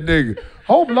 get that nigga.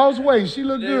 Hope lost weight. She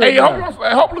look good. Hey, now.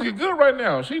 Hope looking good right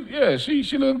now. She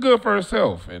looking good for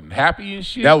herself and happy and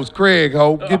shit. That was Kraig,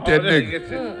 Hope. Get that Oh,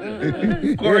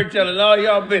 nigga. Corey telling all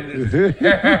y'all business.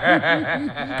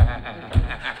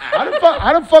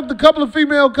 I done fucked a couple of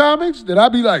female comics that I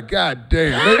be like, God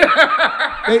damn.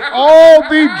 They all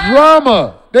be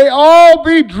drama. They all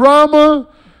be drama.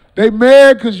 They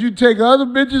mad because you take other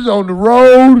bitches on the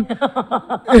road.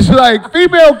 It's like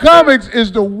female comics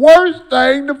is the worst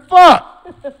thing to fuck.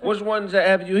 Which ones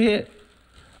have you hit?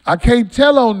 I can't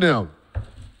tell on them.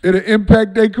 It'll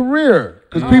impact their career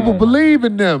because people believe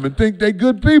in them and think they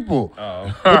good people.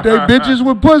 But they bitches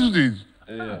with pussies.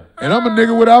 Yeah. And I'm a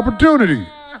nigga with opportunity.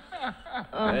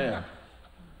 Yeah.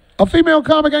 A female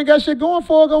comic ain't got shit going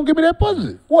for her, gonna give me that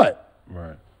pussy. What?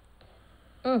 Right.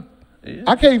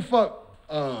 I can't fuck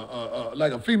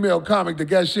like a female comic that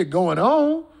got shit going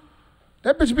on.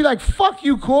 That bitch be like, fuck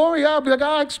you, Corey. I'll be like,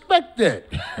 I expect that.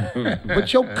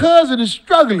 But your cousin is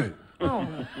struggling.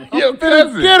 Your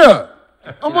Finna get her.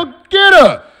 I'm gonna get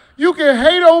her. You can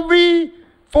hate on me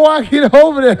before I get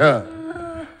over there.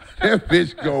 That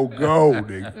bitch go,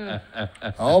 nigga.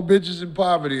 All bitches in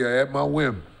poverty are at my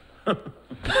whim.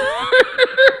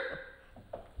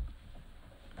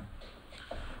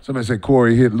 Somebody said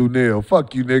Corey hit Lunel.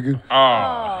 Fuck you, nigga.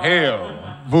 Oh,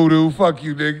 hell. Voodoo, fuck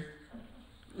you, nigga.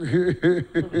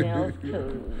 Yeah, it's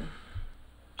cool.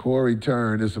 Corey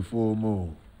turned, it's a full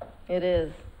moon. It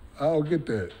is. I don't get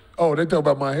that. Oh, they talk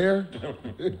about my hair?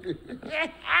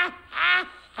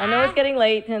 I know it's getting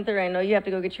late, 10:30. I know you have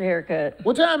to go get your hair cut.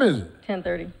 What time is it?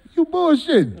 10:30. You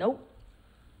bullshitting. Nope.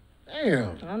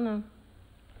 Damn. I don't know.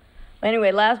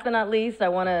 Anyway, last but not least, I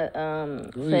want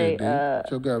to Go say, ahead, D.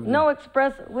 Choke out. no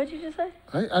express, what'd you just say?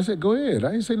 I said, go ahead.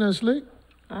 I ain't say nothing slick.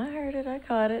 I heard it, I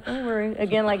caught it, don't worry.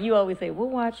 Again, like you always say, we'll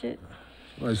watch it.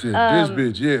 I said, this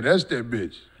bitch. Yeah, that's that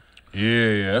bitch.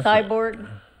 Yeah. Cyborg.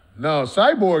 No,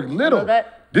 Cyborg little. No,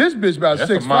 that- This bitch about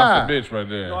That's a 6'5". monster bitch right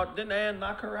there. No, didn't Ann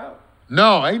knock her out?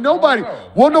 No, ain't nobody.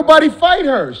 Oh. Won't nobody fight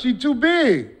her. She too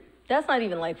big. That's not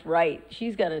even like right.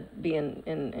 She's got to be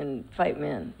in fight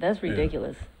men. That's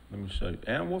ridiculous. Let me show you.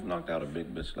 Ann Wolf knocked out a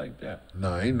big bitch like that.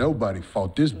 No, ain't nobody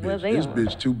fought this bitch. Well, they This are.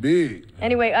 bitch too big.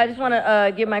 Anyway, I just want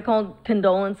to give my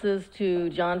condolences to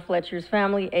John Fletcher's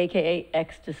family, a.k.a.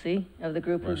 Ecstasy, of the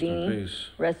group Rest in Houdini. peace.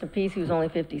 Rest in peace. He was only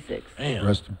 56.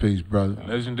 Rest in peace, brother.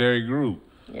 Legendary group.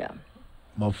 Yeah.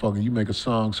 Motherfucker, you make a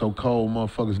song so cold,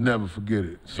 motherfuckers never forget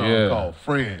it. Song Yeah. called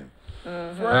Friend.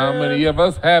 How many of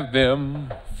us have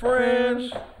them?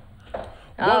 Friends.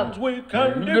 Ones we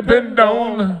can Depend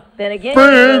on Then again,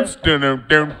 friends.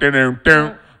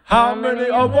 Dun-dun-dun-dun-dun-dun. How many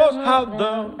of us have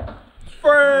them?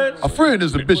 Friends. A friend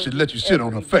is a bitch that let you sit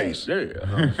on her face.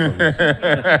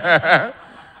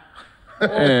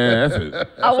 Yeah, that's it.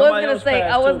 I was Somebody gonna else say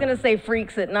passed, too. say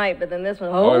freaks at night, but then this one.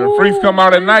 Oh, the freaks come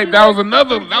out at night. That was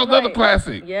another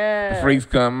classic. Yeah. The freaks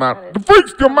come out. The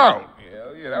freaks come out.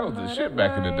 Yeah, that was the shit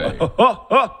back in the day.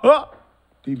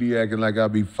 He be acting like I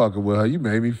be fucking with her. You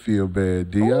made me feel bad,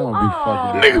 D. I don't be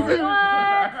fucking with her.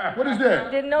 What? What is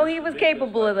that? Didn't know he was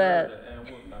capable of that.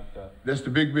 That's the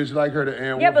big bitch like her, the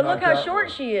Ann Yeah, Wolf but look knocked how out?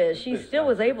 short she is. She still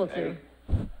was able to.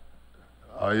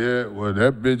 Oh, yeah. Well,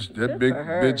 that bitch, that Good big for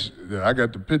her. bitch that I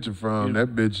got the picture from, that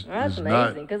bitch That's is amazing.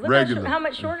 not Because look regular. how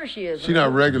much shorter she is. She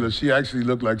not regular. She actually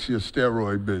look like she a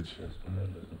steroid bitch.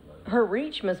 Her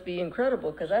reach must be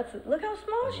incredible. Because look how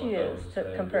small she is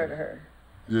compared to her.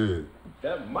 Yeah.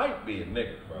 That might be a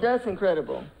nigga, bro. That's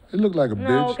incredible. It looked like a bitch.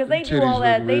 No, because they Them do all titties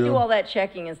that. look They real. do all that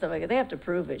checking and stuff like that. They have to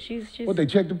prove it. She's. What, they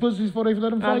check the pussies before they let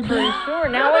them fight? I'm pretty sure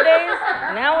nowadays.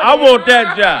 I want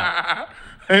that job.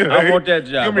 I want that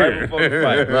job Come right here. before the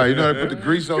fight. Right, you know they put the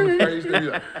grease on the face. They be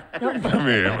like, Come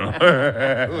here, bro.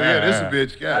 oh yeah, this a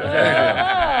bitch. God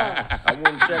damn. I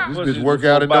want to check This pussies bitch work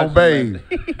before out and don't boxing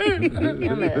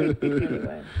bathe.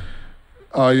 Anyway.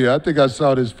 Oh yeah, I think I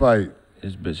saw this fight.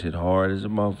 This bitch hit hard as a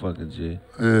motherfucker, G.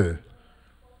 Yeah.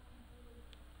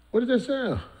 What did that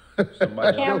sound?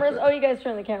 Somebody Cameras. Oh, you guys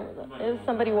turn the cameras up. It was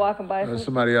somebody walking by. There's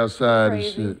somebody outside and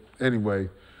Crazy. shit. Anyway,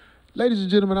 ladies and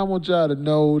gentlemen, I want y'all to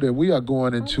know that we are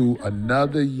going into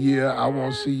another year. I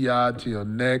won't see y'all till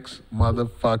next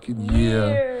motherfucking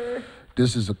year.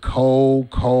 This is a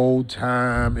cold, cold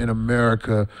time in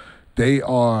America. They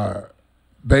are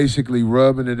basically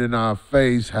rubbing it in our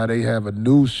face how they have a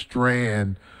new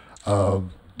strand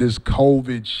of this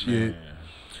COVID shit.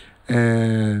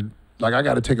 And like, I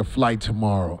got to take a flight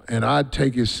tomorrow, and I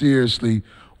take it seriously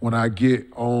when I get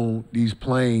on these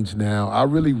planes now. I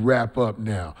really wrap up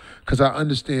now because I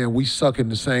understand we suck in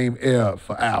the same air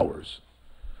for hours.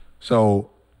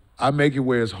 So I make it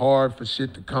where it's hard for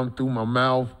shit to come through my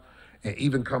mouth and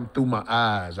even come through my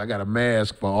eyes. I got a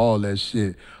mask for all that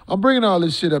shit. I'm bringing all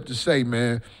this shit up to say,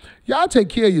 man, y'all take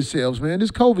care of yourselves, man. This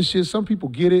COVID shit, some people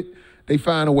get it, they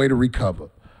find a way to recover.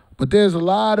 But there's a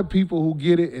lot of people who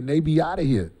get it and they be out of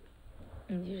here.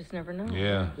 You just never know.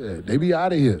 Yeah. Yeah, they be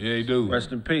out of here. Yeah, you do.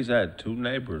 Rest in peace. I had 2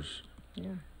 neighbors. Yeah.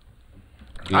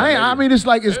 I mean, it's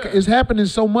like it's happening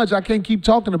so much. I can't keep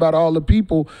talking about all the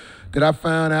people that I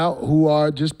found out who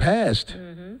are just passed.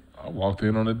 I walked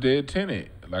in on a dead tenant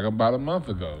like about a month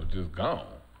ago, just gone.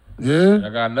 Yeah. I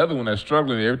got another one that's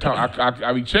struggling. Every time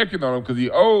I be checking on him because he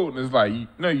old, and it's like,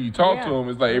 you talk to him.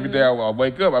 It's like every day I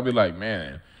wake up, I be like,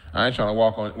 man, I ain't trying to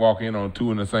walk in on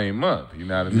 2 in the same month. You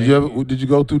know what I mean? Did you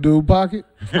go through dude pocket?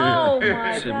 Oh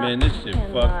my Shit, God. man, this shit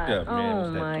Cannot. fucked up, man. Oh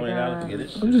It's my that $20 to God. get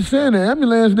this shit. I'm just saying that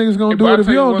ambulance niggas gonna do But it I if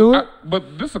tell you don't what, do it.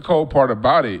 But this is the cold part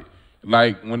about it.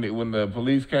 Like when the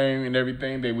police came and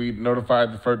everything, we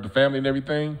notified the family and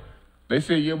everything. They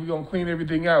said, yeah, we're gonna clean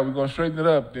everything out. We're gonna straighten it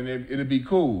up. Then it'll be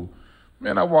cool.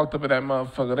 Man, I walked up at that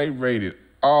motherfucker. They raided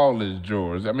all his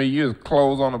drawers. I mean, you just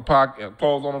clothes on the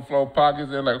floor, pockets.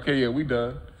 They're like, okay, yeah, we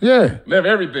done. Yeah. Left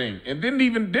everything and didn't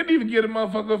even get a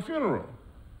motherfucker a funeral.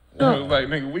 No. It was like,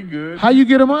 nigga, we good. How you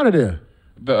get them out of there?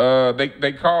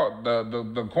 They called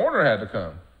the coroner had to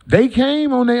come. They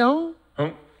came on their own? Huh?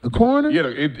 The coroner? Yeah,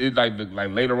 it like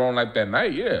later on like that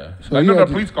night, yeah. So Like, you no, had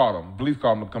to- police called him. Police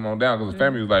called him to come on down because his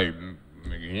family was like,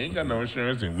 nigga, he ain't got no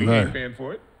insurance and we Right. ain't paying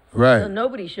for it. So Right.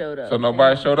 nobody showed up. So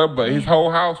nobody showed up, but his whole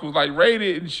house was like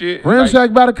raided and shit.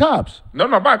 Ransacked by the cops.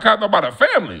 Like, no, by cop, no, by the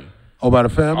family. Oh, by the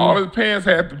family? All his pants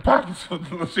had the pockets with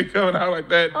the little shit coming out like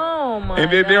that. Oh my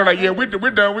And then they were God. like, yeah, we're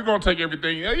done. We're going to take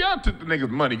everything. Yeah, y'all took the niggas'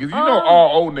 money because you know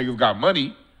all old niggas got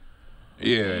money.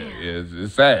 Yeah,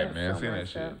 it's sad, man, seeing that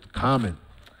shit. Common.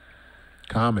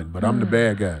 But I'm the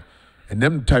bad guy. And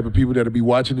them the type of people that'll be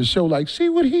watching the show like, see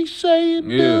what he's saying,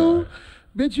 dude?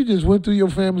 Bitch, you just went through your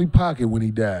family pocket when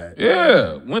he died.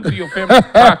 Yeah, went to your family's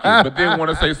pocket, but then want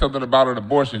to say something about an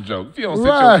abortion joke. If you don't sit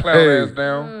your clown ass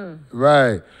down.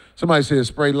 Right. Somebody said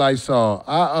spray Lysol.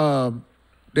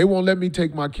 They won't let me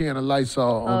take my can of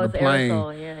Lysol on the it's plane.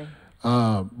 aerosol,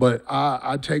 yeah. But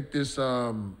I take this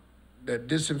that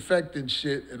disinfectant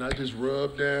shit and I just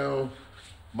rub down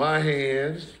my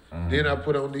hands. Then I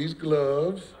put on these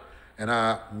gloves and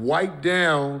I wipe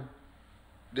down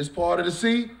this part of the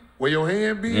seat where your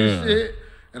hand be and shit.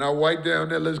 And I wipe down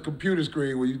that little computer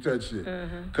screen where you touch it.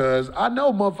 Because I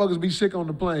know motherfuckers be sick on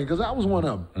the plane because I was one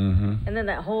of them. And then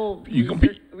that whole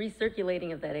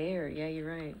recirculating of that air. Yeah, you're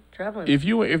right. Traveling.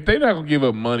 If they not gonna give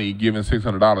up money, giving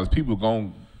 $600, people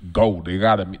gonna go.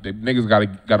 Niggas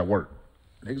gotta work.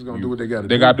 Niggas gonna do what they gotta do.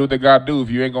 They gotta do what they gotta do. If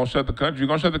you ain't gonna shut the country, you're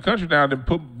gonna shut the country down, then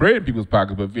put bread in people's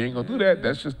pockets. But if you ain't gonna do that,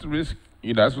 that's just the risk.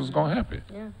 That's what's gonna happen.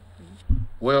 Yeah.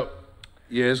 Well,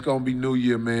 yeah, it's gonna be New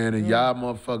Year, man, and y'all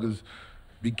motherfuckers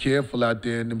be careful out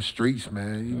there in them streets,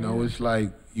 man. You know, it's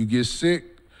like you get sick,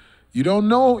 you don't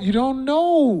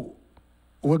know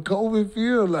what COVID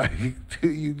feel like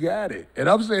till you got it. And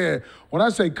I'm saying, when I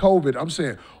say COVID, I'm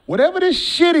saying whatever this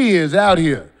shit is out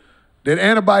here that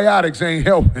antibiotics ain't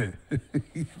helping,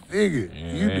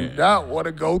 nigga, you do not want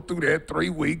to go through that 3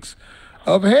 weeks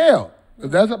of hell. 'Cause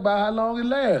that's about how long it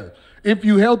lasts. If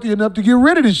you healthy enough to get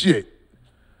rid of the shit.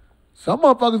 Some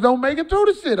motherfuckers don't make it through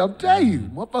the shit, I'm telling you.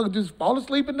 Motherfuckers just fall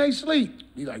asleep and they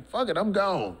sleep. Be like, fuck it, I'm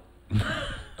gone.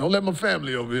 Don't let my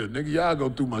family over here. Nigga, y'all go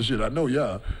through my shit. I know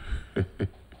y'all.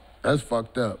 That's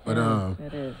fucked up. But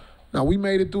It is. Now, we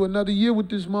made it through another year with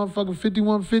this motherfucking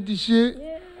 5150 shit.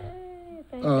 Yay,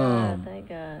 thank God, thank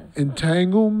God.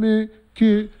 Entanglement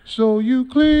kit, so you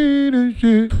clean and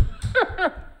shit.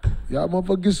 Y'all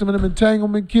motherfuckers get some of them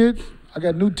entanglement kits. I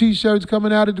got new t-shirts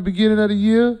coming out at the beginning of the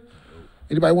year.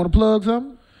 Anybody want to plug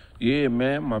something? Yeah,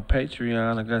 man, my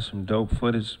Patreon, I got some dope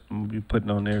footage I'm gonna be putting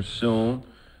on there soon.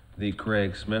 The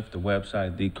Kraig Smith, the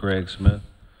website, The Kraig Smith.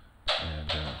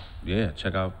 And yeah,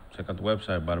 check out the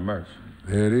website, buy the merch.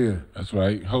 There it is. That's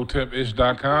right.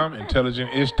 Hotepish.com,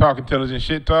 intelligent ish talk, intelligent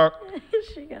shit talk.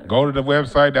 Go to the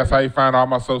website. That's how you find all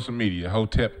my social media.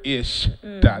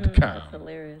 Hotepish.com. That's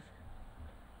hilarious.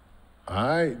 All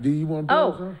right. Do you want to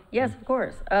plug something? Yes, of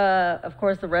course. Of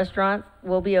course, the restaurant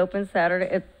will be open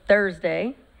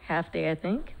Thursday, half day, I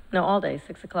think. No, all day,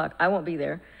 6 o'clock. I won't be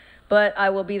there. But I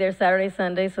will be there Saturday,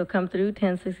 Sunday, so come through,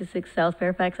 1066 South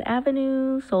Fairfax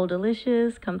Avenue, Soul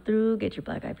Delicious. Come through, get your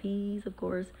black eyed peas, of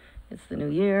course. It's the new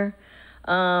year.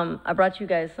 I brought you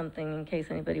guys something in case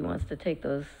anybody wants to take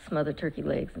those smothered turkey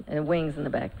legs and wings in the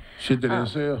back. Shit that didn't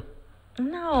sell?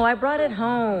 No, I brought it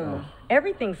home.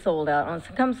 Everything's sold out.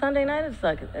 Come Sunday night, it's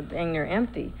like dang near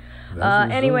empty.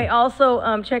 Anyway,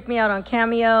 also check me out on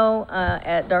Cameo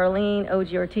at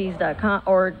DarleneOGortiz.com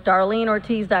or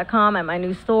DarleneOGortiz.com at my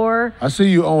new store. I see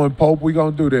you, Owen Pope. We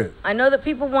gonna do that. I know that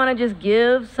people want to just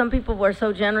give. Some people are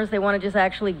so generous they want to just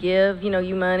actually give,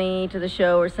 you money to the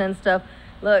show or send stuff.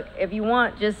 Look, if you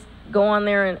want, just go on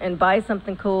there and buy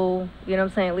something cool. You know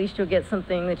what I'm saying? At least you'll get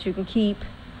something that you can keep.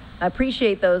 I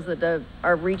appreciate those that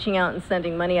are reaching out and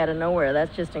sending money out of nowhere.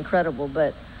 That's just incredible.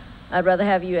 But I'd rather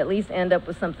have you at least end up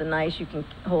with something nice you can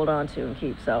hold on to and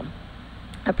keep. So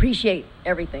I appreciate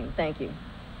everything. Thank you.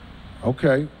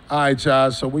 Okay. All right,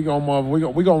 y'all. So we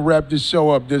gonna wrap this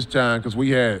show up this time because we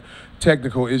had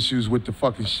technical issues with the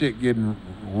fucking shit getting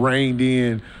reined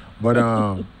in. But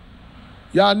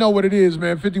y'all know what it is,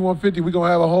 man. 5150, we're going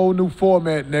to have a whole new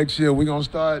format next year. We're going to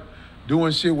start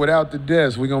doing shit without the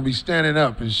desk. We're going to be standing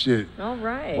up and shit. All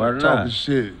right. Talking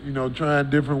shit, trying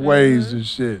different ways and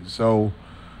shit. So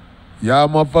y'all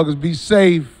motherfuckers be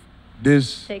safe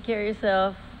this Take care of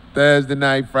yourself. Thursday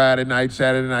night, Friday night,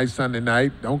 Saturday night, Sunday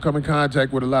night. Don't come in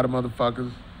contact with a lot of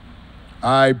motherfuckers.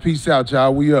 All right, peace out,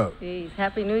 y'all. We up. Peace.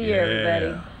 Happy New Year,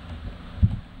 everybody.